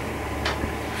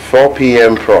 4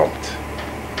 p.m. prompt.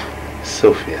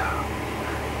 Sophia.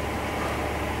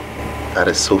 That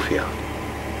is Sophia.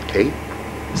 Okay?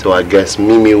 So I guess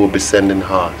Mimi will be sending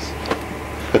hers.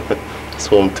 That's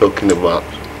what I'm talking about.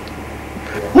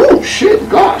 Woo! Oh shit,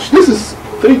 gosh, this is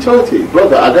 3:30.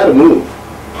 Brother, I gotta move.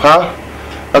 Huh?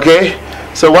 Okay,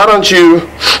 so why don't you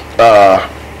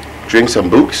drink some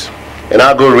books and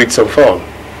I'll go read some phone.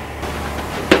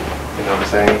 You know what I'm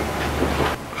saying?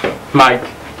 Mike.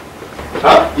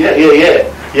 Huh? Yeah,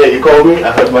 you called me?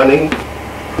 I heard my name?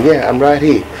 Yeah, I'm right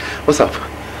here. What's up?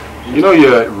 You know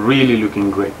you're really looking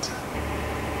great.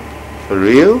 For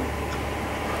real?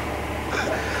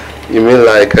 You mean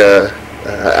like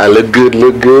I look good?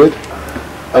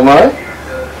 Am I?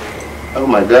 Oh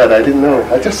my God, I didn't know.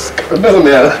 No,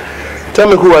 man. Tell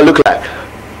me who I look like.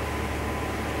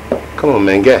 Come on,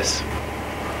 man, guess.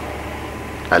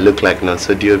 I look like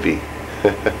Nonso Diobi.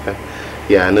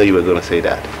 Yeah, I know you were going to say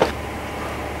that.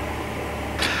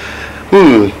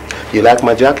 You like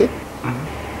my jacket?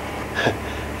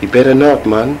 You better not,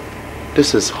 man.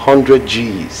 This is 100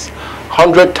 G's.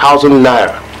 100,000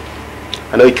 naira.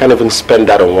 I know you can't even spend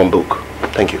that on one book.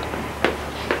 Thank you.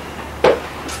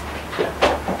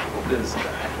 This guy.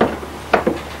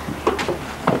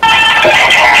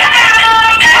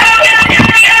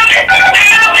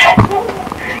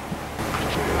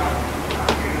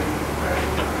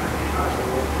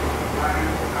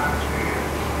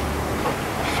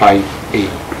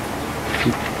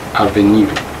 Fifth Avenue,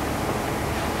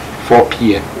 4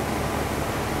 p.m.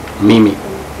 Mimi,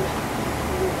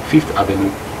 5th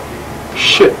Avenue.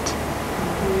 Shit.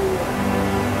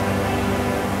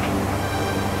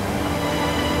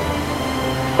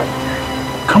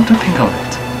 Come to think of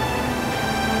it,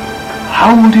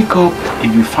 how would it go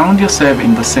if you found yourself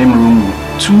in the same room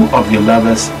with two of your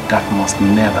lovers that must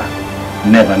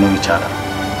never know each other?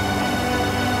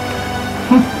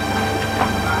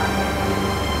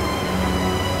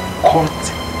 Caught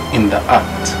in the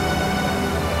act.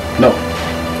 No,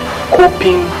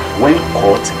 coping when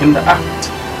caught in the act.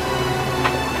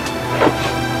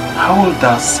 How will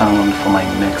that sound for my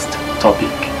next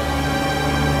topic?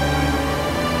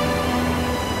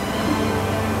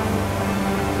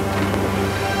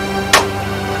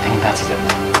 I think that's it.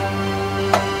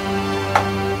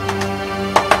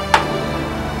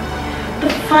 The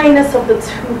finest of the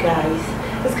two guys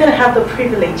is gonna have the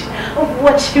privilege of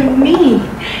what you mean.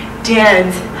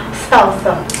 Dance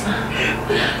salsa.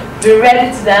 Be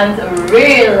ready to dance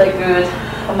really good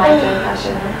for my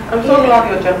passion. I'm so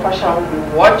glad your John Passion will be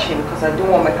watching because I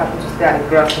don't want my couple to stay at the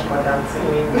grass for dancing.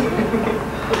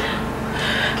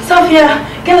 Sophia,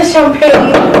 get a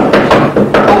champagne.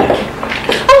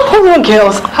 Oh, hold on,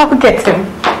 girls. I'll get him.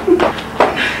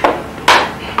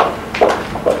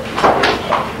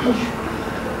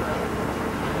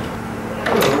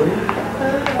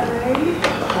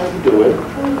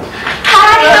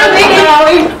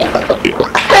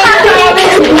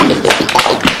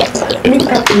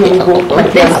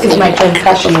 This is my friend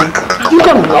Passion. You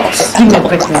don't know. Give me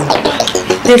everything.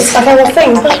 This, as I was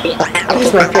saying, this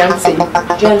is my fiancé,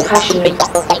 John Passion.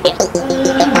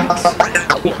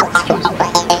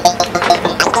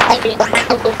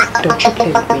 Don't you play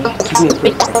with me. Give me a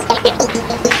break.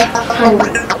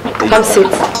 Come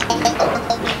sit.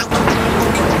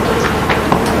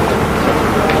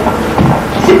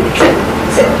 Sit.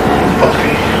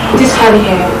 This honey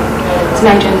hair is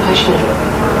my John Passion.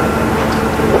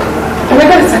 Can I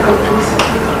get a second, please?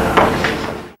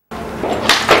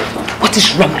 What is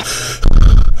wrong?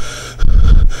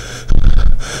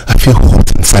 I feel hot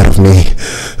inside of me.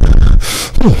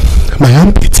 My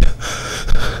armpit.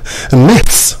 A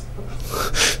mess.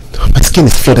 My skin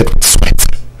is flooded with sweat.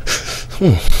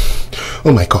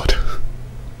 Oh my God.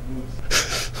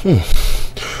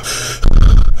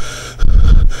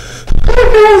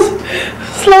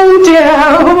 Slow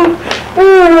down.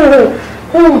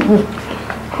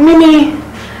 Mimi,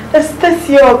 is this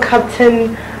your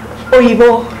Captain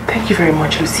Oibo? Thank you very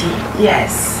much, Lucy.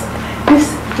 Yes.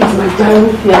 This is my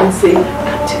darling fiancé,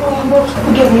 Captain Oibo.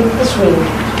 Forgive me, this ring.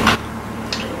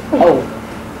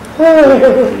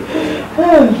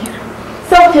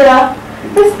 Sophia,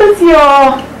 is this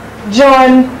your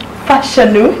John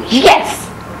Fashanu? Yes!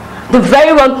 The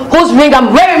very one whose ring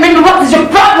I'm wearing. Mimi, what is your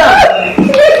problem?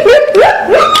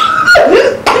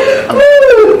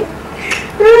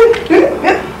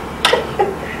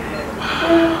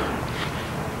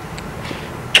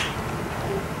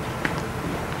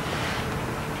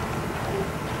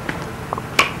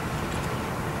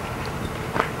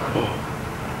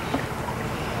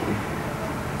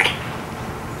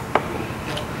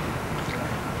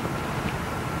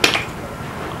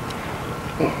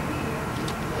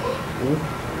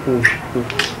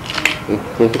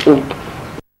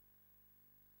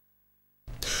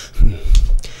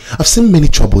 I've seen many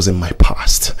troubles in my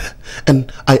past,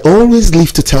 and I always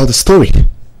live to tell the story.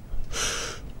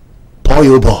 Boy,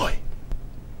 oh boy,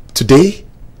 Today,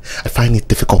 I find it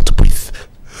difficult to breathe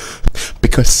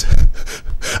because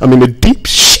I'm in a deep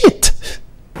shit.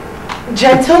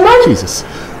 Gentlemen, Jesus.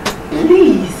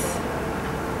 please.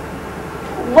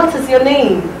 What is your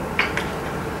name?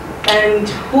 And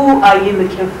who are you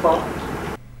looking for?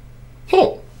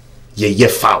 Yeah,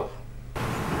 foul.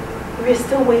 We're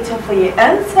still waiting for your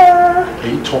answer. Are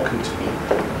you talking to me?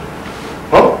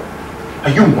 Huh? Are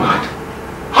you mad?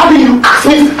 How do you ask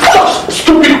me such a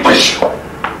stupid question?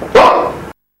 Huh?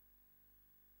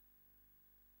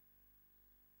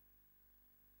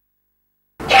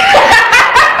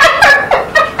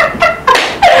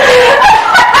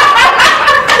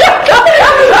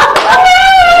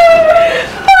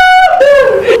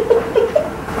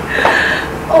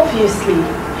 Obviously,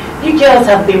 you girls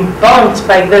have been bumped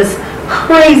by this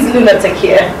crazy lunatic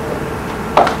here.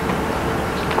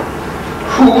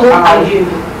 Who are you?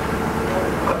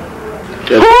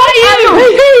 Who are you?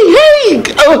 Hey!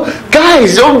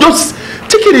 Guys, just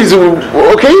take it easy,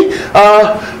 okay?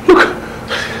 Look.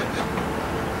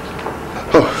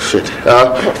 Oh, shit.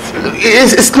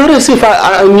 It's not as if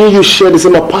I knew you shared the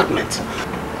same apartment.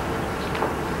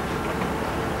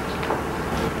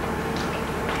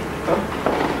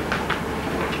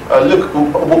 Look,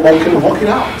 walk it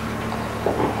out.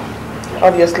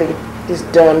 Obviously, these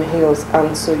damn heels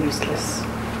aren't so useless.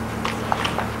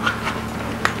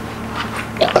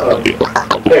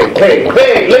 Hey,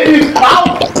 ladies,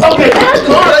 out! Okay,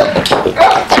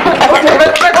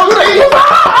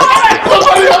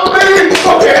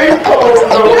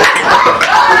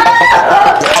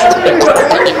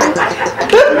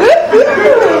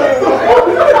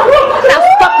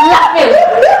 Stop laughing!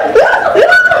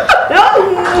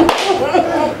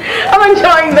 I'm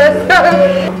enjoying this.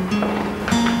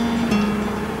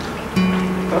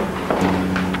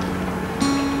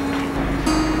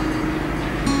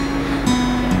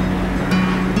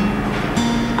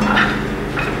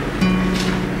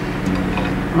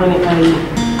 Honey, I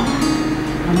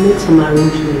made some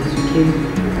arrangements, okay?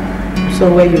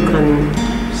 Somewhere you can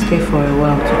stay for a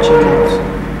while to chill out.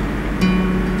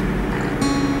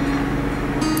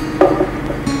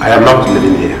 I am not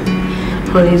living here.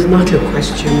 Honey, it's not a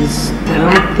question, it's the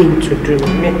right thing to do. I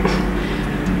mean,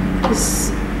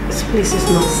 this place is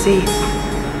not safe.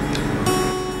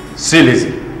 See,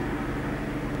 Lizzie,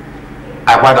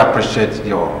 I quite appreciate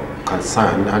your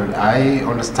concern and I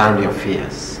understand your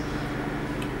fears.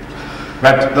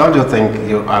 But don't you think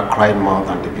you are crying more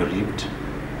than the bereaved?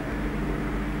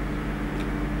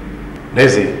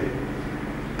 Lizzie,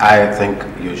 I think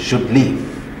you should leave.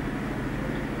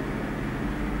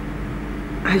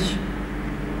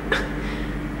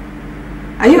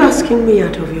 Are you asking me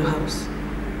out of your house?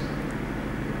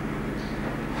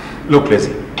 Look,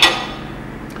 Lizzie,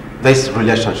 this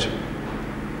relationship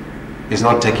is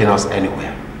not taking us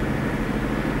anywhere.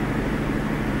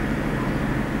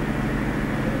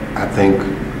 I think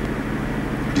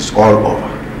it's all over.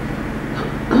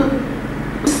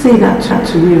 Say that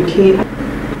to me, okay?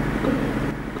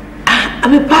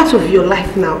 I'm a part of your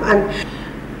life now and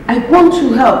I want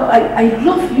to help. I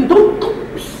love you. Don't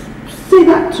say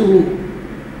that to me.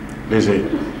 Lizzie,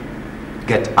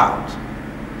 get out.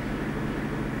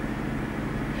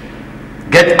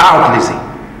 Get out, Lizzie.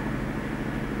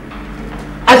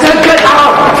 I said get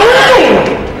out.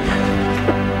 Fine.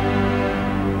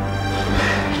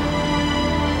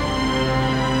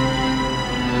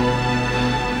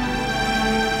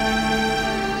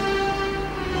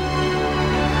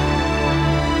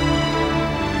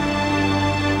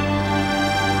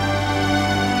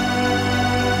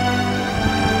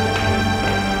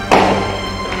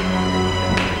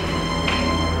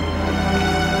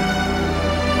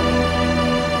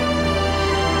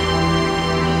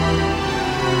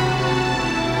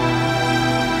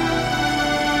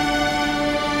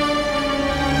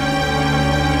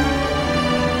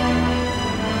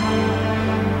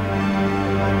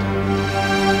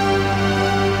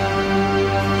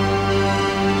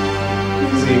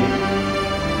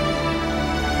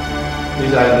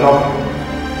 I love you.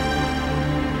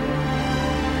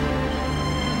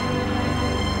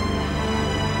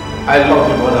 I love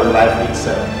you more than life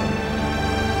itself.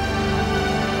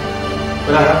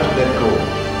 But I have to let go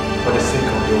for the sake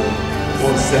of your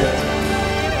own safety.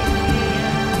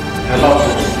 I love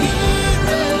you.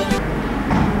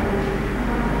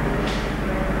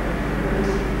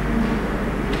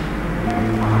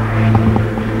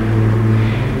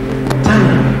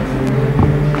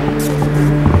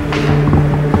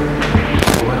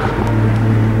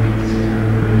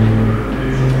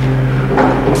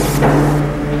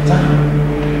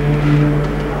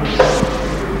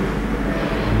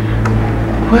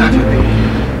 Where have you been?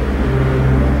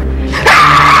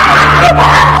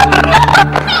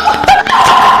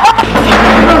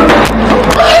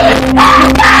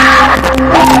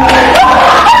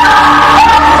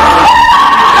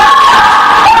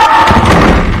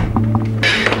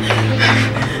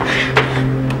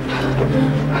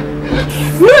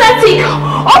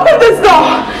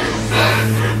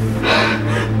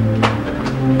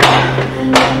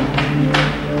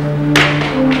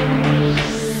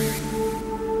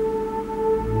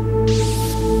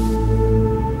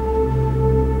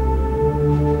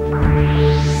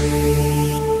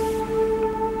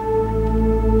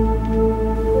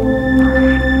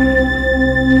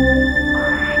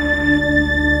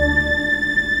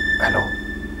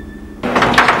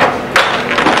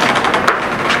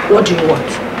 What do you want?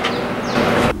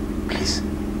 Please,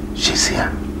 she's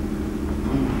here.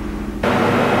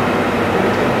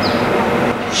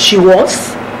 She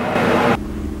was?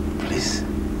 Please,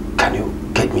 can you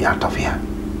get me out of here?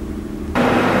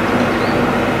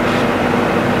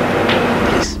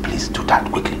 Please do that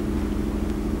quickly.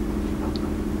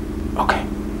 Okay.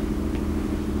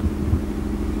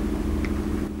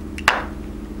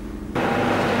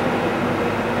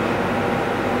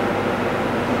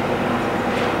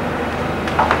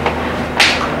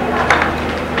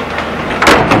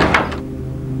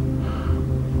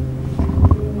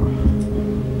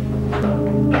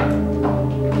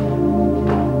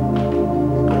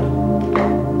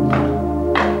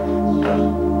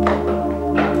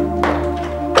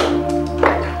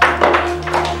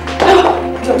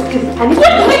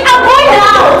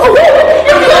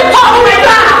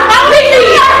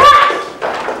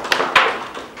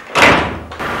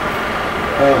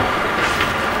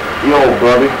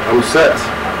 Set.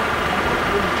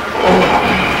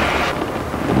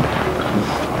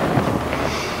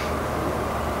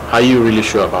 Are you really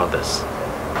sure about this?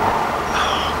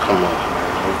 Come on,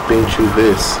 we've been through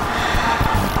this.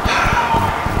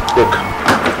 Look,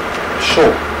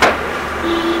 sure.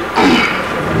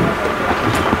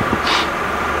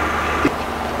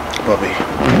 Bobby,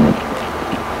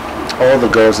 all the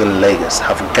girls in Lagos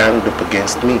have ganged up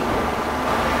against me.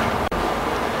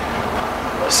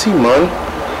 See, man,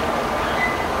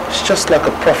 it's just like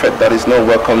a prophet that is not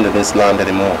welcomed in this land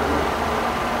anymore.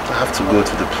 I have to go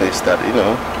to the place that, you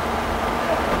know,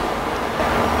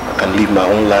 I can live my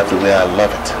own life the way I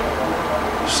love it.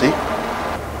 You see?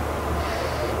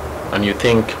 And you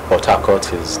think Port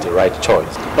Harcourt is the right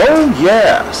choice? Oh,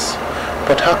 yes.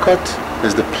 Port Harcourt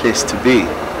is the place to be.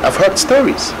 I've heard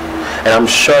stories. And I'm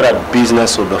sure that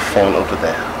business will be fun over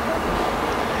there.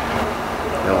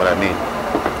 You know what I mean?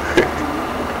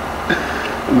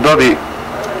 Bobby,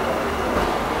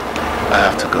 I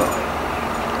have to go.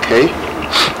 Okay?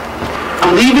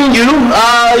 I'm leaving you.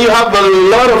 You have a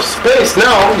lot of space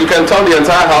now. You can turn the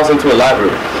entire house into a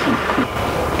library.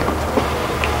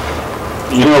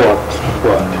 You know what?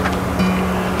 What?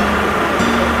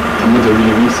 I'm going to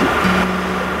really miss you.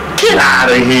 Get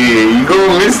out of here. You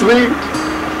gonna miss me?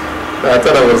 I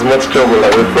thought I was much trouble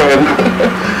as a friend.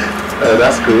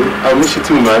 That's cool. I'll miss you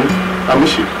too, man. I'll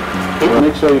miss you. Well,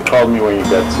 make sure you call me when you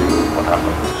get to what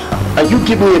happened. And you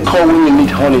give me a call when you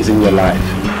meet honeys in your life.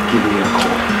 Give me a call.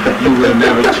 You will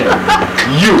never change.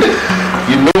 You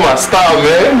know my style,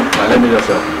 man. Now let me just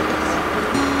help.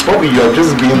 Bobby, you're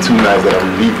just being too nice that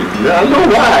I'm leaving. I know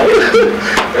why.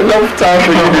 Enough time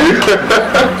for you.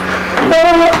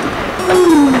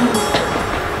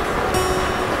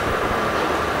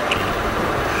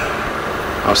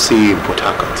 I'll see you in Port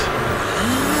Harcourt.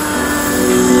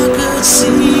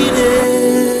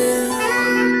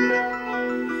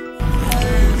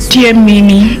 Dear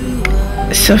Mimi,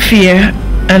 Sophia,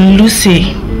 and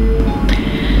Lucy,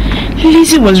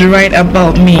 Lizzie was right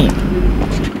about me.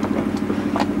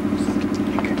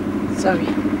 Sorry.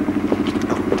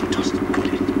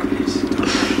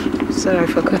 Sorry, I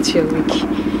forgot you're weak.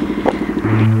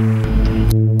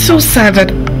 So sad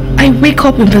that I wake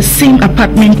up in the same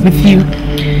apartment with you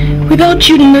without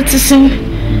you noticing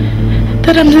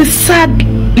that I'm the sad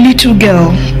little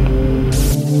girl.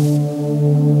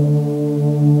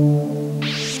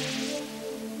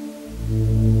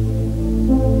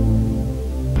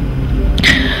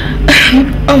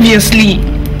 Obviously,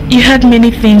 you had many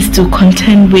things to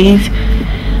contend with.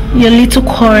 Your little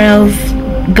quarrels,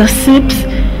 gossips,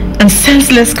 and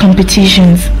senseless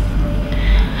competitions.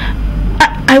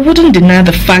 I wouldn't deny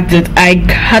the fact that I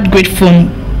had great fun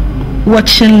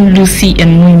watching Lucy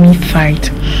and Mimi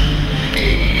fight.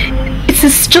 It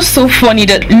is just so funny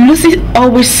that Lucy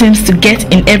always seems to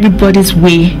get in everybody's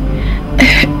way.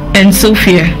 And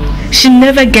Sophia, she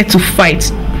never gets to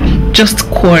fight, just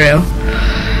quarrel.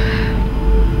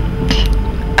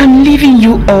 I'm leaving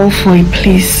you all for a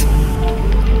place.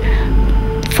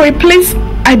 For a place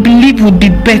I believe would be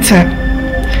better.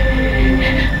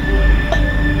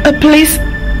 A place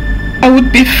I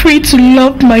would be free to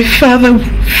love my father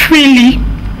freely.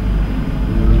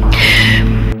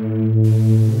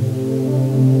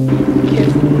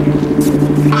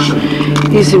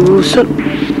 Easy, Wilson.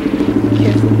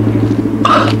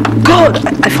 God,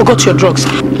 I forgot your drugs.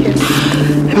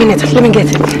 A minute, let me get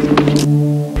it.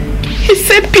 He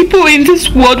said people in this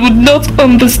world would not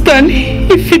understand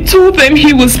if he told them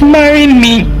he was marrying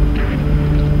me.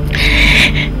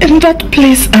 And that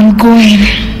place I'm going,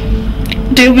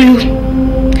 they will,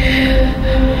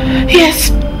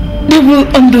 yes, they will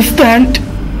understand.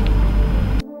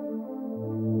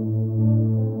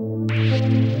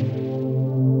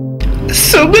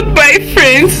 So goodbye,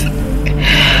 friends.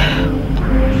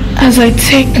 As I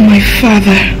take my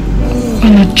father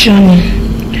on a journey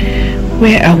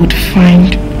where I would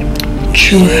find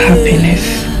true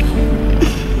happiness.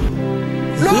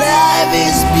 Life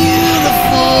is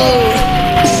beautiful.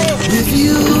 With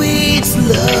you it's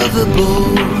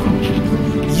lovable.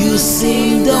 You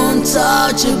seemed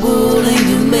untouchable and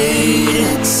you made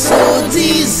it so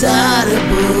desirable.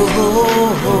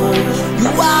 You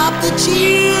wipe the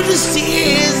children's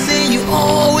tears and you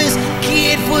always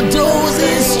cared for those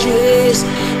in stress.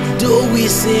 Though we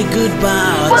say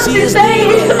goodbye, our tears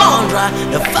they run dry.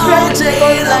 The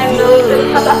fountain of your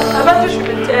love.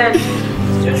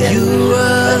 You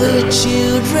are the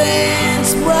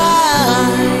children's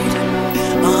bride,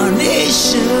 our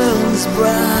nation's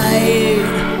bride.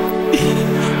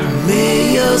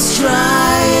 May your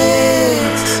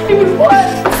strides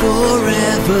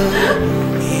forever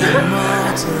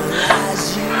immortalize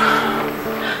you.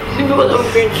 You know what I'm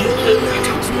going to do?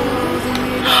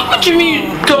 What do you mean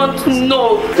you don't know?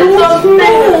 I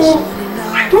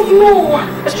don't know.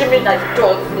 What do you mean I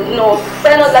don't know?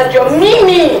 Better not that you're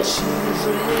Mimi.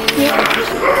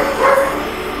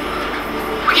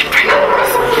 We can pray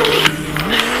numbers.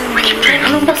 We can pray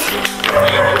numbers.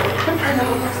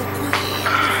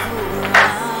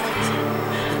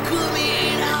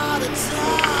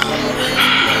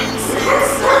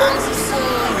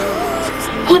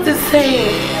 What is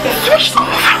saying? Switch them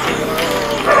over.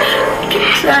 Keep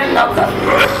trying now.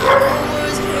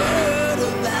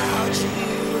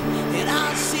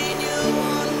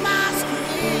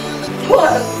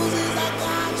 What?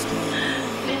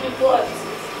 What?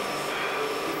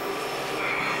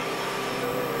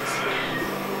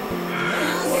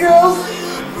 Girl,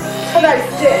 Hannah is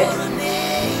dead.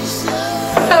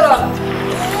 Hannah.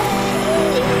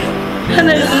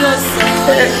 Hannah is not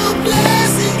dead.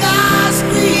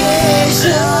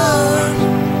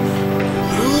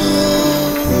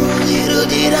 Little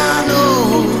did I know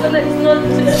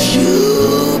you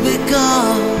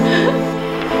become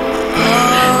a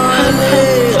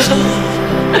legend.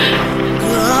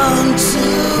 Gone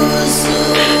too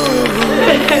soon.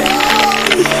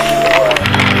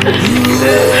 You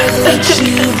were the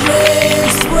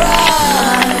children's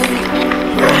bride,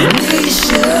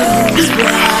 nation's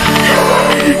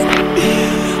bride.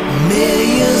 May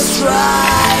your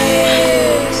strides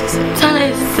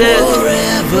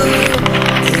forever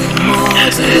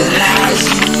immortalize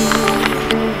you.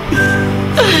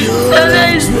 You're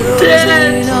dead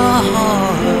in our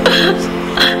hearts.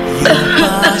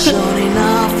 Your passion in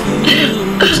our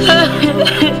future.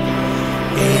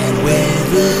 And when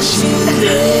the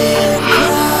children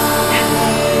cry,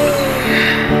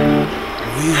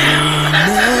 we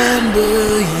remember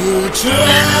you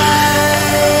tried.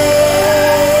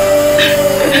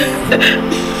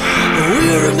 We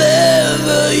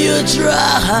remember you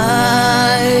tried.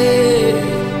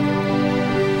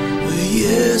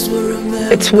 Yes, we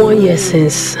remember. It's 1 year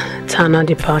since Tana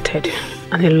departed,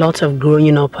 and a lot of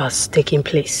growing up has taken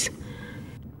place.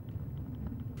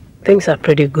 Things are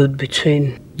pretty good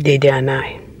between Dede and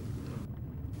I.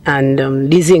 And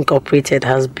Lizzie Incorporated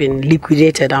has been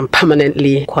liquidated and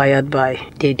permanently acquired by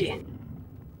Dede.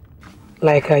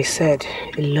 Like I said,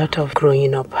 a lot of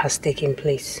growing up has taken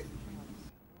place.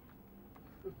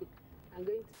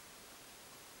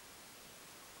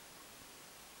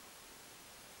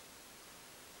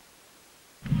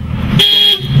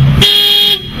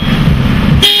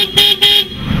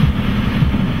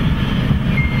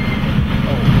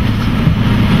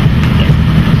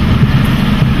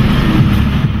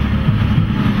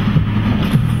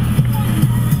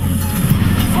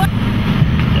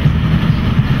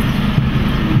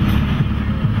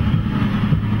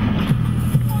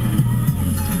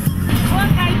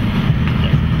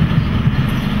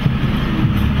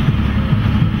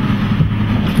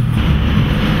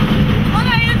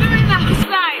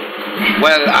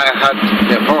 Well, I had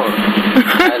the phone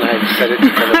and I decided to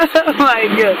connect. Oh my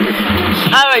God.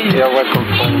 How are you? You're welcome.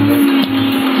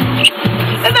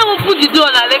 And then we'll put the door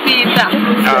and let me enter.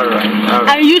 Alright.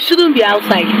 And you shouldn't be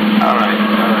outside. Alright.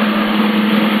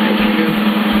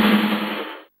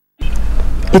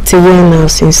 It's a year now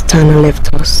since Tana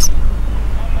left us.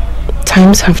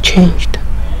 Times have changed.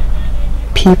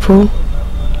 People,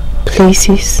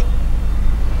 places.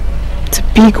 It's a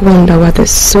big wonder why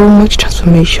there's so much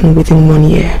transformation within 1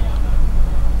 year.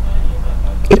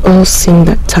 It all seemed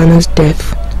that Tana's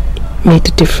death made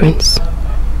the difference.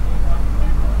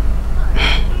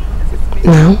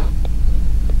 Now,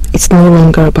 it's no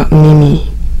longer about me.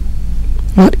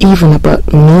 Not even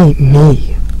about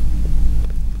me.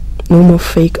 No more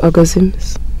fake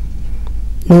orgasms.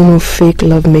 No more fake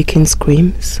love-making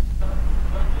screams.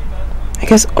 I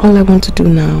guess all I want to do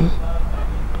now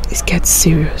is get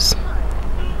serious.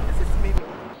 This is Mimi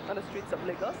on the streets of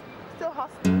Lagos, still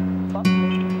hustling,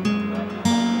 bustling.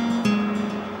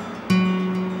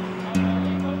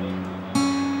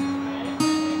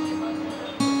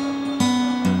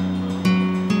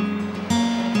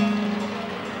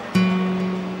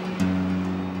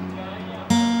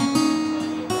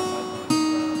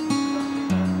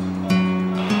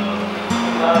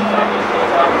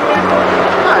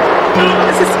 Hi,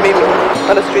 this is Mimi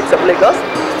on the streets of Lagos,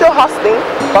 still hustling,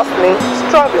 bustling,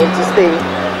 struggling to stay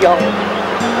young.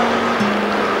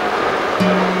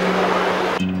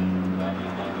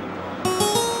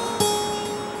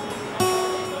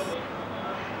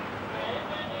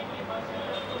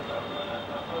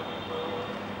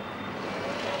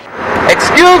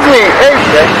 Excuse me, hey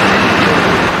there.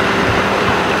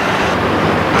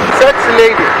 Sexy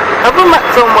lady, have we met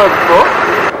somewhere before?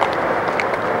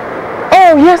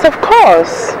 Oh yes, of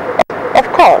course. Of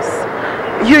course.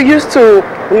 You used to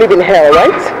live in hell,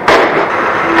 right?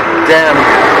 Damn.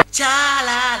 Cha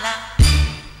la la,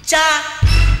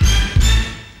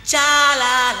 cha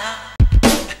la la.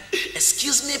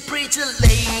 Excuse me, pretty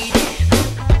lady.